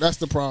need to. That's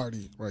the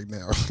priority right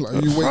now.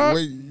 Like you fuck?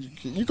 wait.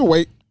 You can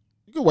wait.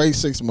 You can wait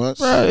 6 months.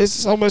 Bro, it's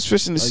so much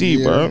fish in the a sea,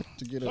 year bro.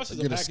 To get Plus, a,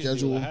 it's get a package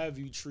schedule. deal. Have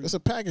you treat It's a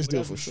package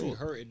deal whatever for you treat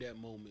sure. her at that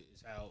moment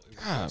is how. it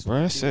God, reflects bro,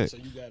 on that's the kid. it. So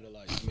you gotta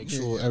like make Yeah,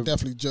 sure. I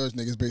definitely judge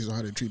niggas based on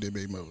how they treat their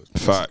baby mothers.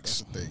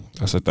 Facts. That's the thing.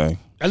 That's the thing.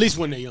 At least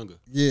when they're younger,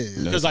 Yeah.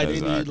 because like they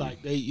need Exactly.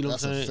 like they, you know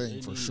That's what I'm a saying. thing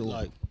They for need, sure.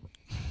 Like,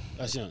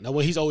 that's young. Now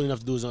when he's old enough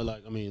to do his own,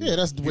 like I mean, Yeah,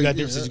 that's the you way- got yeah,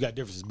 differences. that- You got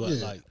differences, but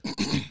yeah. like.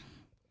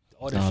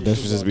 all that No, shit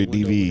differences goes be out the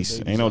window when the DVs.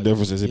 baby's, Ain't no like,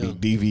 differences. It young.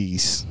 be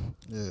DVs.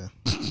 Yeah.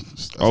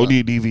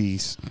 OD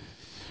DVs.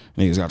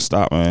 Niggas gotta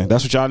stop, man.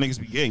 That's what y'all niggas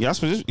be getting.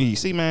 That's what you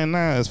see, man.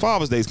 Nah, it's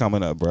Father's Day's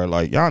coming up, bro.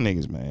 Like y'all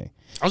niggas, man.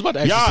 I was about to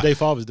ask Y'all- you today,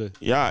 Father's Day.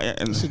 Y'all,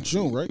 and It's in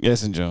June, right?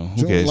 yes, in June.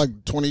 Who June, cares?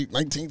 like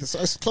 2019th.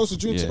 It's close to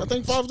June. Yeah. I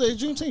think Father's Day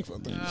is Juneteenth.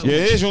 I think. yeah,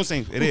 it is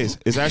Juneteenth. It is.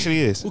 It actually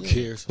is. Who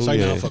cares? Who So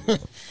now, cares? fuck.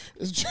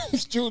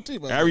 It's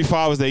Juneteenth. I Every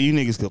Father's Day, you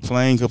niggas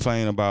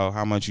complain about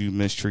how much you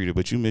mistreated,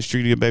 but you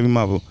mistreated your baby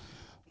mother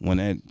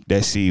when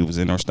that seed was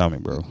in her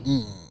stomach, bro.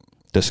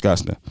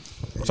 Disgusting.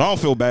 So I don't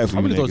feel bad for I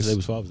you really thought today niggas.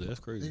 was Father's Day. That's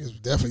crazy.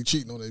 Niggas definitely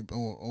cheating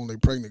on their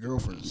pregnant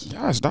girlfriends.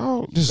 Yes,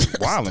 dog. Just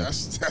wilding.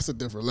 That's a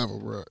different level,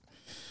 bro.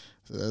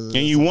 So that's-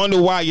 And you wonder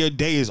why your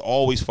day is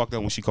always fucked up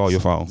when she call your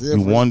phone. Yeah,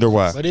 You bro. wonder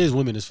why. But it is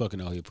women that's fucking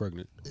out here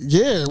pregnant.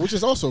 yeah, which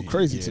is also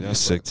crazy Yeah, to me.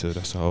 that's bro. sick too.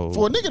 That's a whole.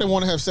 For a nigga that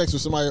want to have sex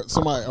with somebody,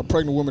 a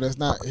pregnant woman that's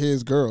not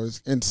his girl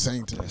is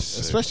insane to me. That's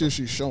sick. Especially if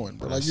she's showing.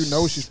 But like you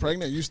know she's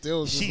pregnant, you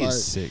still just She like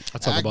is sick. I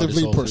talk about this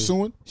actively all the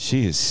pursuing.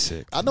 She is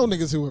sick. I know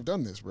niggas who have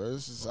done this, bro.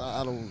 It's just,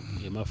 I don't.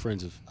 Yeah, my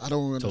friends have. I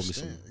don't Told me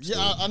understand. some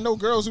Yeah, I know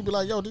girls who be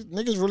like, yo, these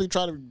niggas really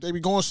try to, they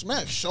be going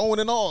smash, showing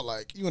and all.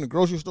 Like, you in the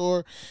grocery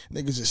store,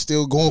 niggas just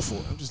still going for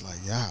it. I'm just like,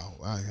 Wow,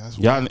 that's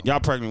Y'all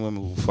pregnant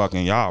women who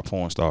fucking y'all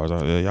porn stars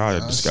out there. Y'all are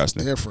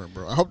disgusting. Different,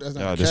 bro. I hope that's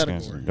not Y'all a disgusting.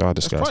 category. Y'all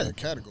That's disgusting. probably a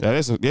category.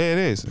 Yeah, it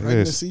is. It is.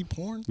 Pregnancy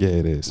porn. Yeah,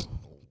 it is.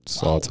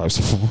 It's all types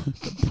of porn.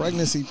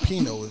 Pregnancy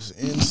Pinot is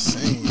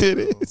insane. It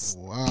bro. is.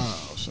 Wow,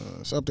 son.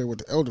 It's up there with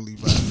the elderly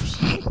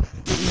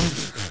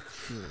vibes.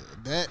 Yeah,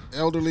 that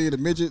elderly, the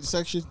midget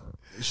section,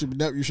 you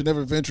should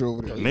never venture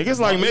over there. Niggas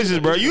like midgets,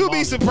 bro. You'll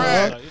be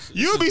surprised.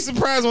 You'll be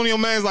surprised when your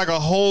man's like a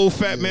whole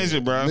fat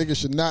midget, bro. Niggas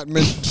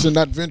should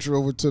not venture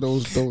over to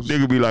those.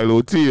 Nigga be like,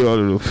 little T out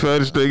of the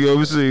fattest thing you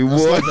ever seen,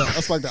 boy.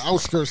 That's like the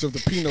outskirts of the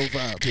Pinot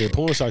vibe. Yeah,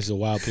 porn sites is a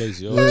wild place,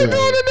 yo. You know, the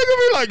nigga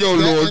be like, yo,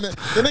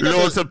 Then they got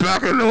Lord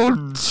tobacco,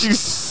 Lord, she's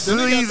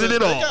squeezing it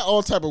They off. got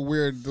all type of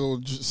weird little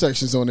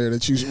sections on there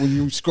that when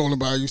you scrolling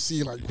by, you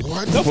see like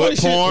what? No funny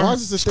shit. porn. Why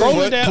is this a thing?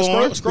 Scrolling down,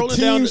 porn, scrolling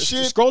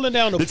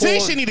down the The porn.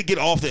 teen shit need to get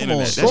off the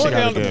internet. That Scrolling shit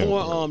down gotta the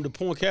go. the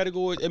porn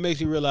categories, it makes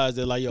me realize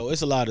that like, yo,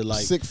 it's a lot of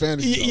like Sick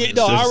fantasy. Yeah,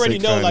 no, I already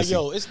Sick know. Like, fantasy.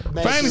 yo, it's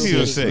Fantasies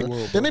are sick.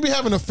 Then they be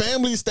having a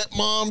family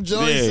stepmom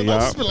joints, Yeah, and I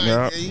just be like,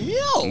 yup, hey,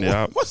 yo,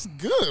 yup. what's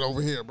good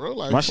over here, bro?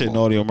 Like, My shit come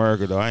on. naughty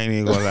America though. I ain't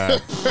even gonna lie.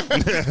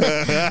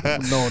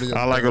 Naughty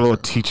I like a little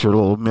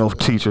MILF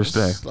teacher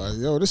thing. It's like,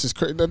 yo, this is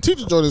crazy. The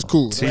teacher joint is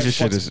cool. Teacher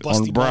shit is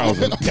on the Busty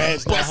browser. mom.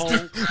 Dad's not home.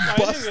 Like,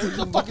 nigga,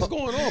 what the fuck is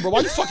going on, bro? Why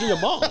you fucking your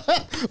mom?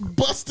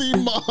 Busty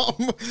mom.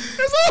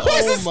 There's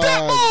always Oh a my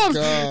stepmom.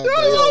 God, There's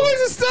bro. always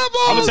a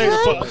I'm stepmom.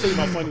 gonna tell you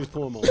my funniest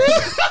porn moment.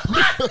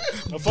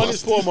 The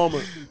funniest porn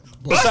moment.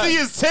 Busty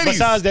is titties.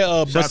 Besides that, Shout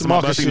out Busty to my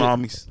Marcus busty shit.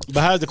 mommies.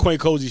 Besides the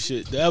Quaint Cozy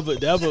shit,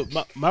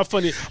 my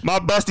funny. My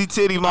busty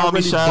titty I mommy.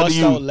 really Shout out to bust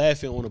you. out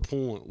laughing on a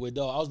porn with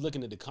dog. I was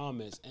looking at the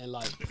comments and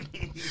like,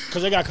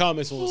 cause they got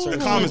comments on certain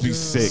Comments be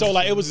sick. So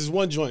like, it was this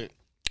one joint.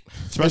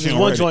 Especially This on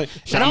one Reddit. joint.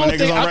 Shout And out my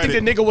niggas on I think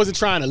Reddit. the nigga wasn't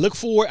trying to look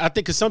for it. I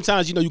think because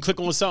sometimes, you click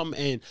on something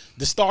and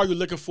the star you're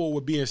looking for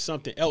would be in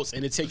something else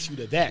and it takes you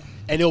to that.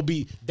 And it'll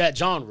be that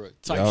genre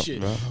type Yup,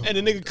 shit. yup. And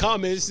the nigga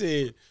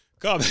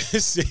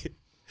said,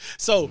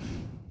 so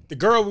the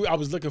girl I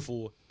was looking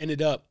for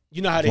ended up,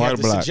 you know how they White have or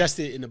to black? suggest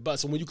it in the butt.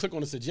 So when you click on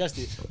the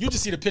suggested, you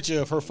just see the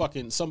picture of her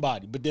fucking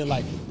somebody. But then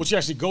like, once you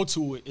actually go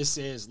to it, it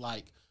says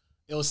like,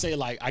 it'll say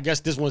like, I guess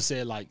this one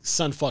said like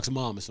son fucks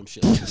mom or some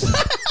shit,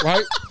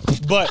 right?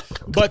 But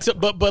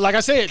like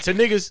I said, to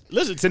niggas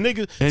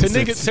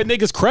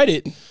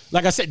credit,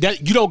 like I said,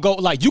 that you don't go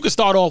like you can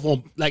start off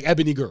on like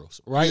Ebony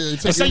Girls, right? Yeah, you and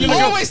take say it you're easy.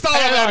 looking, Always start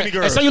on Ebony and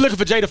Girls. say you're looking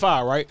for Jada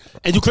Fire, right?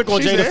 And you click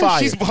on Jada Fire.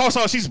 She's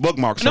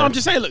bookmarked. No, I'm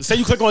just saying. Look, say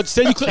you click on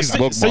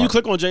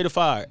bookmarked. Jada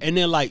Fire, and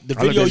then like the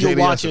I looked video at you're Jada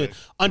watching yesterday.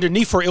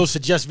 underneath her, it'll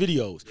suggest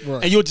videos,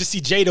 Right. and you'll just see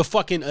Jada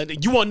fucking.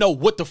 You won't know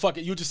what the fuck.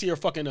 You'll just see her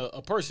fucking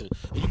a person,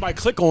 and you might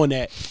click on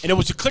that, and then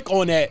once you click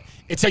on that,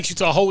 it takes you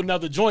to a whole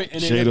nother joint,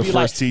 and then Jada it'll be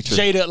like first teacher.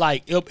 Jada,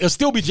 like it'll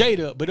still be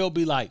Jada, but it'll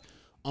be like,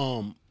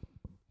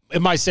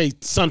 it might say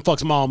son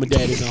fucks mom and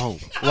dad isn't home,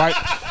 right?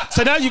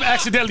 So now you've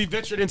accidentally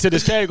ventured into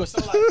this category.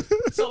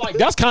 So like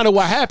that's kind of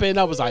what happened.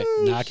 I was like,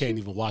 nah, I can't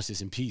even watch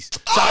this in peace.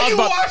 So I was you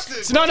about, watched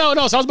it? So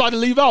no. So I was about to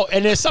leave out,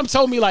 and then some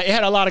told me like it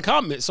had a lot of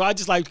comments. So I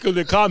just like clicked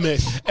the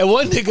comments, and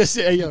one nigga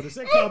said, hey, "Yo, the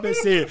second comment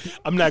said,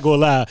 I'm not gonna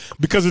lie,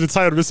 because of the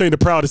title, this ain't the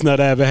proudest nut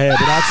I ever had,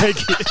 but I'll take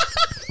it."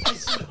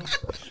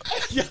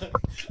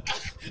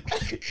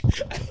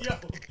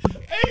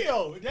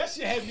 Yo, that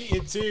shit had me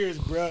in tears,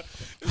 bro.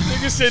 This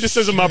nigga said this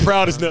isn't my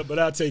proudest nut, but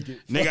I'll take it.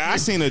 Nigga, I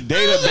seen a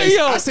database. Hey,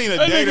 yo, I seen a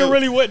that nigga data.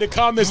 really went in the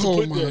comments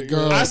Oh to put my that.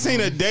 God. I seen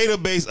a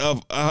database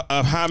of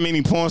how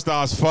many porn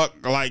stars fuck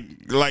like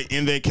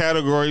in their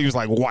category. It was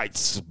like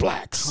whites,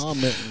 blacks,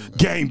 Commenting.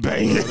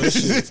 gangbang.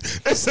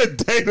 It's a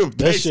database.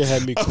 That shit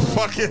had me of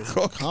crying,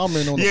 fucking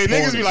Comment on the yeah,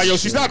 niggas porn be like, yo, and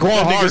she's shit. not going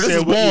That hard. nigga This is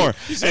said, what born.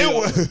 He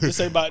said, this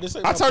ain't about this.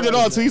 Ain't I my turned it on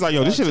proudest too. He's nut, like, yo,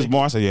 but this I'll shit is take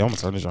born. I said, yeah, I'm gonna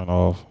turn this joint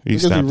off. He Niggas be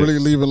snapped really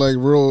it. leaving like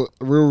real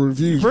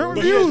reviews. Real bro.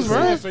 But he had reviews, the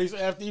bro. sad face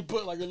after he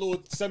put like a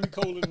little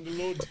semicolon in the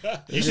little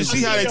dot. You should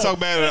see how they talk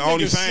bad at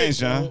OnlyFans,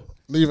 John.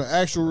 Leaving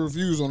actual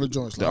reviews on the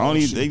joints. The Like,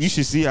 only oh, shit. you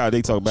should see how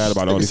they talk bad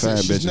about Nigga said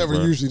OnlyFans she's bitches. never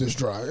bro. usually this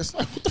dry. It's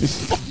like, what the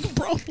fuck,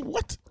 bro?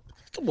 What?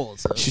 Come on,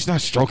 son. She's not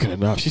stroking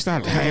enough. She's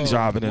not hand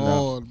jobbing Come enough.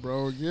 on,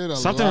 bro. Get a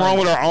Something life. wrong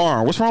with her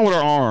arm. What's wrong with her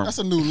arm? That's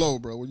a new low,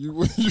 bro. When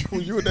you at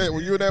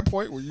that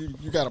point where you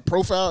got a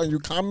profile and you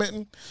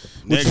commenting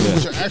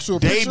with your actual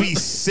They picture. be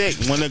sick.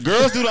 When the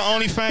girls do the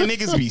OnlyFans,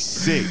 niggas be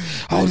sick.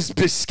 Oh, this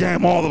bitch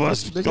scam all of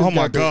us. Niggas Oh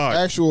my got the god.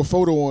 actual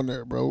photo on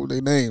there, bro. They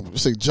name. It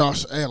say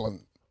Josh Allen.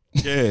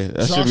 Yeah,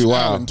 that should Josh be Allen,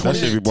 wild. That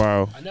should 28. be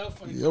wild. Another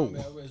funny Yo.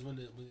 comment I read is when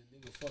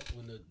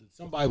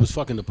somebody was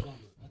fucking the plumber.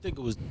 I think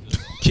it was the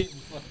kid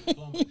was fucking the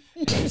plumber.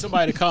 And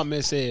somebody in the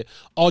comment said,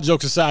 "All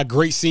jokes aside,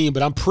 great scene,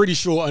 but I'm pretty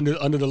sure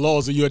under the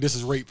laws of U.S. this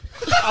is rape."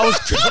 I was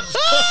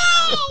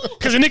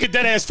because the nigga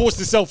dead ass forced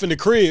himself in the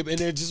crib, and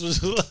it just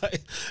was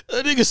like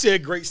the nigga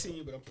said, "Great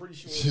scene, but I'm pretty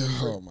sure." It's rape.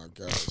 Oh my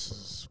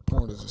gosh,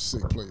 porn is a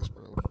sick place,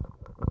 bro.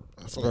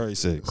 I feel Very like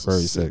sick. it's Very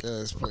a sick.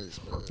 ass place,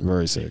 man.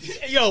 Very sick.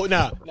 Yo,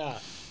 nah.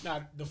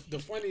 The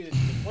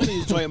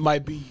funniest joint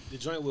might be the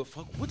joint with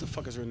what the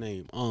fuck is her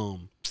name?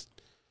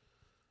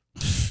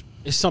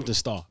 It's something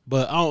star,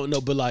 but I don't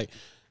know. But like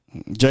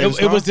James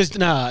It was just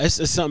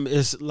it's something.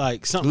 It's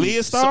like something.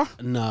 Leah Star?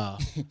 Nah.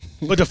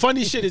 But the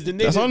funny shit is the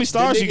nigga. That's the only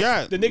stars the you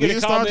nigga- got. The nigga in Leah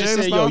the Star, comments Jada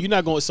said, "Yo, Star? you're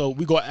not going." So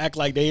we gonna act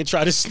like they ain't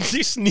try to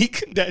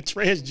sneak that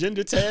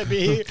transgender tab in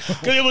here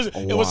because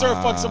it was her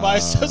fuck somebody.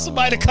 So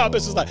somebody in the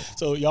comments was like,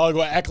 "So y'all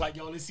gonna act like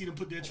y'all didn't see them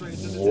put their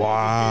transgender tab in here?"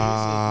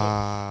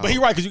 Wow. But he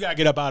right because you gotta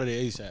get up out of there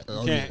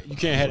ASAP. You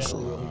can't have that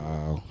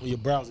Wow. on your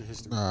browser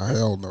history. Nah,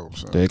 hell no,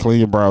 son. They clean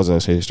your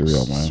browser's history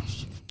up, man.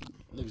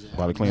 Niggas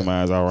About to clean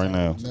my eyes out right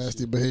now.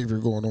 Nasty behavior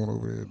going on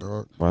over there,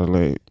 dog.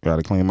 Got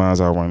to clean my eyes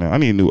out right now. I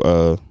need a new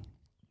How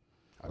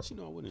did you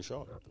know I wasn't in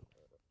Charlotte?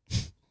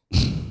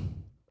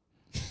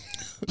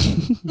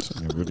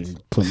 really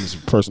putting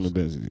some personal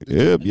business.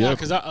 Yep.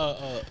 Because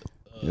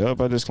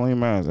I just clean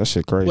my eyes. That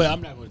shit crazy. well,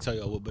 I'm not gonna tell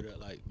y'all what, but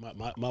like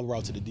my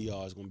route to the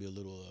DR is gonna be a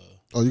little.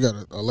 Oh, you got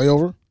a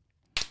layover?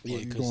 Yeah,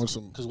 you going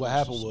some- because what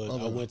happened was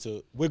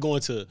other- we're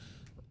going to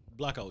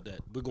block out that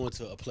we're going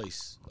to a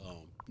place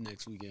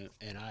next weekend,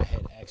 and I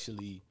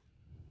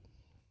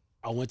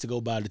went to go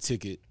buy the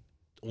ticket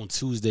on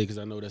Tuesday because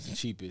I know that's the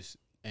cheapest,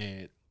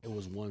 and it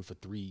was one for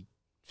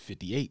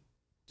 $358.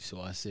 So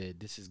I said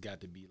this has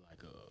got to be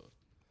like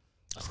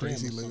a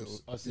Crazy a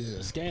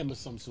scam of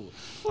some sort.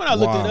 When I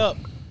looked it up,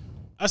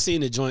 I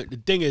seen the joint. The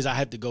thing is, I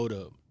had to go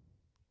to.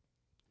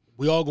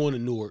 We all going to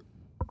Newark.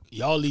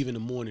 Y'all leave in the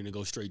morning and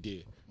go straight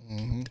there.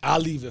 Mm-hmm. I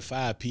leave at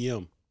 5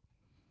 p.m.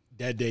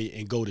 that day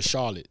and go to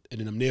Charlotte, and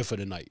then I'm there for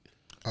the night.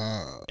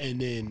 And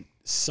then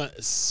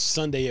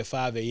Sunday at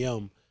 5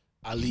 a.m.,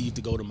 I leave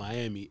to go to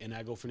Miami, and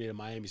I go from there to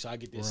Miami. So I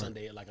get there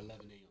Sunday at like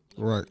 11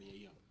 a.m. Right.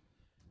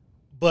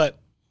 But,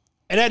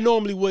 and that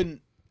normally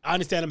wouldn't, I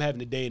understand I'm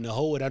having a day in the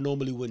hole, and I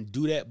normally wouldn't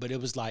do that, but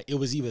it was like, it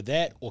was either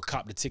that or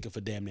cop the ticket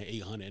for damn near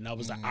 $800. And I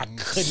was like, I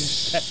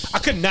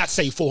could not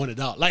say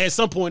 $400. Like at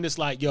some point, it's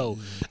like, yo,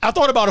 I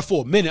thought about it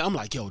for a minute. I'm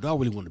like, yo, do I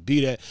really want to be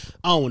there?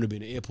 I don't want to be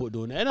in the airport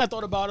doing that. And I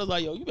thought about it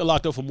like, yo, you've been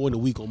locked up for more than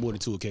a week on more than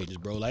 2 occasions,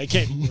 bro. Like, it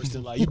can't be worse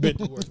than like, you've been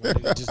through worse, man.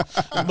 Just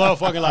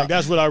motherfucking like,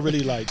 that's what I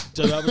really like.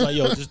 Just, I was like,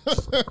 yo, just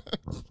go.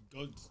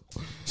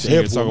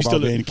 Talk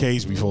about being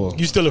caged before.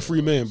 You still a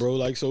free man, bro.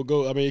 Like, so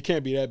go. I mean, it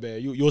can't be that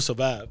bad. You'll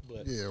survive.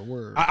 But Yeah,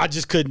 word. I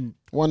just couldn't.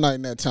 One night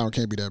in that town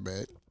can't be that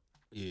bad.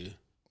 Yeah,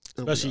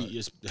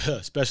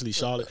 especially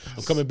Charlotte.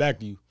 I'm coming back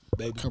to you,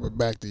 baby. Coming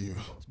back to you.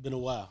 It's been a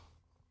while.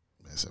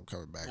 Man, so I'm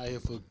coming back. Out here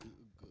for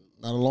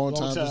Not a long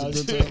time.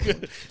 It's a good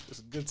time. It's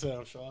a good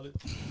time, Charlotte.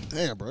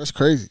 Damn, bro, that's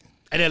crazy.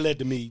 And that led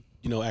to me,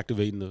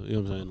 activating the.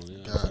 You know what I'm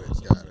saying?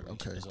 Got it.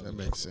 Okay, that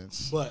makes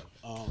sense. But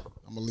I'm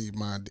gonna leave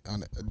mine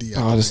on a DI.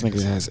 Oh, this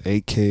nigga has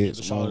 8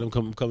 kids. Charlotte,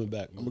 I'm coming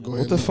back. I'm gonna go What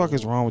ahead the and fuck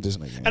is wrong with this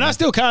nigga? And I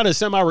still kind of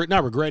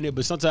not regretting it,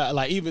 but sometimes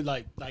like even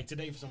like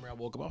today for some reason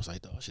I woke up, I was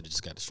like, I should have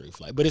just got the straight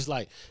flight. But it's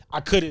like I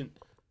couldn't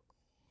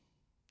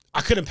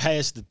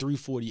pass the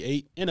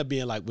 348. End up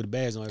being like with the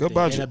bags on everything.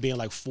 budget. End up being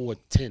like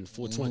 410,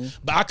 420.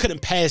 But I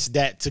couldn't pass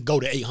that to go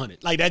to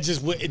 800. Like that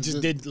just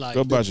did like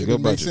Good budget.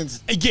 Good Makes budget.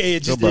 sense. Yeah,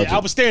 it just Good did. budget. I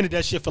was staring at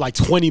that shit for like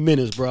 20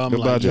 minutes, bro. I'm Good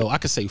like, budget. yo, I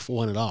could save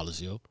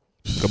 $400, yo.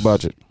 Good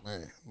budget.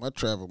 Man, my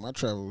travel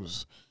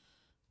was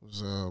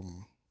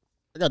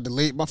I got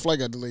delayed. My flight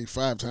got delayed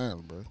 5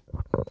 times, bro.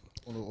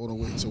 On the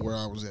way to where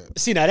I was at.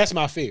 See, now that's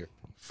my fear.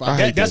 I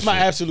hate That's that my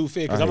shit. absolute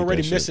fear because I I'm hate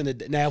already that shit. missing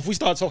it. Now, if we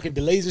start talking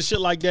delays and shit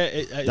like that,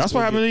 That's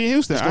what happened in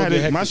Houston. it's I gonna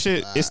had get my hectic.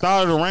 shit. It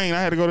started to rain.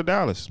 I had to go to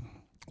Dallas.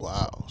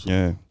 Wow.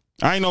 Yeah.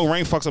 I ain't know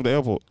rain fucks up the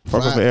airport.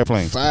 Fucks up the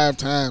airplane. 5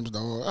 times,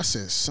 dog. I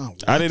said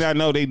something. I did not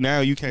know they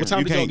now you can't. What time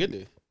you did y'all can't, get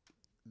there?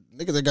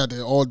 Niggas that got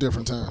there all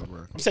different times,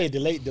 bro. I'm saying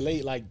delayed.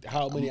 Like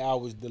how many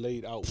hours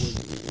delayed out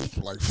was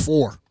it? Like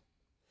 4.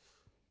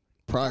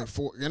 Probably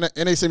 4. And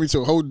they sent me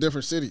to a whole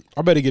different city.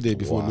 I better get there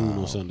before noon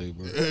on Sunday,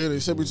 bro. Yeah, they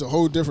sent me to a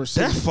whole different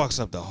That city.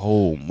 fucks up the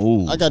whole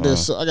move. I got there.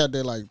 son. So I got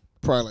there like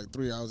probably like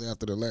 3 hours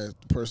after the last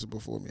person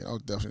before me. I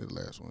was definitely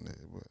the last one there.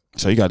 But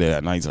So you got there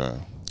at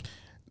nighttime.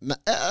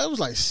 it was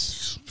like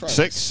probably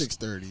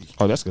 6:30.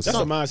 Oh, that's good. That's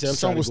stuff. what mine said. I'm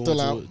Some trying was to go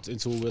still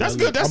into it. That's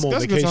good. I'm on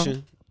That's a good time.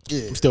 vacation.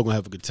 Yeah, I'm still gonna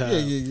have a good time.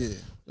 yeah.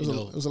 It You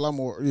know. was a lot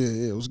more.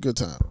 Yeah. It was a good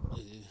time. I'll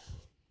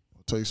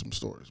tell you some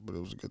stories, but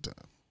it was a good time.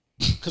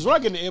 Because when I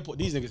get in the airport,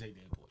 these niggas hate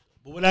the airport.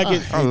 But when I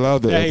get, I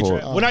love the I hate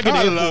airport. tra- When I get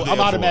in I the love airport, the I'm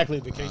airport. automatically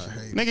on vacation.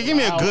 Nigga, give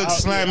me a good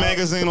slam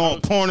magazine or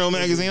porno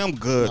magazine. I'm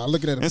good. Nah,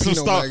 looking at a and some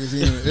Pinot star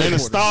magazine in the and a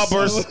airport.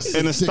 starburst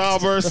and a That's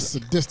starburst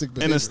sadistic and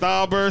behavior. a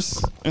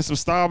starburst and some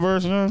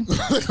starburst. You know?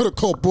 They could have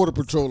called Border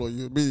Patrol on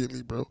you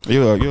immediately, bro.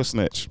 You're a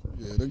snitch.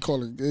 Yeah, they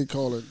call it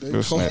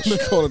You're snitch.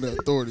 the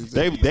authorities.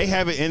 They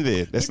have it in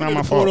there. That's not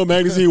my Porno fault.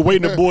 magazine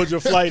waiting to board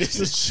your flight. It's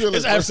just chilling,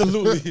 It's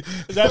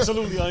bro.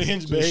 absolutely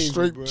unhinged Just behavior,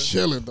 straight bro.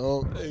 chilling,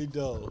 dog. Hey,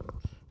 dog.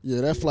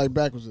 Yeah, that flight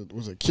back was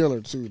a killer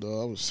too,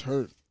 dog. I was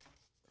hurt.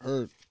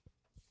 You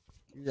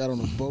got on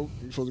a boat.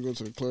 You supposed to go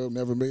to the club.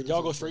 Never made it. Y'all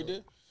to go the straight club.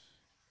 there?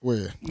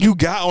 Where? You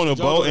got on a Y'all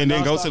boat go to and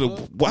then go to the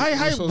nonstop why? We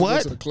Hey, supposed to go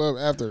what? to the club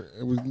after.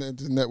 It was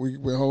we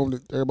went home.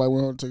 Everybody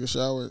went home, took a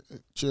shower,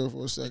 chill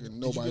for a second.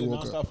 Nobody Did you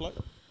woke get a up. nonstop flight?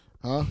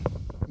 Huh?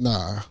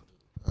 Nah.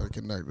 I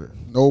connected.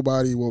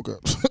 Nobody woke up.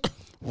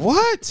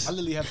 What? I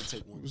literally have to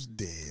take one. It was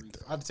dead.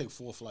 I have to take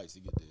 4 flights to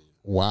get there.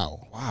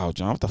 Wow. Wow,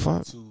 John, what the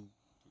fuck? 2.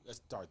 Let's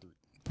start 3.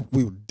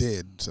 we were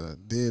dead, son.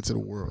 Dead to the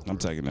world. I'm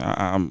taking it.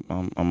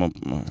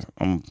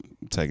 I'm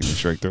taking it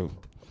straight through.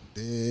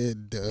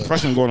 Dead.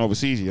 Especially when going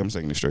overseas, I'm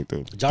taking it straight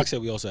through. Jock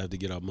said we also have to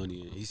get our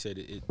money in. He said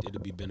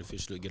it'll be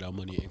beneficial to get our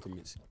money in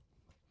increments.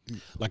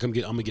 Like I'm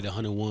gonna get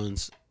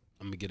 101s.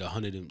 I'm gonna get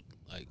 100 and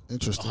like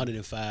Interesting.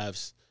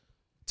 105s,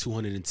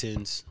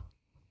 210s.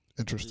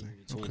 Interesting.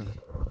 220.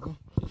 Okay.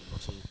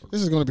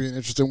 This is going to be an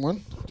interesting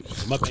one.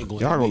 My bank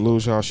going. Y'all gonna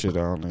lose y'all shit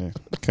down there.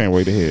 Can't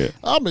wait to hear it.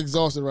 I'm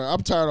exhausted right.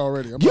 I'm tired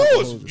already. I'm not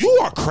gonna hold You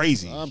are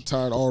crazy. I'm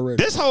tired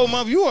already. This whole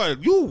month,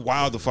 you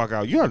wild the fuck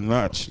out. You're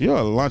nuts. You're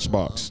a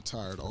lunchbox. I'm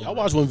tired already. Y'all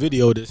watch one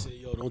video that said,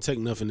 "Yo, don't take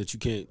nothing that you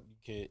can't.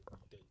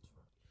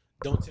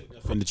 Don't take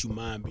nothing that you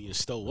mind being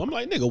stolen." I'm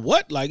like, nigga,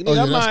 what? Like, nigga,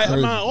 yeah, I that's mind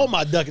crazy. all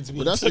my ducats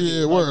being But that's taken.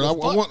 the Like, word.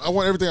 I the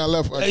want everything I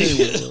left. I fuck? came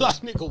with. Like,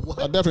 nigga, what?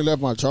 I definitely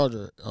left my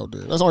charger out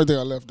there. That's the only thing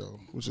I left though,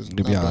 which is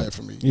not be all bad right.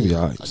 for me. You be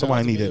all I right. got-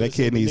 Somebody need that. That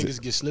kid needs Niggas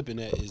it. get slipping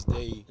at is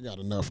they. I got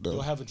enough They'll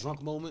though. have a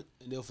drunk moment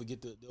and they'll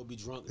be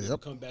drunk and they'll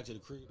Yep. come back to the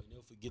crib and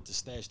they'll forget to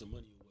stash the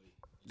money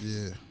away.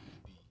 Yeah.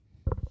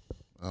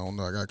 I don't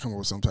know. I got to come up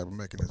with some type of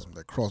mechanism.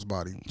 That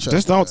crossbody.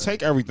 Just don't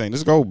take everything.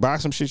 Just go buy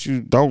some shit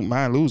you don't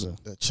mind losing.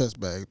 that chest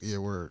bag. Yeah,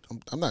 word.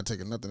 I'm not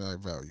taking nothing that I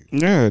value.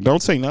 Yeah,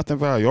 don't take nothing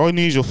value. All you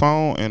need is your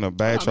phone and a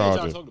bad I mean,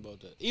 charger. y'all talked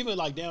about that. Even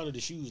like down to the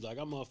shoes. Like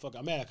I'm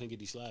mad I couldn't get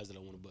these slides that I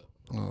want to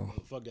buy. Oh.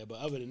 Fuck that. But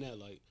other than that,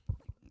 like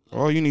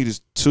All you need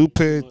is 2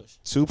 pair,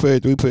 3 pair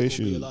there'll be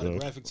shoes. a lot of Bro.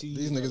 graphic tees.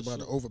 These a lot niggas of about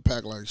to shit.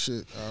 overpack like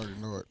shit. I already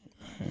know it.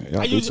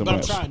 Y'all I do use too it, but I'm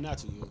much. trying not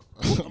to. Yo.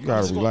 You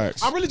gotta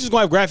relax. I'm really just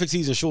gonna have graphic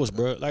tees and shorts,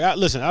 bro. Like,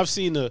 I've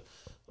seen the.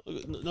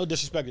 No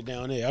disrespect to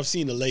down there. I've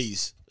seen the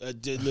Lays.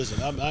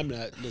 Listen, I'm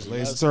not. Listen,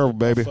 Lays I- is terrible,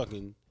 baby.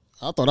 Fucking.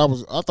 I thought I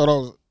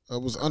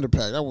was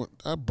underpacked.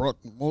 I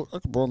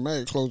brought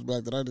mad clothes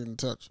back that I didn't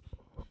touch.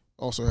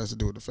 Also has to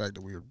do with the fact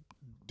that we were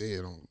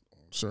dead on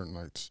certain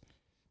nights.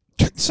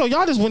 So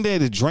y'all just went there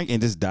to drink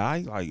and just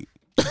die? Like,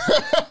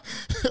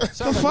 the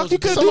Sounds like fuck? those- You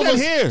could Some do of that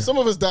us, here. some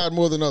of us died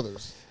more than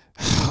others.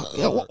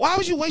 Yeah, why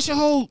would you waste your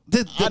whole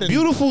the didn't-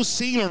 beautiful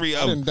scenery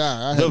I of didn't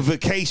die. the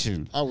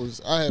vacation? I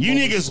had You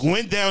moments- niggas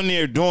went down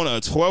there during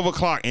a 12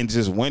 o'clock and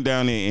just went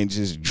down there and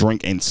just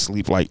drink and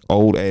sleep like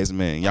old ass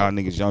men. Y'all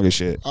niggas young as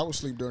shit. I would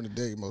sleep during the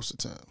day most of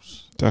the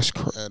times. That's At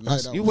crazy.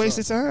 night, I You was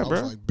wasted up. time, I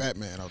bro. was like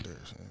Batman out there.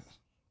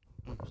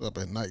 I was up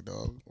at night,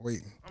 dog,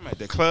 waiting. I'm at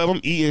the club. I'm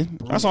eating.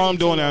 That's all I'm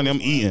doing down there.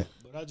 I'm eating.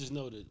 But I just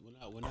know that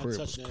when I Crib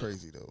touch was down,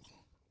 crazy though.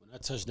 when I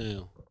touch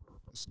down,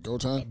 It's go I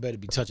time. better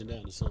be touching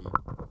down to something.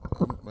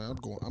 I'm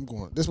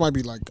going. This might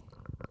be like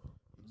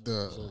I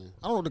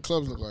don't know what the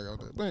clubs look like out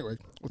there. But anyway,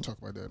 we'll talk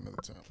about that another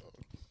time.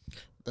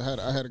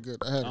 I had a good.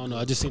 I don't know.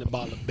 I just seen a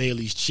bottle of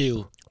Bailey's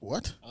Chill.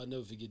 What? I'll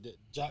never forget that.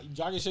 Jock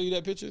can show you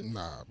that picture?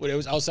 Nah. Where it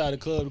was outside the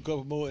club a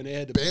couple more and they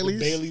had the Bailey's?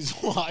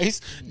 Bailey's on ice.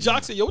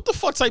 Jock said, yo, what the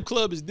fuck type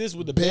club is this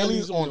with the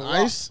Bailey's Bailey's on the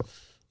ice? rock?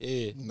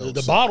 Yeah. No,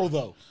 the sir. bottle,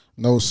 though.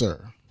 No,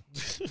 sir.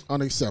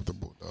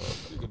 Unacceptable, dog.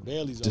 Nigga,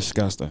 Bailey's on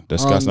Disgusting.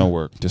 Disgusting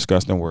work.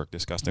 Disgusting work.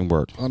 Disgusting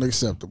work.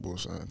 Unacceptable,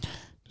 son.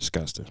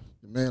 Disgusting.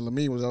 Man,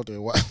 Lamine was out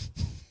there. Wow.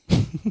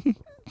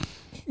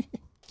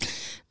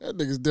 That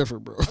nigga's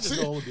different, bro. I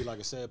just know I would be like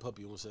a sad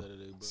puppy on Saturday,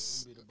 bro.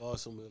 I'd be at the bar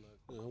somewhere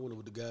like, I wonder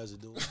what the guys are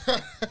doing.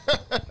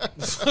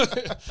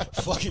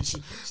 Fucking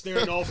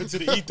staring off into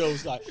the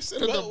ethos like, at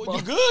the well, bar.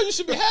 you good? You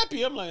should be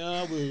happy. I'm like,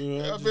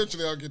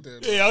 Eventually, I'll get there.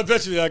 yeah,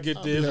 eventually I'll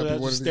get there. be But happy I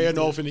one just of these staring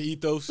days. off in the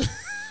ethos.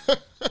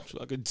 So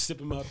I could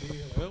sip him out there.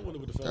 Like, I wonder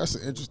what the fuck. That's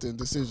an interesting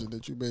decision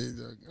that you made.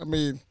 I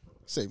mean,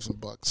 save some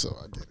bucks, so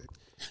I get it.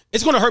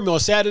 It's gonna hurt me on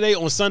Saturday.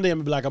 On Sunday, I'm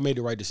gonna be like, I made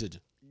the right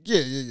decision.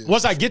 Yeah.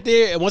 Once I get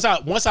there and once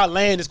I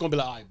land, it's gonna be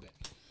like, all right,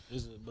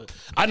 bet. But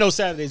I know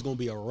Saturday's gonna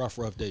be a rough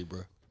day,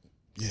 bro.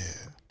 Yeah.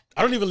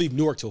 I don't even leave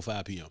Newark till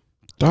 5 p.m.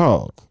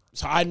 Dog.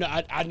 So I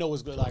know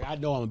it's good. Like I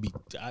know I'm gonna be.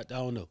 I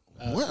don't know.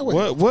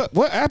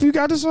 What app you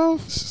got this on?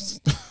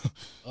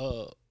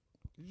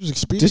 You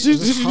just Expedia? Did you Is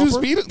this do Hopper?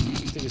 Speed? I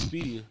think it's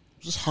speedier.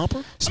 Is this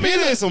Hopper? Speed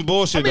is some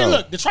bullshit I mean, though.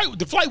 look, the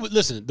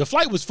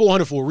flight was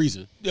 $400 for a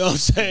reason. You know what I'm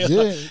saying? Yeah,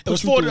 Like, it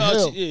was put you through $400.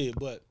 hell. Yeah,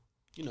 but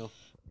you know,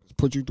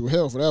 Put you through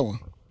hell for that one.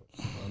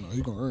 Oh no,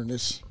 he gonna earn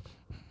this.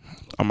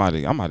 I'm out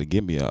to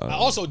give me I a.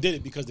 also did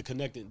it because the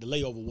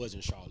layover was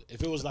in Charlotte.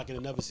 If it was like in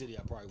another city,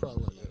 I probably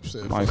wouldn't. Yeah.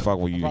 Said, Might fuck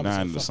with Probably United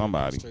said, to fuck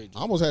somebody. it, straight. I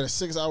almost had a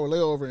 6-hour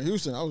layover in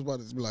Houston. I was about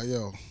to be like,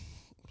 yo,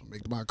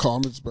 make my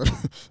comments, but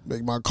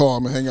make my call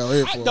and hang out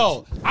here for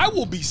Dog, I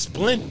will be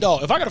splendid.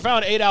 Dog, if I could have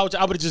found 8 hours,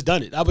 I would have just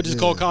done it. I would just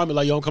call Carmen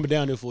like, yo, I'm coming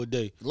down there for a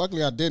day.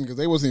 Luckily, I didn't because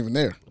they wasn't even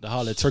there. The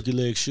holler at Turkey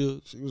Leg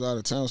Shook. She was out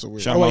of town somewhere.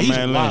 Shout Oh, out he's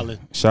my man Lynn.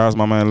 wildin'. Shout out to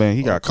my man Lynn.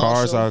 He got car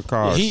cars show? out of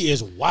cars. He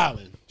is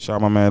wilding. Shout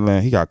out my man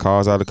Lynn. He got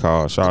cars out of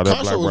cars. Shout out that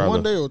Car black show was brother.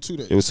 1 day or 2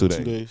 days? It was 2 days.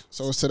 2 days.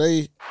 So it's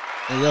today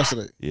and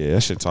yesterday. Yeah,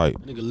 that shit tight.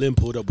 Nigga Lim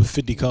pulled up with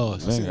 50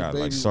 cars. They seen got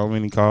Baby. like so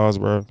many cars,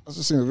 bro. I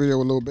just seen a video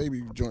with little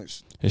baby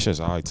joints. It's just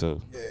alright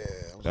too. Yeah.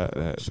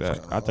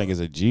 That I think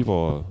it's a Jeep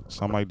or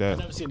something like I that.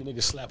 never seen a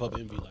nigga slap up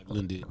Envy like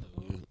Lynn did.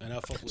 And man.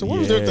 I fuck with So him. what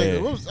was their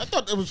thing? I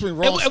thought it was between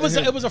Ross.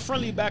 It was a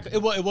friendly back.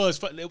 It was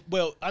fun.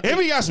 Well, I think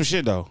Envy got some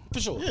shit though. for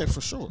sure. Yeah,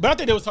 for sure. But I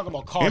think they was talking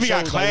about car Envy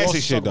shows. got classy Ross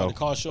was shit, talking about though. the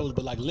car shows,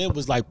 but like Lynn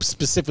was like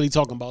specifically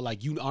talking about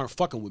like you aren't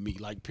fucking with me,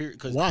 like period.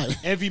 Cause Why?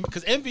 Envy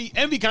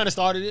kind of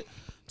started it.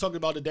 Talking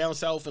about the down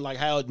south and like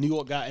how New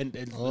York got and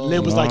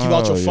Lynn was like, you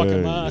out your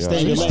fucking mind,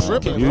 stay in your lane,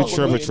 tripping. can't You fuck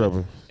with me.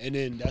 tripping. And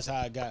then that's how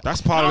I got.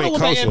 That's part I of don't know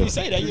their what made culture. Envy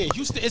say that. Yeah,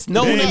 Houston, it's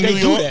known Being that in they New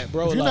do York, that,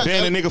 bro. if you're Like,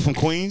 not- Being a nigga from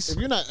Queens. If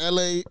you're not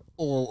LA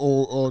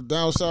or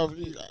down south,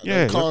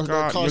 Yeah, car your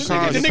car- car your shit-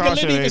 car- the your nigga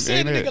shit Lynn even ain't- said,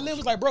 ain't the it. nigga Lynn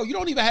was like, bro, you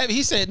don't even have,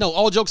 he said, no,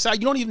 all jokes aside,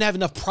 you don't even have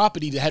enough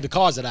property to have the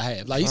cars that I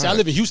have. Like, he said, I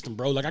live in Houston,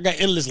 bro. Like, I got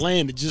endless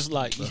land to just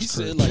like, he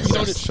said, like, you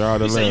know,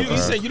 Shout out to Lynn, he bro.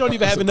 said, you don't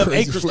even have enough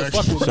crazy acres to flex.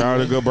 fuck with. Shout out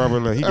to good brother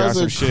Lynn. He got That's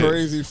some a shit.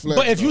 crazy flex.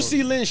 But if you bro.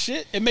 see Lynn's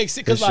shit, it makes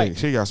it because His like shit,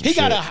 she got some he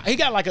got shit. he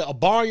got like a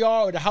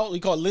barnyard or the house he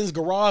called Lynn's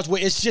garage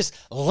where it's just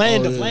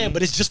land of yeah. land,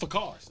 but it's just for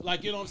cars.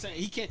 Like you know what I'm saying?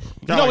 He can't.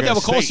 You Got know like what that a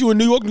would cost estate. you in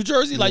New York, New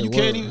Jersey? Like Yeah, you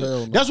can't word, hell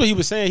even. no. That's what he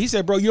was saying. He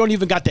said, bro, you don't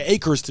even got the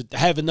acres to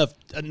have enough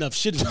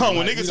shit. Oh, when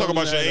Like, niggas you talk don't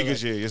about even your have,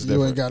 acres, like- yeah, it's you ain't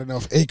different. got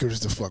enough acres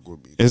to fuck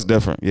with me. It's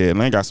different. Yeah,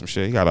 Lynn got some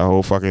shit. He got a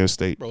whole fucking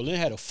estate. Bro, Lynn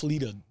had a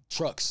fleet of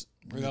trucks.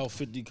 Bring out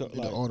 50 cars. They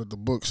Like, ordered the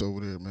books over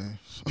there, man.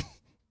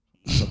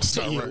 It's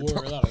not yeah, right. word,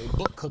 a lot of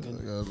book cooking.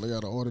 They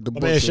gotta order the My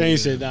books. man over Shane there.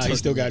 said, nah, he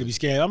still got to be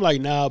scammed. I'm like,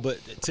 nah, but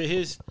to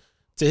his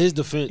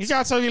defense, He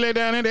got turkey leg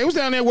down there. They was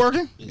down there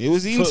working. It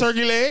was eating For-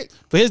 turkey leg.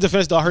 for his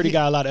defense, though, I heard he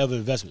got a lot of other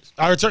investments.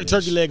 I heard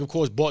Turkey Leg, of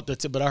course, bought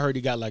the but I heard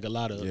he got like a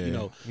lot of, Yeah, you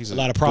know, he's a a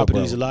lot of good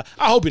properties. A brother.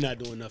 lot. I hope he's not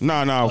doing nothing. No,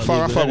 I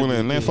fuck with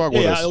Lynn. Lynn fuck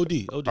with yeah, us.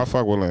 OD. I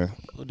fuck with Lynn.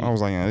 I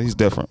was like, yeah, he's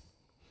different.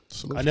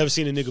 I never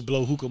seen a nigga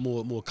blow hookah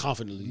more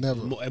confidently,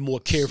 Never. and more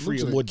carefree,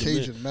 Salute and to more that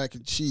demand. Cajun mac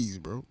and cheese,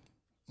 bro.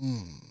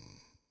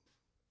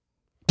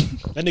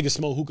 That nigga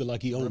smoke hookah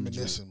like he owned the joint.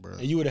 Reminiscing, bro.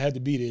 And you would have had to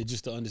be there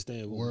just to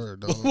understand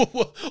Word,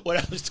 what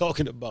I was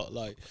talking about.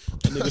 Like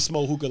that nigga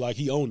smoke hookah like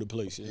he owned the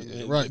place,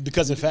 and right.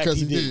 Because in fact Because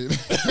he he did.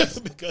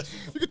 Because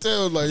You can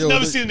tell, like, yo,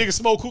 never seen a nigga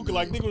smoke hookah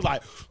like nigga was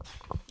like.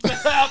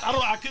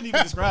 I couldn't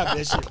even describe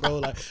that shit, bro.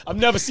 Like I've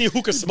never seen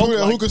hookah smoke. that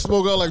Like, hookah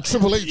smoke out like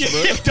Triple H,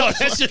 bro. yeah, dog,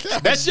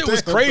 that shit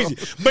was damn, crazy.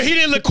 But he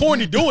didn't look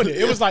corny doing it.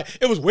 It was like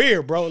it was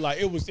weird, bro. Like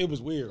it was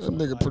weird. That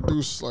nigga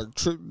produced like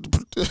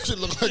that shit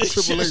look like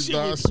Triple H, Shit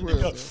dog. I was-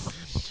 swear.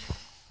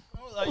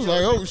 I was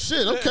like, oh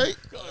shit, okay.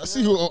 I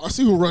see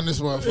who run this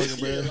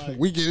motherfucker, man. Yeah, like-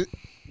 We get it.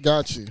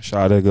 Got you.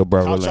 Shout out to good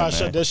brother I Lynn, was trying to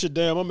shut man. that shit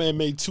down. My man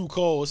made 2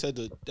 calls at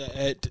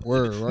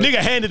Word, right? Nigga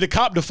handed the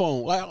cop the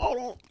phone. Like, hold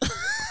on.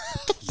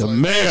 The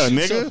mayor,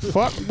 nigga.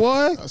 Fuck,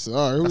 boy. I said,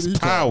 all right, who did he That's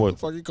power. call? The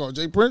fuck he called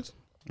Jay Prince?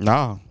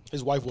 Nah.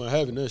 His wife wasn't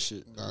having that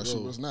shit. Nah, she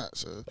was not,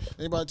 sir.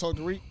 Anybody talk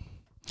to Reek?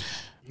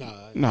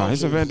 Nah,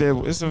 his event did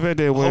well.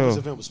 His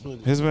event was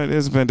splendid.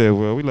 His event did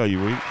well. We love you,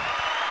 Reek.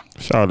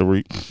 Shout out to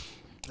Reek.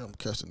 I'm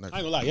catching that. I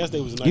ain't gonna lie.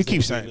 Yesterday was a nice You day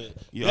keep to be saying-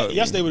 in there.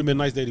 Yesterday would have been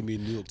a nice day to be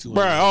in New York too.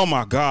 Bro, oh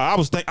my God.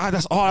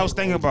 That's all I was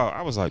thinking about.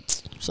 I was like,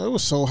 So it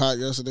was so hot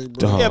yesterday,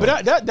 bro. Dog. Yeah,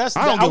 but that's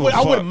I don't give a I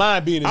wouldn't fuck.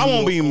 mind being in I New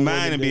won't York be on one of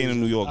minding them being days.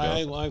 in New York, I though.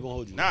 ain't gonna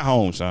hold you. not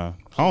home, son.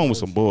 Home was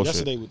some bullshit.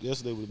 Yesterday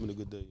would have been a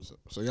good day.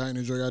 So y'all ain't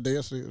enjoy your day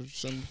yesterday or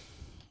something?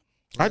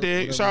 I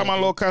did. Shout out my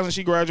little cousin.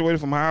 She graduated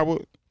from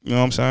Howard. You know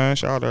what I'm saying?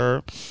 Shout out to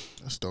her.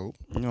 That's dope.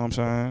 You know what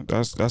I'm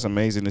saying? That's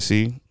amazing to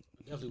see.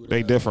 Definitely would've They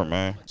had, different,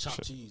 man.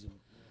 chopped cheese.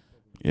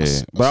 Yeah,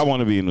 but I want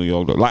to be in New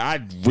York though. Like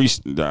I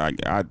reached, I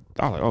was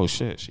like, oh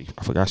shit,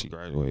 I forgot she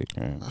graduated.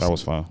 Man, that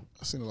was fun.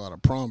 I seen a lot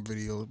of prom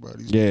videos, bro.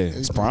 These Yeah, these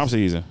it's prom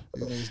season.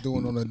 These niggas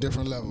doing on a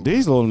different level.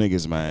 These little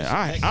niggas, man,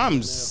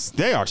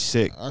 they are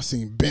sick. I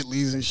seen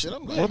Bentleys and shit.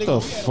 I'm like, What Nigga, the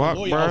we had fuck,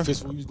 lawyer bro?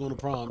 outfits when we was going to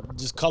prom,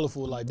 just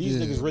colorful. Like these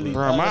Yeah, niggas really.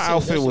 Bro, like my I said, that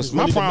outfit shit was is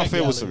my really the prom Met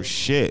outfit was Gala. some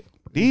shit.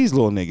 These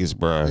little niggas,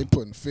 bro. they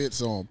putting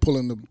fits on,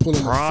 pulling the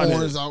Prada.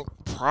 horns out.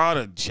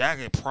 Prada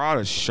jacket,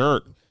 Prada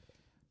shirt,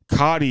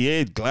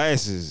 Cartier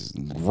glasses,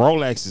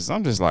 Rolexes.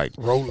 I'm just like,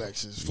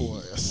 Rolexes for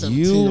a 17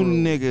 you year old.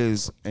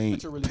 niggas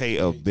ain't pay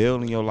a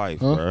bill in your life,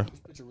 bro.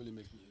 Picture really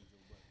makes me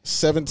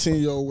enjoy, bro.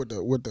 17-year-old with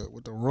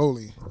the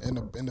Rollie and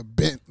the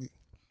Bentley.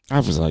 I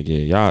was like,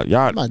 yeah,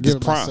 y'all. I'm not this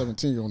giving my prom.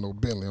 17-year-old no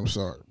Bentley. I'm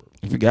sorry, bro.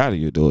 If you got it,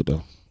 you do it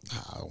though.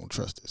 I don't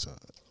trust it, son.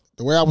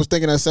 The way I was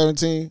thinking at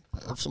 17,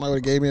 if somebody would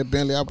have gave me a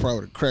Bentley, I probably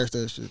would have crashed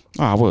that shit.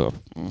 Oh, I will.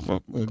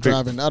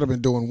 Driving, I'd have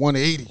been doing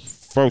 180.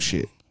 Fro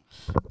shit.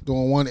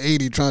 Doing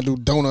 180, trying to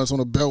do donuts on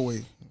the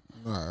Beltway.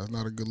 Nah, it's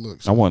not a good look.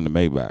 I son. wanted the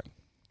Maybach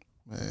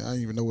Man, I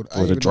didn't even know what.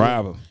 or the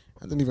driver.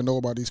 I didn't even know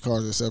about these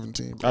cars at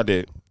 17. Bro. I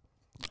did.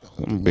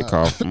 I'm a big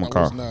car. I'm a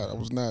car. I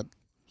was not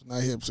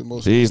hip to most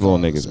of These little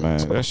cars at niggas, man.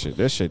 17.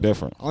 That shit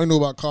different. I only knew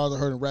about cars I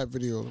heard in rap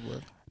videos,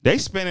 but They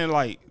spending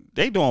like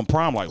they doing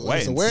prom like it's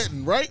weddings. a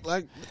wedding, right?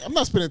 Like I'm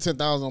not spending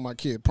 $10,000 on my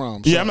kid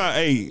prom. Yeah, so- I'm not.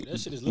 Hey, That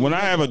shit is when I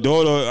have a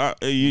daughter,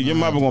 your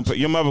mother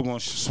gonna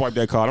swipe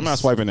that card. I'm not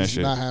swiping that It's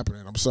shit. not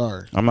happening. I'm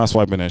sorry. I'm not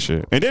swiping that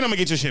shit. And then I'm gonna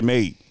get your shit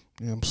made.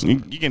 Yeah, I'm sorry. You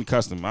getting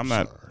custom. I'm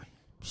not.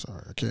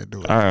 Sorry, I can't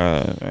do it.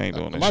 I ain't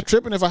doing Am that I shit.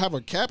 tripping if I have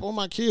a cap on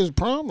my kid's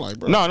prom? Like,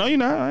 bro. No, you're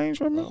not. I ain't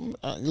tripping.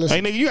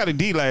 Listen, Hey, nigga, you got a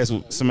D last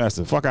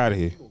semester. Fuck out of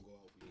here.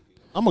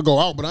 I'm gonna go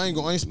out, but I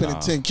ain't spending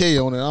 $10K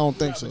on it. I don't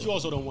think so. But you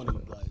also don't want to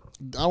like.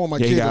 I want my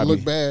Yeah, he kid to gotta look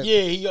be. bad.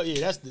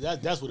 Yeah,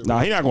 that's what it Nah,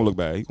 was. he not gonna look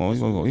bad. He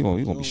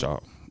gonna be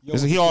sharp. Yo,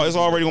 It's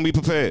already gonna be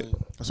prepared.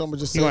 So I'm gonna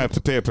just He say, gonna have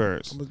prepared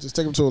parents. I'm gonna just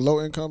take him to a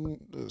low income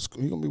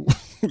school. He gonna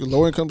be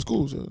low income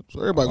school. So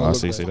everybody gonna I look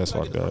see. bad. See, that's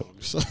fucked up.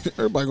 So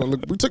everybody gonna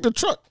look. We took the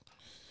truck.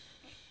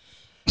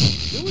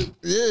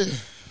 Yeah.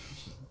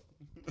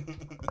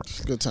 It's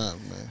a good time,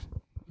 man.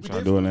 What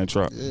y'all doing in that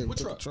truck? Yeah, we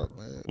took the truck,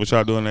 man. What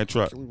y'all doing in that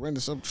truck? We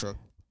rented some truck.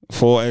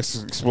 Ford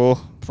Explorer?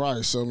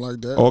 Probably something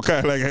like that.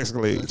 Okay, like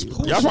Escalade.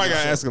 Y'all probably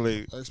got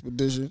Escalade.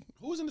 Expedition.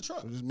 Who was in the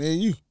truck? Just me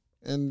and you.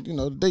 And,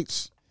 the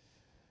dates.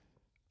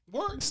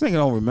 Word. This nigga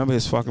don't remember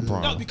his fucking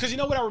prom. No, because you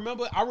know what I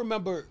remember? I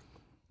remember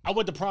I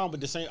went to prom with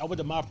the same. I went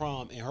to my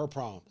prom and her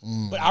prom,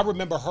 but I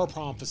remember her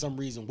prom for some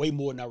reason way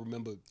more than I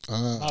remember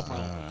my prom.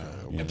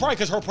 And probably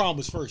because her prom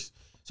was first.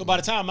 So by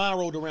the time mine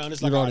rolled around,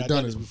 it's like, You'd all already right, I've done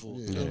done this it before.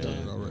 Yeah, you've done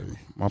it already.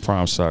 My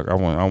prom sucked. I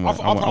went Our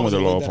prom to was a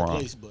lower way better prom.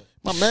 place, but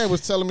My man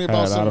was telling me Had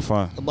about a lot of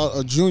fun. about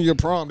a junior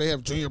prom. They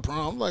have junior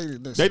prom. Like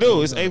They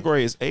do. It's 8th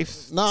grade. It's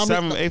 8th, No, I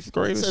mean, 7th, 8th They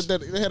graders. said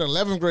that they had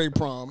 11th grade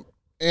prom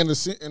and a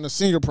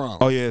senior prom.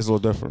 Oh yeah, it's a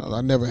little different.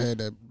 I never had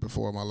that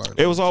before in my life.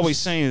 It was always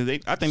saying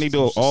I think they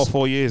do it all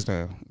 4 years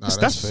now. Nah,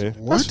 that's fair.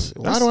 What?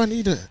 Why do I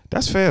need that?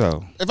 That's fair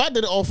though. If I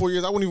did it all 4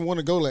 years, I wouldn't even want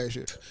to go last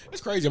year.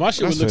 it's crazy. My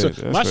shit That's was look fair.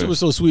 so, That's my fair. shit was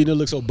so sweet. And it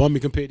looked so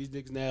bummy compared to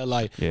these niggas now.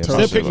 Like Yeah, so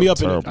my they shit picked me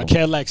up looked in a terrible.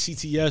 Cadillac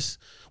CTS,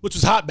 which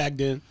was hot back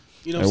then.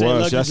 You know what I'm It saying?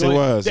 was. Lucky Yes, it joint.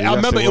 was. I Yes,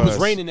 remember it it was was.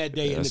 raining that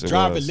day, and Yes, the it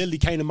driver was. literally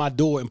came to my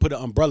door and put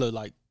an umbrella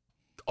like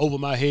over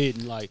my head,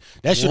 and like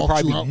that should Walked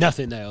probably you be out.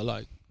 nothing now.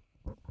 Like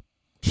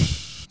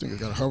Nigga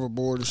got a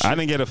hoverboard and shit. I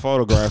didn't get a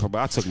photograph, but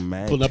I took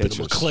mad pulling up in a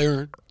pictures.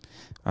 McLaren.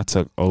 I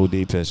took OD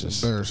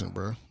pictures. Embarrassing,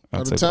 bro. I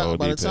By the took time, OD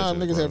by the time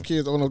pictures, niggas bro. have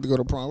kids old enough to go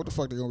to prom, what the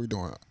fuck they gonna be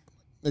doing?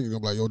 Niggas gonna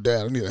be like, yo,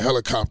 dad, I need a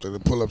helicopter to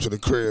pull up to the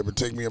crib and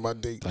take me and my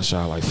date. That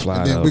shot like fly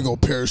And then though. we gonna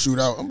parachute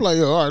out. I'm like,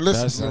 yo, all right,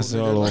 listen. That's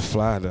bro, all nigga, on like,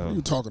 fly what though.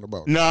 you talking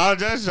about? No,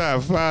 that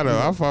shot fly though.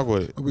 I fuck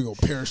with it. We gonna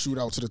parachute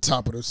out to the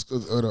top of the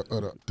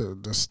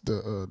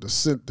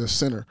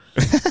center.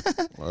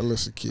 Well,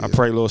 listen, kid. I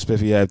pray Lil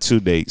Spiffy had 2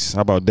 dates.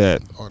 How about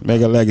that? Oh,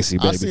 Make a legacy,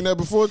 baby. I seen that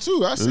before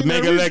too. I seen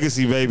Make that a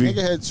legacy, baby.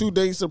 Nigga had 2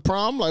 dates to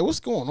prom. Like, what's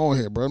going on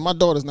here, bro? My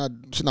daughter's not.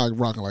 She's not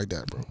rocking like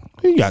that, bro.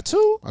 You got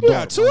 2? My You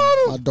got 2 of them?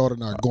 My daughter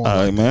not going. All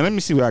like right, man. Let me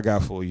see what I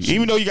got for you.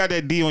 Even though you got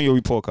that D on your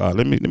report card,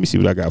 let me see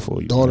what I got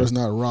for you. Daughter's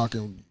not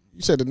rocking.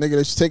 You said the nigga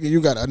that's taking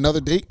you got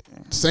another date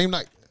same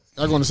night.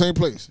 Y'all going to the same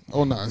place?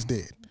 Oh no, it's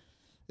dead.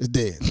 It's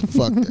dead.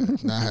 Fuck that.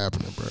 Not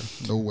happening, bro.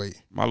 No way.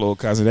 My little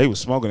cousin, they was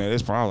smoking at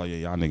this prom. Like, yeah,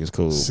 y'all niggas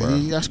cool, See, bro.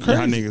 that's crazy.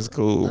 Y'all niggas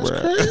cool, That's bro.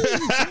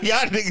 crazy.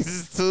 Y'all niggas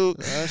is too.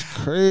 That's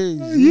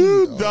crazy.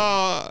 You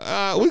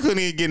dog. We couldn't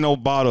even get no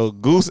bottle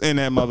of goose in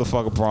that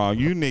motherfucking prom.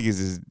 You niggas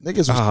is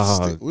Niggas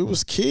was we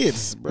was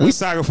kids, bro. we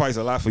sacrifice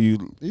a lot for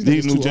you. These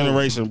These niggas new too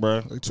generation,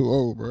 bro. They too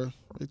old, bro.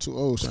 They too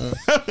old, son.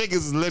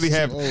 Niggas literally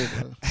have Too old,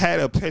 bro. had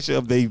a picture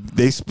of they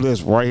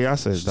splits right here. I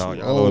said, dog,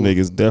 y'all old.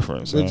 little niggas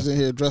different, son. Bitches in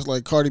here dressed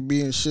like Cardi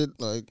B and shit.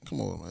 Like,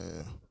 come on,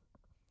 man.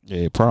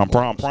 Yeah,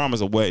 prom is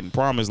a wedding.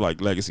 Prom is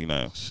like legacy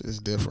now. Shit's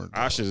different.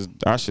 Our shit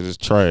is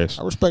trash.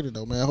 I respect it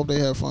though, man. I hope they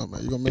have fun,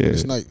 man. You gonna make it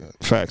this night. Man.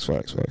 Facts.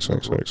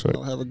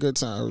 Don't have a good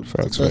time.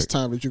 Facts, The best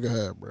time that you can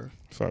have, bro.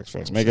 Facts.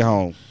 Make it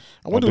home.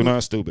 Don't do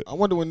nothing stupid. I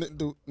wonder when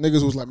the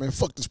niggas was like, man,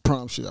 fuck this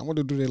prom shit. I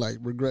wonder do they like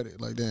regret it?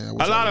 Like, damn.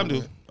 A lot of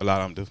them do. A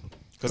lot of them do.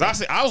 Cause I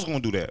said I was gonna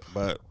do that,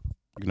 but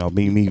you know,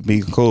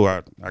 me cool.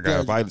 I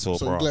got invited to a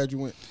So prom. you glad you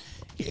went?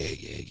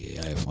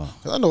 Yeah. I had fun.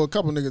 'Cause I know a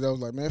couple niggas that was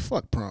like, man,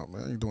 fuck prom,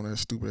 man. I ain't doing that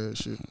stupid ass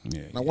shit.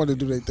 Yeah. And I wonder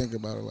do they think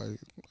about it? Like,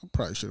 I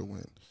probably should have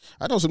went.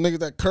 I know some niggas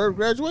that curved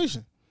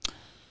graduation.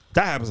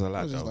 That happens a I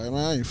lot was just though. like,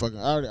 man, I ain't fucking.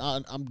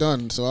 I'm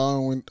done. So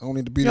I don't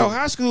need to be Yo, there.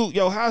 high school.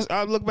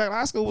 I look back.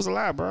 High school was a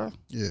lot, bro.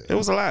 Yeah. It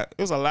was a lot.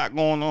 It was a lot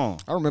going on.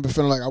 I remember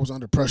feeling like I was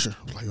under pressure.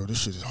 I was like, yo, this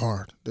shit is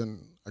hard. Then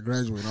I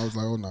graduated and I was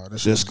like, oh no,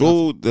 this shit The is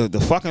school,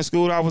 the fucking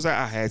school that I was at,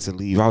 I had to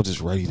leave. I was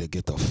just ready to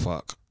get the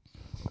fuck.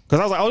 Cause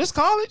I was like, oh, this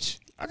college.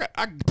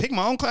 I pick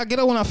my own class. Get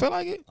up when I feel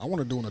like it. I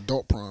want to do an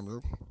adult prom,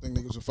 yo. Think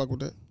niggas will fuck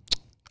with that?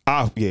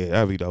 Yeah,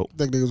 that'd be dope.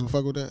 Think niggas will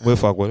fuck with that? We'll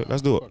fuck with it.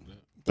 Let's do it.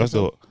 Let's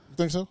do it. You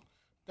think so?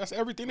 That's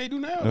everything they do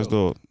now. Let's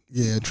do it.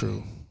 Yeah,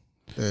 true.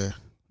 Yeah.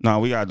 No,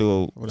 we gotta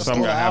do it.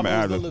 Something gotta happen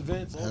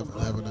after.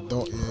 Have an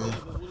adult, yeah.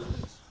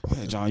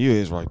 Yeah, John, you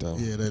is right though.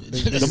 Yeah,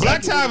 The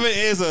Black Tavern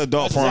is an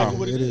adult That's exactly prom.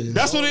 what it is.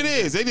 That's what it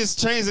is. They just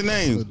changed the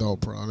name.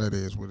 adult prom. That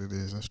is what it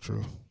is. That's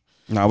true.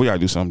 Nah, we gotta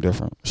do something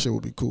different. Shit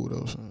would be cool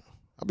though, son.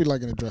 I be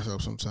liking to dress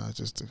up sometimes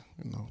just to,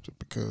 just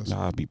because.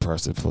 Nah, I'd be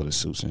pressed for the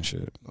suits and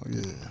shit. Oh,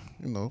 yeah.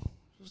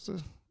 Just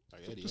to,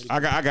 I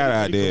got an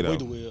idea Wait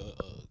to though. wear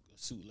a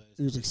suit last.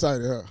 he was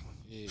excited, huh?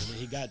 Yeah, when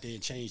he got there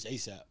and changed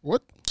ASAP.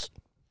 What?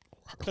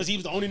 Because he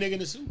was the only nigga in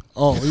the suit.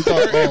 Oh, he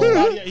thought. Oh,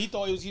 Everybody, he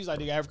thought he was like,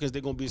 the Africans,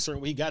 they're going to be a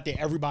certain way. He got there,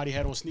 everybody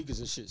had on sneakers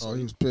and shit. So oh,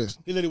 he was pissed.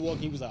 he literally walked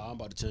in, he was like, I'm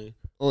about to change.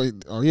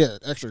 Oh, yeah.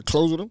 Extra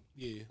clothes with him.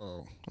 Yeah.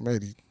 Oh,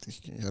 maybe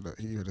he had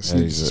a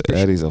sneak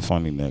suspicion. Eddie's a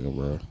funny nigga,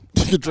 bro.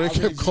 Drake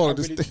kept calling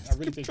this thing. I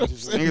really think he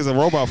just Nigga's a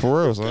robot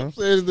for real, son.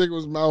 Saying this nigga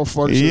was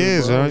malfunctioning. He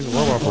is, bro. huh? He's a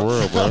robot for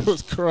real, I bro.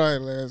 was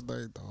crying last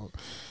night, dog.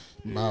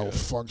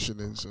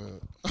 Malfunctioning,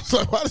 son. I was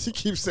like, why does he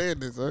keep saying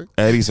this, huh?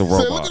 Eddie's a He said,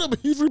 robot. look at him,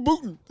 he's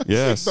rebooting.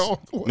 Yes. Dog,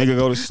 what? Nigga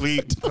go to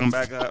sleep, come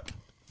back up.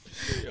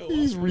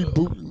 He's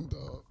rebooting,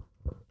 dog.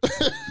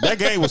 That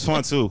game was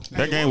fun too.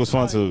 That game was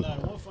fun too.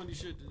 One funny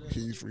shit that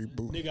He's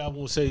rebooting. nigga I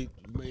won't say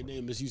my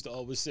name is used to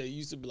always say,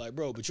 used to be like,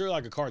 bro, but you're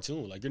like a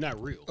cartoon. Like, you're not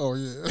real. Oh,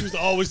 yeah. Used to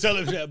always tell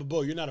him that, but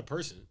bro, you're not a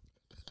person.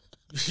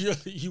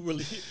 You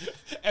really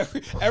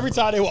every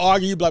time they would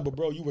argue, you'd be like, but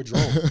bro, you were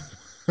drawn.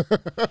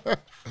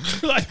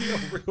 Like, you're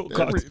a real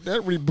cartoon.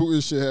 That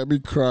rebooting shit had me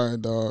crying,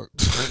 dog.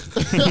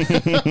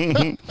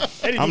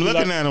 Eddie I'm be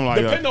looking at him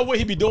like, depending on what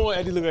he be doing,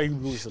 Eddie look like he be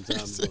doing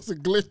sometimes. It's a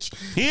glitch.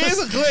 he is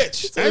a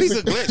glitch. Eddie's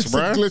a glitch, It's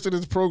bro. a glitch in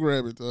his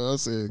programming. I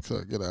said,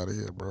 get out of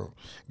here, bro.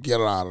 Get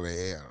out of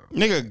there.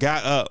 Nigga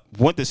got up,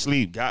 went to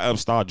sleep, got up,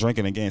 started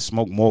drinking again,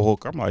 smoked more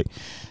hookah. I'm like,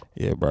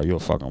 yeah, bro, you're a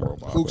fucking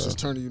robot. Hooks Bro. is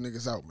turning you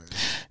niggas out, man.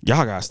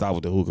 Y'all gotta stop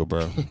with the hookah,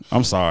 bro.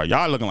 I'm sorry.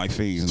 Y'all looking like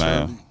fiends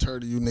now.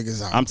 Turning you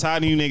niggas out. I'm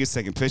tired of you niggas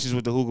taking pictures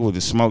with the hookah with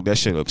the smoke. That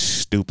shit looks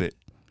stupid.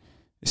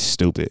 It's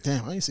stupid.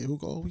 Damn, I ain't see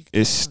hookah all week.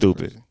 It's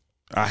stupid.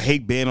 I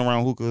hate being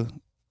around hookah.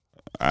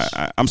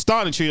 I'm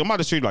starting to treat. I'm about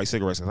to treat it like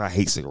cigarettes because I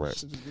hate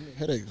cigarettes. Shit just give me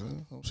headaches,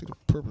 man. I don't see the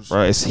purpose.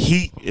 Bro, it's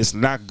heat. It's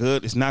not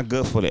good. It's not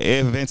good for the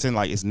air venting.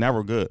 Like, it's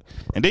never good.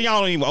 And then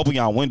y'all don't even open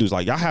y'all windows.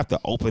 Like, y'all have to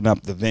open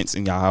up the vents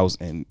in y'all house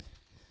and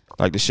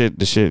like the shit.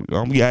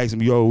 I'm be asking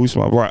me, yo, we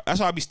smoke. Bro, that's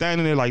why I be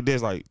standing there like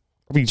this. Like,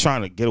 I be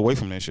trying to get away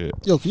from that shit.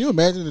 Yo, can you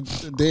imagine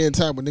the day and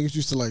time when niggas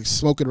used to like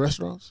smoke in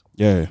restaurants?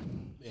 Yeah.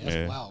 That's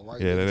Yeah. wild,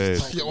 right? Yeah, that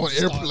is. Yo, on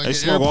airplane, like They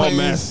smoke all airplanes,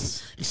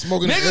 mess. you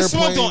smoking in Niggas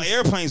smoked on airplanes.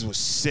 airplanes was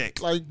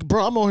sick. Like,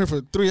 bro, I'm on here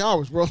for 3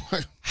 hours, bro.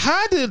 Like,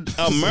 How did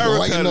America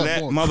lighting up, let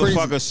going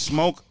motherfuckers crazy.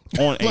 smoke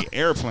on an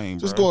airplane,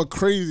 bro? just going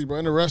crazy, bro.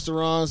 In the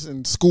restaurants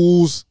and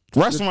schools,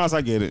 Restaurants,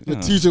 I get it. the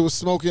teacher was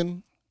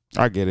smoking.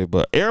 I get it,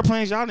 but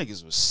airplanes, y'all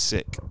niggas was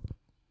sick.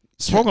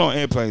 Smoking on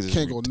airplanes is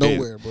Can't go ridiculous.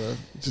 nowhere, bro.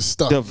 Just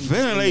stuck. The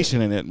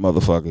ventilation in that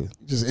motherfucker.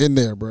 Just in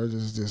there, bro.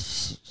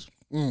 Just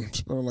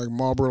smelling like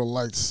Marlboro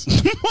Lights.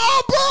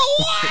 Marlboro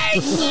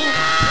Lights!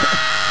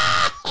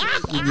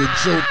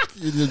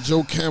 Get your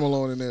Joe Camel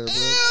on in there, bro.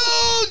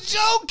 Ew,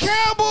 Joe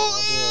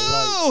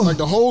Campbell. Like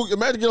the whole,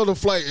 imagine getting on the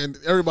flight and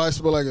everybody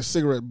smell like a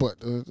cigarette butt.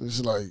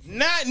 It's like,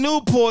 Not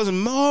Newports,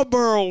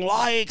 Marlboro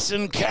Lights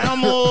and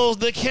Camels.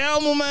 The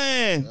Camel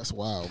Man. that's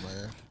wild,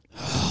 man.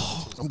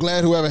 I'm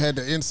glad whoever had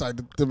the insight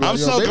to be I'm like,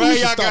 yo, so maybe we glad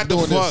should y'all stop got the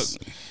doing fuck. this.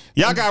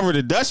 Y'all got rid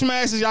of Dutch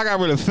Masters. Y'all got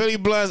rid of Philly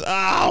Blunts.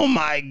 Oh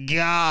my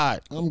God.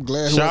 I'm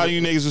glad Shout out whoever,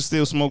 you niggas who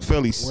still smoke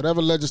Phillies. whatever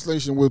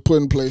legislation was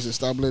put in place and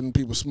stop letting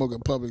people smoke in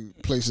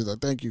public places. I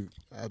thank you.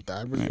 I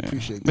really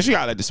appreciate But that. you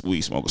gotta let the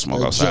weed smoke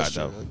outside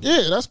gesture. though.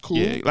 Yeah, that's cool.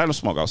 Yeah, let them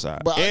smoke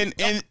outside. But in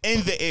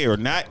the air,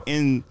 not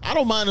in. I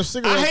don't mind if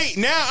cigarettes. I hate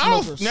now. I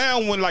don't smokers- now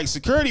when like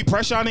security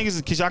press y'all niggas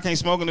because y'all can't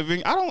smoke in the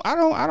venue.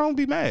 I don't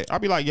be mad. I'll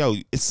be like, yo,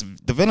 it's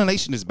the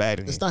ventilation is bad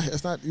in here.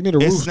 It's not. You need a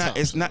It's rooftop. not.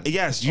 It's not.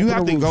 Yes, you Open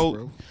have the to roof, go.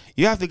 bro.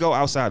 You have to go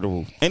outside the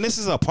roof. And this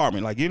is an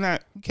apartment. Like you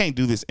can't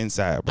do this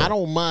inside, bro. I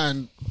don't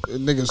mind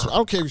niggas. I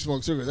don't care if you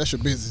smoke cigarettes. That's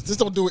your business. Just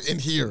don't do it in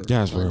here.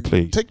 Yes, bro,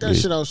 please, Take that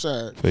please. shit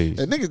outside. Please.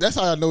 And niggas, that's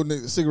how I know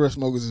cigarette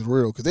smokers is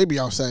real because they be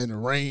outside in the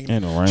rain,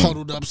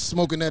 huddled up,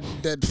 smoking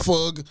that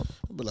fug.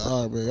 I be like,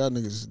 all right, man, y'all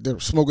niggas, they're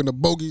smoking the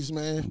bogeys,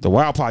 man. The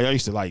wild part, y'all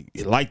used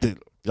to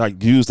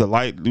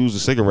use the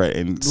cigarette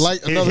and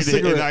Light another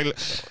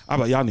cigarette. I'm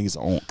like, y'all niggas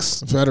are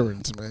onks.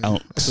 Veterans, man. Oh.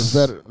 This is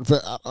veteran.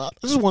 I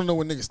just want to know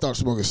when niggas start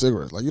smoking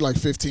cigarettes. Like you like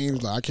 15,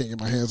 like I can't get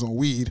my hands on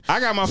weed. I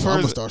got my So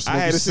I'ma first. start I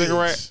had a smoking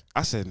cigarette. cigs.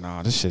 I said,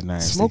 nah, this shit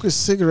nasty. Smoking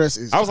cigarettes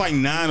is. I was like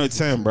 9 or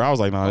 10, bro. I was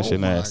like, nah, this shit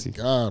nasty. Oh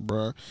my god,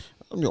 bro.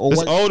 I mean,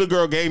 This older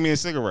girl gave me a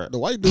cigarette. the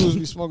white dudes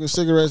be smoking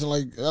cigarettes in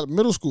like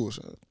middle school.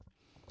 So.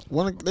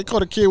 They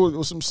caught a kid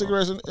with some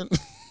cigarettes in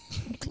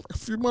a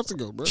few months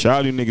ago, bro. Shout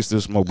out you niggas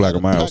still smoke Black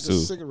and Miles too.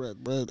 Cigarette,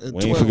 bro. At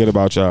We ain't forget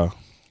about y'all.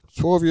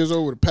 12 years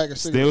old with a pack of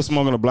Still cigarettes.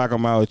 smoking a Black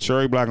and Miles,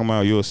 cherry Black and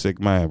Miles. You a sick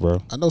man,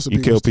 bro. I know some you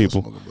people kill still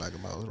people. smoking Black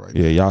and Miles right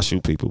Yeah, y'all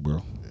shoot people,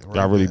 bro. right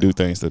Y'all really now. do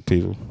things to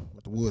people.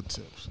 with the wood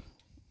tips.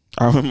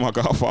 I remember my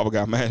godfather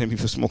got mad at me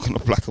for smoking a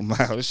Black and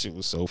Miles. This shit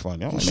was so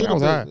funny. I'm like, Shit nigga, I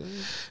was on high. that.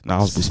 Nah,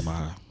 I was boosting my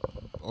high.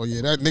 Oh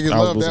yeah, that nigga I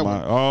was love that boosting one.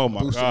 my. Oh my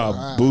Boosting my high.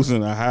 god,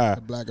 boosting the high.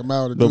 Black and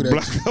Miles to The do that.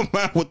 Black and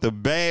Miles with the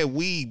bad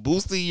weed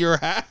boosting your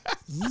high.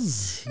 Yeah,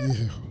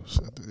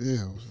 shut the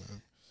hell.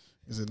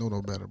 He said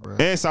no better, bro.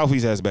 And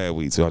Southeast has bad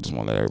weed too. I just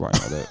want to let everybody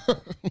know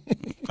that.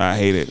 I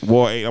hate it.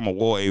 War 8. I'm a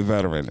War 8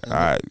 veteran. All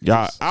right,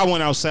 y'all. I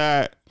went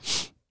outside.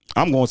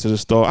 I'm going to the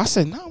store. I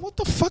said, nah, what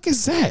the fuck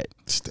is that?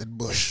 It's that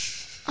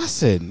bush. I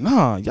said,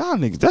 nah, y'all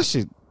niggas, that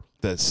shit.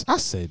 I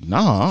said,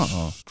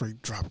 nah,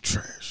 Straight drop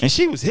trash. And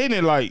she was hitting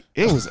it like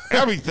it was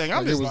everything. I'm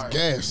Like it just was like,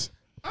 gas.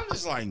 I'm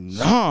just like,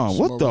 nah,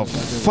 what the Smoking it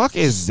like it fuck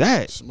is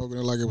that? Smoking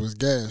it like it was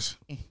gas.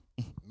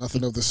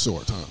 Nothing of the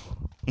sort, huh?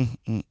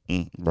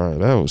 Bro,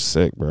 that was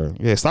sick, bro.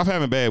 Yeah, stop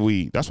having bad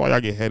weed. That's why y'all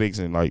get headaches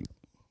and like,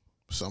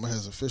 Summer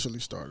has officially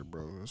started,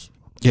 bro. It's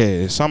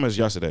yeah, summer's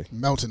yesterday.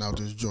 melting out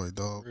this joint,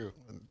 dog.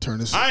 turn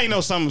this. I ain't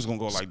know something was gonna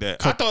go like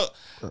that.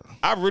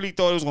 I really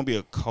thought it was gonna be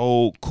a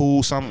cold,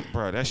 cool summer,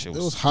 bro. That shit It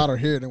was hotter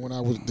here than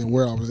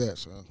where I was at,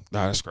 son.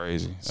 Nah, that's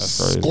crazy.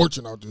 That's crazy.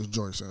 Scorching out this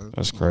joint, son.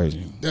 That's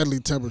crazy. Deadly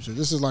temperature.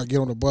 This is like get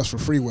on the bus for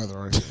free weather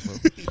right here,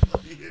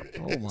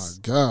 bro. Oh my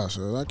gosh,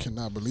 son. I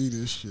cannot believe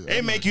this shit.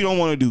 It make you don't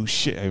want to do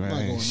shit, hey, man. not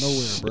going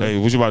nowhere, bro. Hey,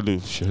 what you about to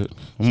do? Shit.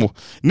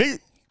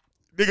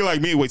 Nigga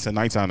like me wait till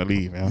nighttime to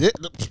leave, man. Yeah,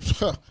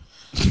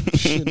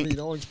 shit, me.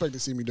 Don't expect to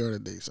see me during the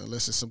day, so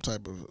unless it's some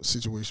type of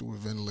situation with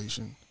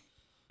ventilation.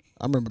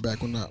 I remember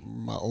back when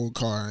my old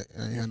car,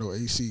 I ain't had no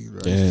AC.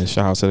 Right? Yeah,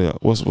 shout out to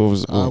that. What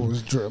was? Man,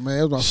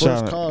 it was my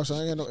first car, so I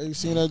ain't had no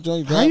AC in that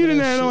joint. How you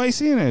didn't have no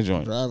AC in that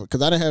joint? Driving,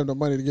 because I didn't have no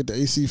money to get the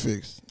AC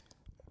fixed.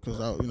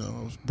 Because I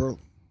was broke.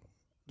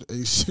 The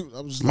AC,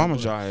 I was. Mama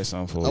like, Jar had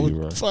something for you,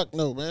 bro. Fuck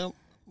no, man.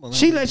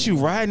 She let you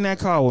ride in that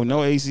car with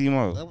no AC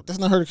mode. That's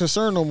not her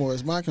concern no more.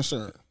 It's my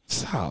concern.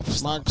 Stop.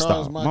 My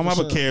car is my mama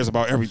concern. cares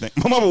about everything.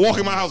 My mama walk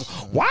in my house.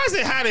 Why is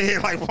it hot in here?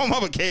 Like my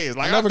mama cares.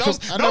 Like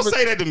don't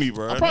say that to me,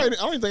 bro. I don't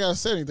even think I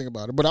said anything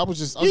about it. But I was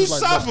just. You like,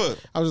 suffer.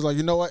 I was like,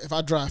 you know what? If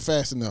I drive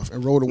fast enough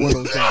and roll the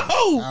windows down,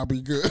 I'll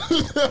be good.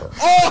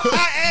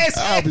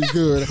 I'll be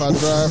good if I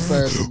drive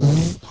fast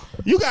enough.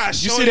 You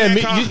guys, you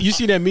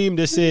see that meme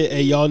that said,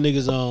 "Hey, y'all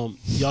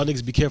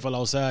niggas be careful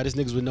outside. This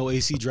niggas with no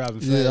AC driving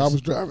fast." Yeah, I was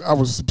driving.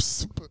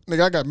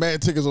 Nigga, I got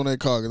mad tickets on that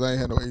car because I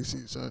ain't had no AC.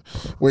 So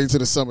wait till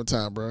the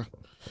summertime, bro.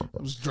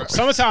 I was driving.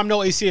 Summertime,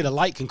 no AC at a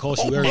light can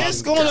cost you everything.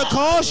 It's gonna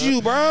cost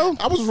you, bro.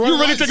 I was running. You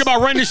really lights. think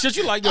about renting shit?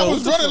 You like, yo, I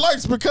was running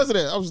lights because of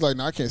that. I was like,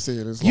 no, I can't say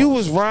it. It's You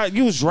was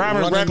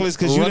driving reckless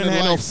because you didn't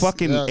have no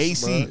fucking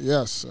AC. Bro.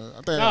 Yes,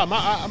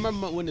 I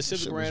remember when the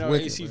Civic ran out of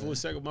AC for a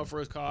second. My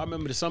first car, I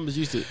remember the summers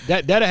used to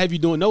that'll have you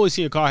doing no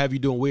AC in a car, have you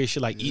doing weird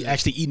shit like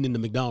actually eating in the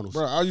McDonald's.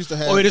 Bro, I used to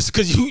have. Oh, it's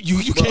because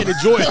you can't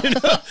enjoy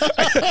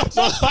it.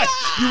 So like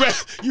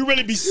you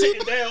really be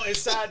sitting down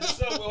inside the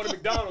Subway or the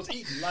McDonald's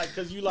eating like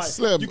because you like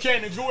Slim. you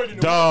can't enjoy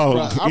it.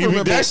 Dog, I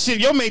remember that shit.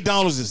 Your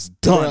McDonald's is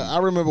done. Bro, I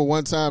remember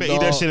one time.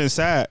 Eat that shit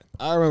inside.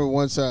 I remember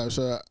one time.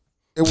 So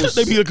it was.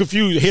 They be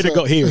confused. Here to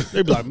go. Here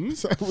they be like,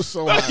 It was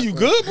so hot. you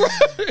bro. good, bro?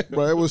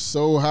 Bro, it was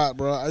so hot,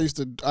 bro. I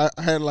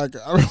had like,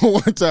 I remember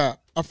one time,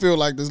 I feel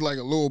like there's like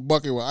a little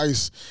bucket with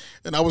ice,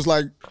 and I was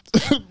like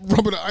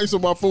rubbing the ice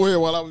on my forehead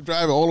while I was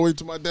driving all the way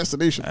to my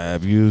destination.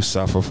 You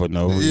suffer for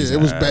no reason. Yeah,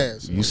 it was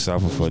bad. You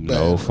suffer for bad,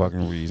 no bro.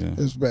 fucking reason.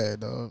 It's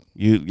bad, dog.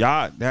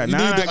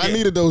 I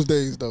needed those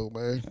days, though,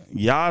 man.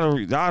 Y'all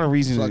the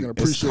reason So I can car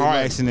appreciate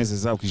life. accidents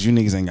is up because you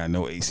niggas ain't got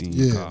no AC in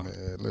your Yeah, car.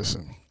 man.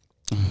 Listen,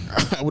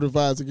 I would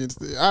advise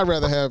against it. I'd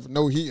rather have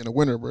no heat in the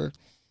winter, bro.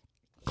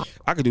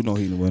 I could do no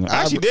heat in the winter.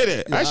 I actually did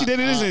it. Yeah, I actually did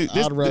it.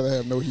 I'd rather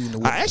have no heat in the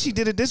winter. I actually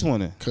did it this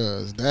winter.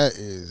 Cause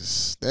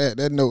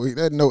that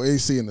no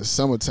AC in the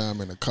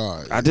summertime in the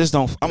car. I just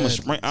don't. I'm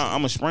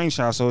a spring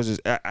child, so it's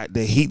just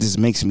the heat just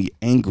makes me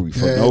angry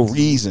for no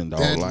reason, though.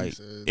 Deadly, Like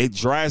son. it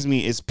drives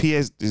me. It's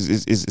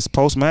it's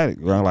post-matic,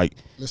 right? Like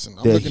Listen,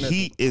 I'm the looking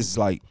heat is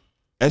like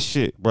that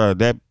shit, bro.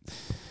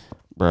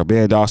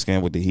 Being dark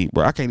skin with the heat,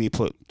 bro. I can't even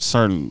put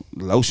certain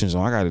lotions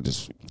on. I gotta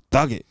just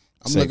thug it.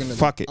 I'm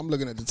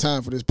looking at the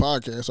time for this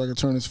podcast so I can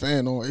turn this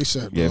fan on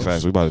ASAP. Yeah, dog.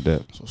 fast. We about to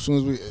that. So as soon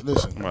as we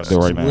listen, I'm about to do it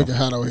right now. wicked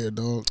hot out here,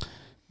 dog.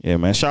 Yeah,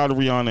 man. Shout out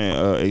to Rihanna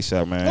and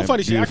ASAP, man. No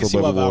funny shit. I can see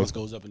why Beautiful violence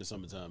baby boy. goes up in the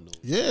summertime though.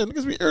 Yeah,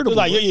 niggas be irritable. It's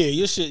like, bro.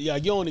 your shit. Yeah,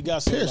 you only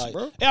got some Pissed, like.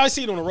 bro. And I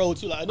see it on the road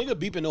too. Like a nigga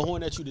beeping the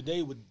horn at you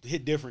today would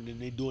hit different than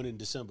they doing in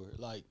December.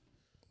 Like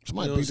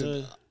Somebody you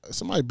know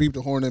somebody beeped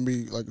the horn at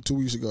me like 2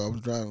 weeks ago. I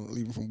was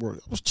leaving from work.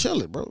 I was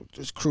chilling, bro.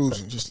 Just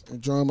cruising, just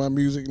enjoying my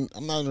music.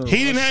 I'm not in a rush. He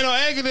didn't have no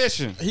air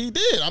conditioning. He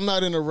did. I'm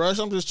not in a rush.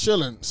 I'm just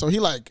chilling. So he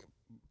like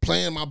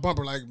playing my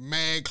bumper like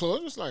mad close.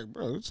 Just like,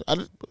 bro.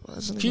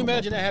 Can you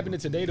imagine that happening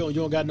today though? And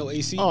you don't got no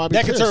AC. Oh, I'd be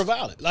that could pissed. turn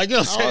violent. Like you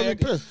know what I'm I'd saying?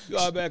 be pissed.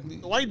 You back.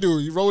 White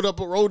dude, he rolled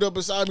up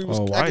beside me.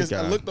 White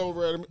guy. I looked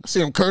over at him. I see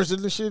him cursing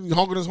and shit. He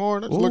honking his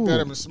horn. I just looked at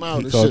him and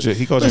smiled. He called you a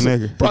Listen,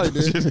 nigga. Probably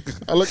did.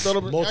 I looked at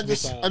him. And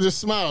Multiple I just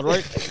smiled,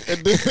 right?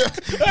 And then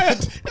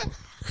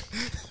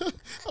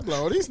I'm like,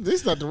 oh,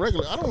 these not the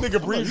regular. I don't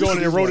Nigga breathed on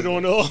it and wrote it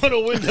on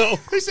the window.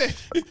 He said,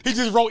 He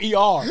just wrote ER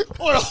on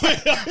the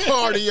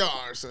window.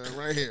 RDR, son,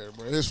 right here,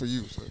 bro. It's for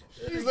you, son.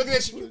 he's looking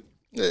at you.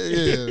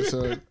 Yeah,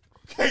 son.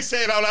 Can't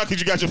say it out loud because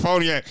you got your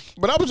phone yet.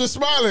 But I was just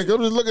smiling. I'm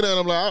just looking at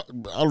him like, I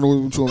don't know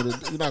what you want me to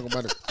do. You're not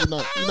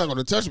going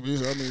to touch me.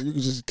 So, I mean, you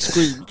can just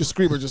scream. You can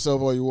scream at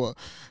yourself all you want.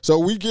 So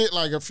we get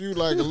like a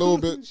little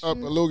bit up,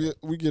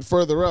 we get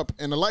further up,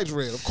 and the light's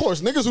red. Of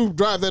course, niggas who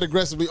drive that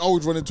aggressively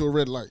always run into a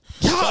red light.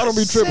 So I don't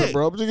be tripping, sick.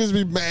 bro. But you just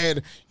be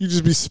mad. You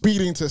just be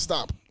speeding to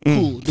stop.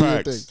 Cool, do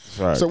your thing.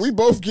 Facts. So we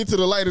both get to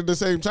the light at the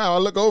same time. I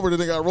look over,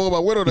 the nigga, I roll my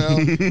window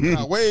down, and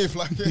I wave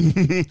like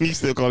that. He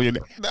still calling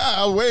you.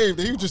 Nah, I waved,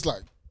 and he was just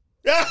like,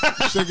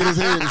 shaking his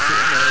head and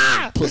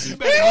shit. Like, pussy. You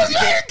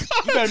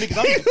better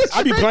niggas.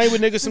 I be playing with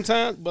niggas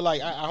sometimes, but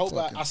like I hope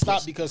I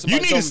stop because somebody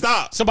You need told to me,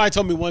 stop. Somebody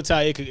told me one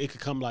time it could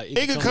come like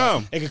It could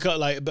come. Like, it could come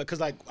like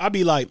because like I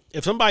be like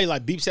if somebody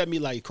like beeps at me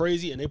like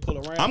crazy and they pull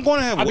around, I'm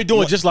gonna have. I be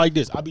doing just like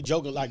this. I be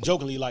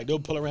jokingly like they'll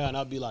pull around. And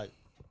I'll be like.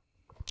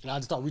 And I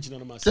just start reaching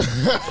under myself.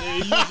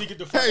 And you usually get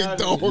the fuck Hey, out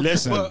dog. of it.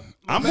 Listen, But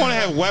I'm gonna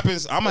have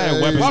weapons. I'm gonna have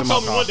Hey. weapons Bob in my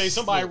told me car. one day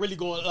somebody really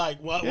going like,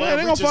 while Yeah, I'm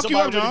they gonna reaching, fuck you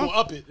somebody up, really John. going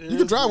up it. You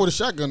can drive with a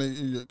shotgun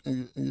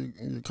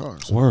in your car.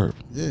 So. Word.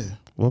 Yeah,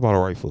 What about a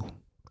rifle?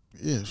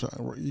 yeah. So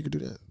you can do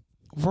that.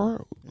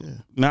 Word. Yeah,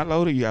 Not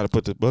loaded. You got to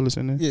put the bullets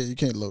in there. yeah. You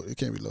can't load. It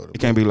can't be loaded. It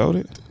can't be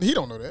loaded. He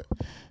don't know that.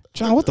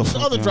 John, what the The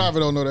fuck? other John? driver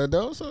don't know that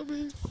though. So I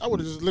mean, I would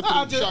have just lifted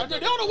Nah, the they shotgun.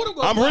 don't know what I'm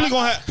going I'm really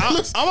gonna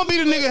have. I'm gonna be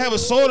the nigga that have a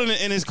sword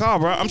in his car,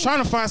 bro. I'm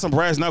trying to find some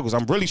brass knuckles.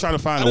 I'm really trying to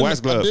find the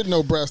West I gloves. didn't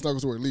know brass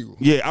knuckles were illegal.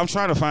 Yeah, I'm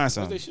trying to find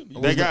some. They should be.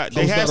 They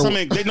had some.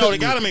 They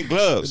got them in It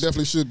gloves.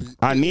 definitely should be.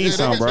 I need yeah,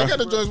 some, they got, bro. They got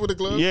the joints with the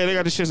gloves. Yeah, they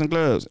got the shits and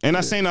gloves. And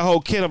I seen the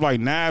whole kit of like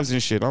knives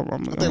and shit. I'm I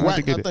gonna think, have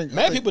to get it. I Mad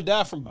think people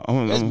die from.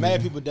 There's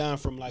mad people dying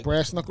from like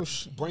brass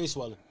knuckles. brain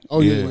swelling.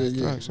 Oh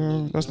yeah.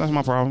 So that's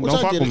my problem. Which Don't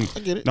I fuck get with it.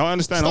 me. I get it. Don't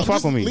understand. Stop, Don't fuck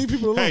just with me. leave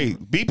people alone. Hey,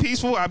 be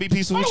peaceful. I'll be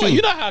peaceful By with the way, you.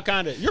 you know how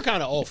you're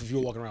kind of off if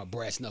you're walking around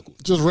brass knuckles.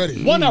 Just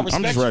ready. One, I I'm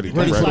respect just you ready.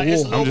 because I'm it's ready. like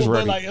it's I'm noble, just but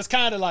ready. like it's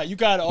kind of like you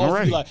kind of I'm off.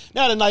 ready. You like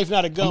not a knife,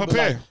 not a gun, I'm but like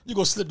prepared. you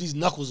gonna slip these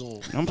knuckles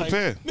on. I'm Like,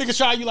 prepared. Niggas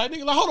try you like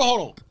nigga, like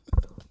hold on.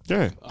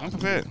 Yeah, I'm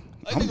prepared.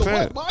 Like, I'm nigga,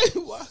 prepared.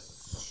 why?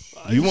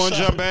 You want to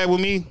jump bad with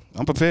me?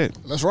 I'm prepared.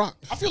 Let's rock.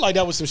 I feel like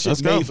that was some shit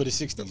Let's go. made for the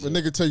 '60s. The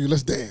nigga tell you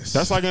let's dance.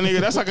 That's like a nigga.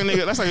 That's like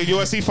a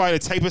UFC fighter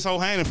tape his whole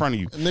hand in front of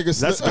you. Nigga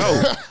Let's slip-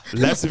 go.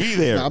 Let's be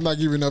there. Nah, I'm not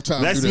giving you enough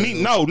time. Let's to do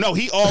meet. that. No.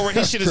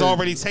 His shit is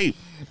already taped.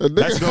 A nigga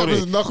Let's go have there.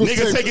 his knuckles Nigga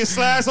taped take his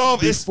slides off.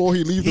 before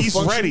he leave the He's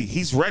function. ready.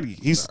 He's ready.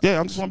 I just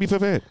want to be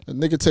prepared. A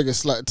nigga take a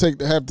slide.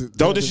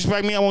 Don't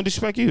disrespect me. I won't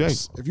disrespect you. Hey,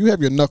 If you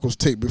have your knuckles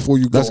taped before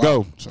you go, let's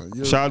go. out, so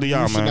Shout out to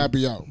y'all, you should man. not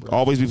be out. Bro.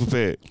 Always be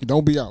prepared.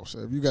 Don't be out. So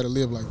if you got to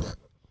live like that.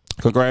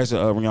 Congrats to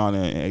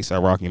Rihanna and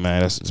ASAP Rocky,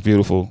 man. It's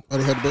beautiful. Oh,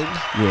 they had the baby.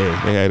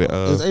 Yeah, they had it.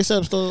 Is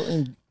ASAP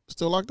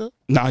still locked up?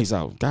 Nah, he's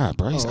out. God,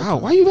 bro, he's okay.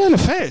 out. Why you in the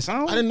feds?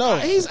 I didn't know.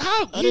 He's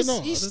out. I didn't know.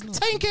 He's I didn't know.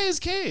 taking care of his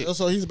kid.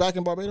 So he's back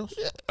in Barbados.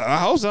 I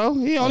hope so.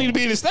 He don't need to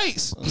be in the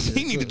States.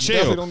 He need to good. chill.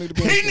 Definitely don't need to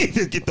be in the He need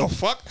to get the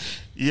fuck.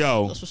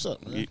 Yo, That's what's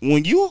up, man.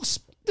 when you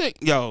stick,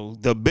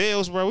 the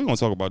Bills, bro. We gonna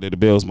talk about that. The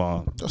Bills,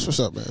 mom. That's what's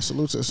up, man.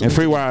 Salute to And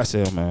free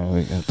YSL,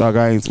 man. Thug, we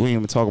ain't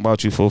even talk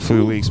about you for a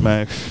few weeks,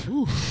 man.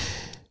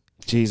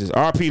 Jesus,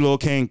 RP Lil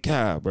King,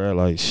 God, bro.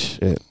 Like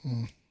shit.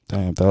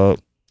 Damn, dog.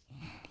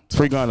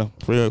 Free Gunner,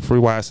 free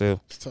YSL.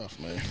 It's tough,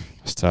 man.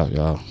 It's tough,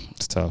 y'all.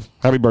 It's tough.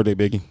 Happy birthday,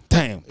 Biggie.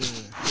 Damn.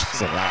 It's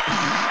a lot.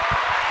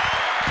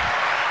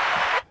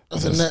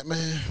 Other than that,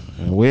 man,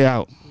 And we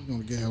out. we're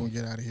gonna get home and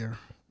get out of here.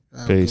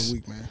 Have Peace. a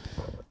good week, man.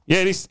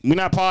 Yeah, we're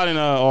not podding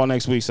all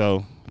next week,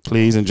 so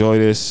please enjoy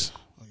this.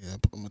 Oh, yeah,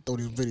 I'm gonna throw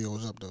these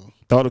videos up though.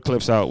 Throw the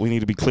clips out. We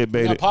need to be Got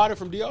clickbaited. Potter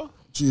from DR.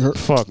 G hurt.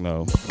 Fuck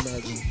no.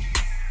 Imagine.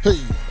 Hey.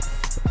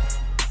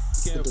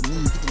 Get the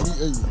knee. Get the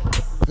knee.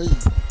 Hey.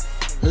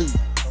 Hey. Hey.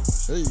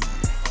 Hey.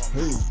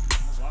 Hey.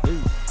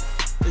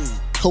 Hey.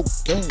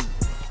 Cocaine.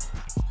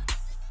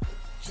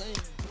 Cocaine.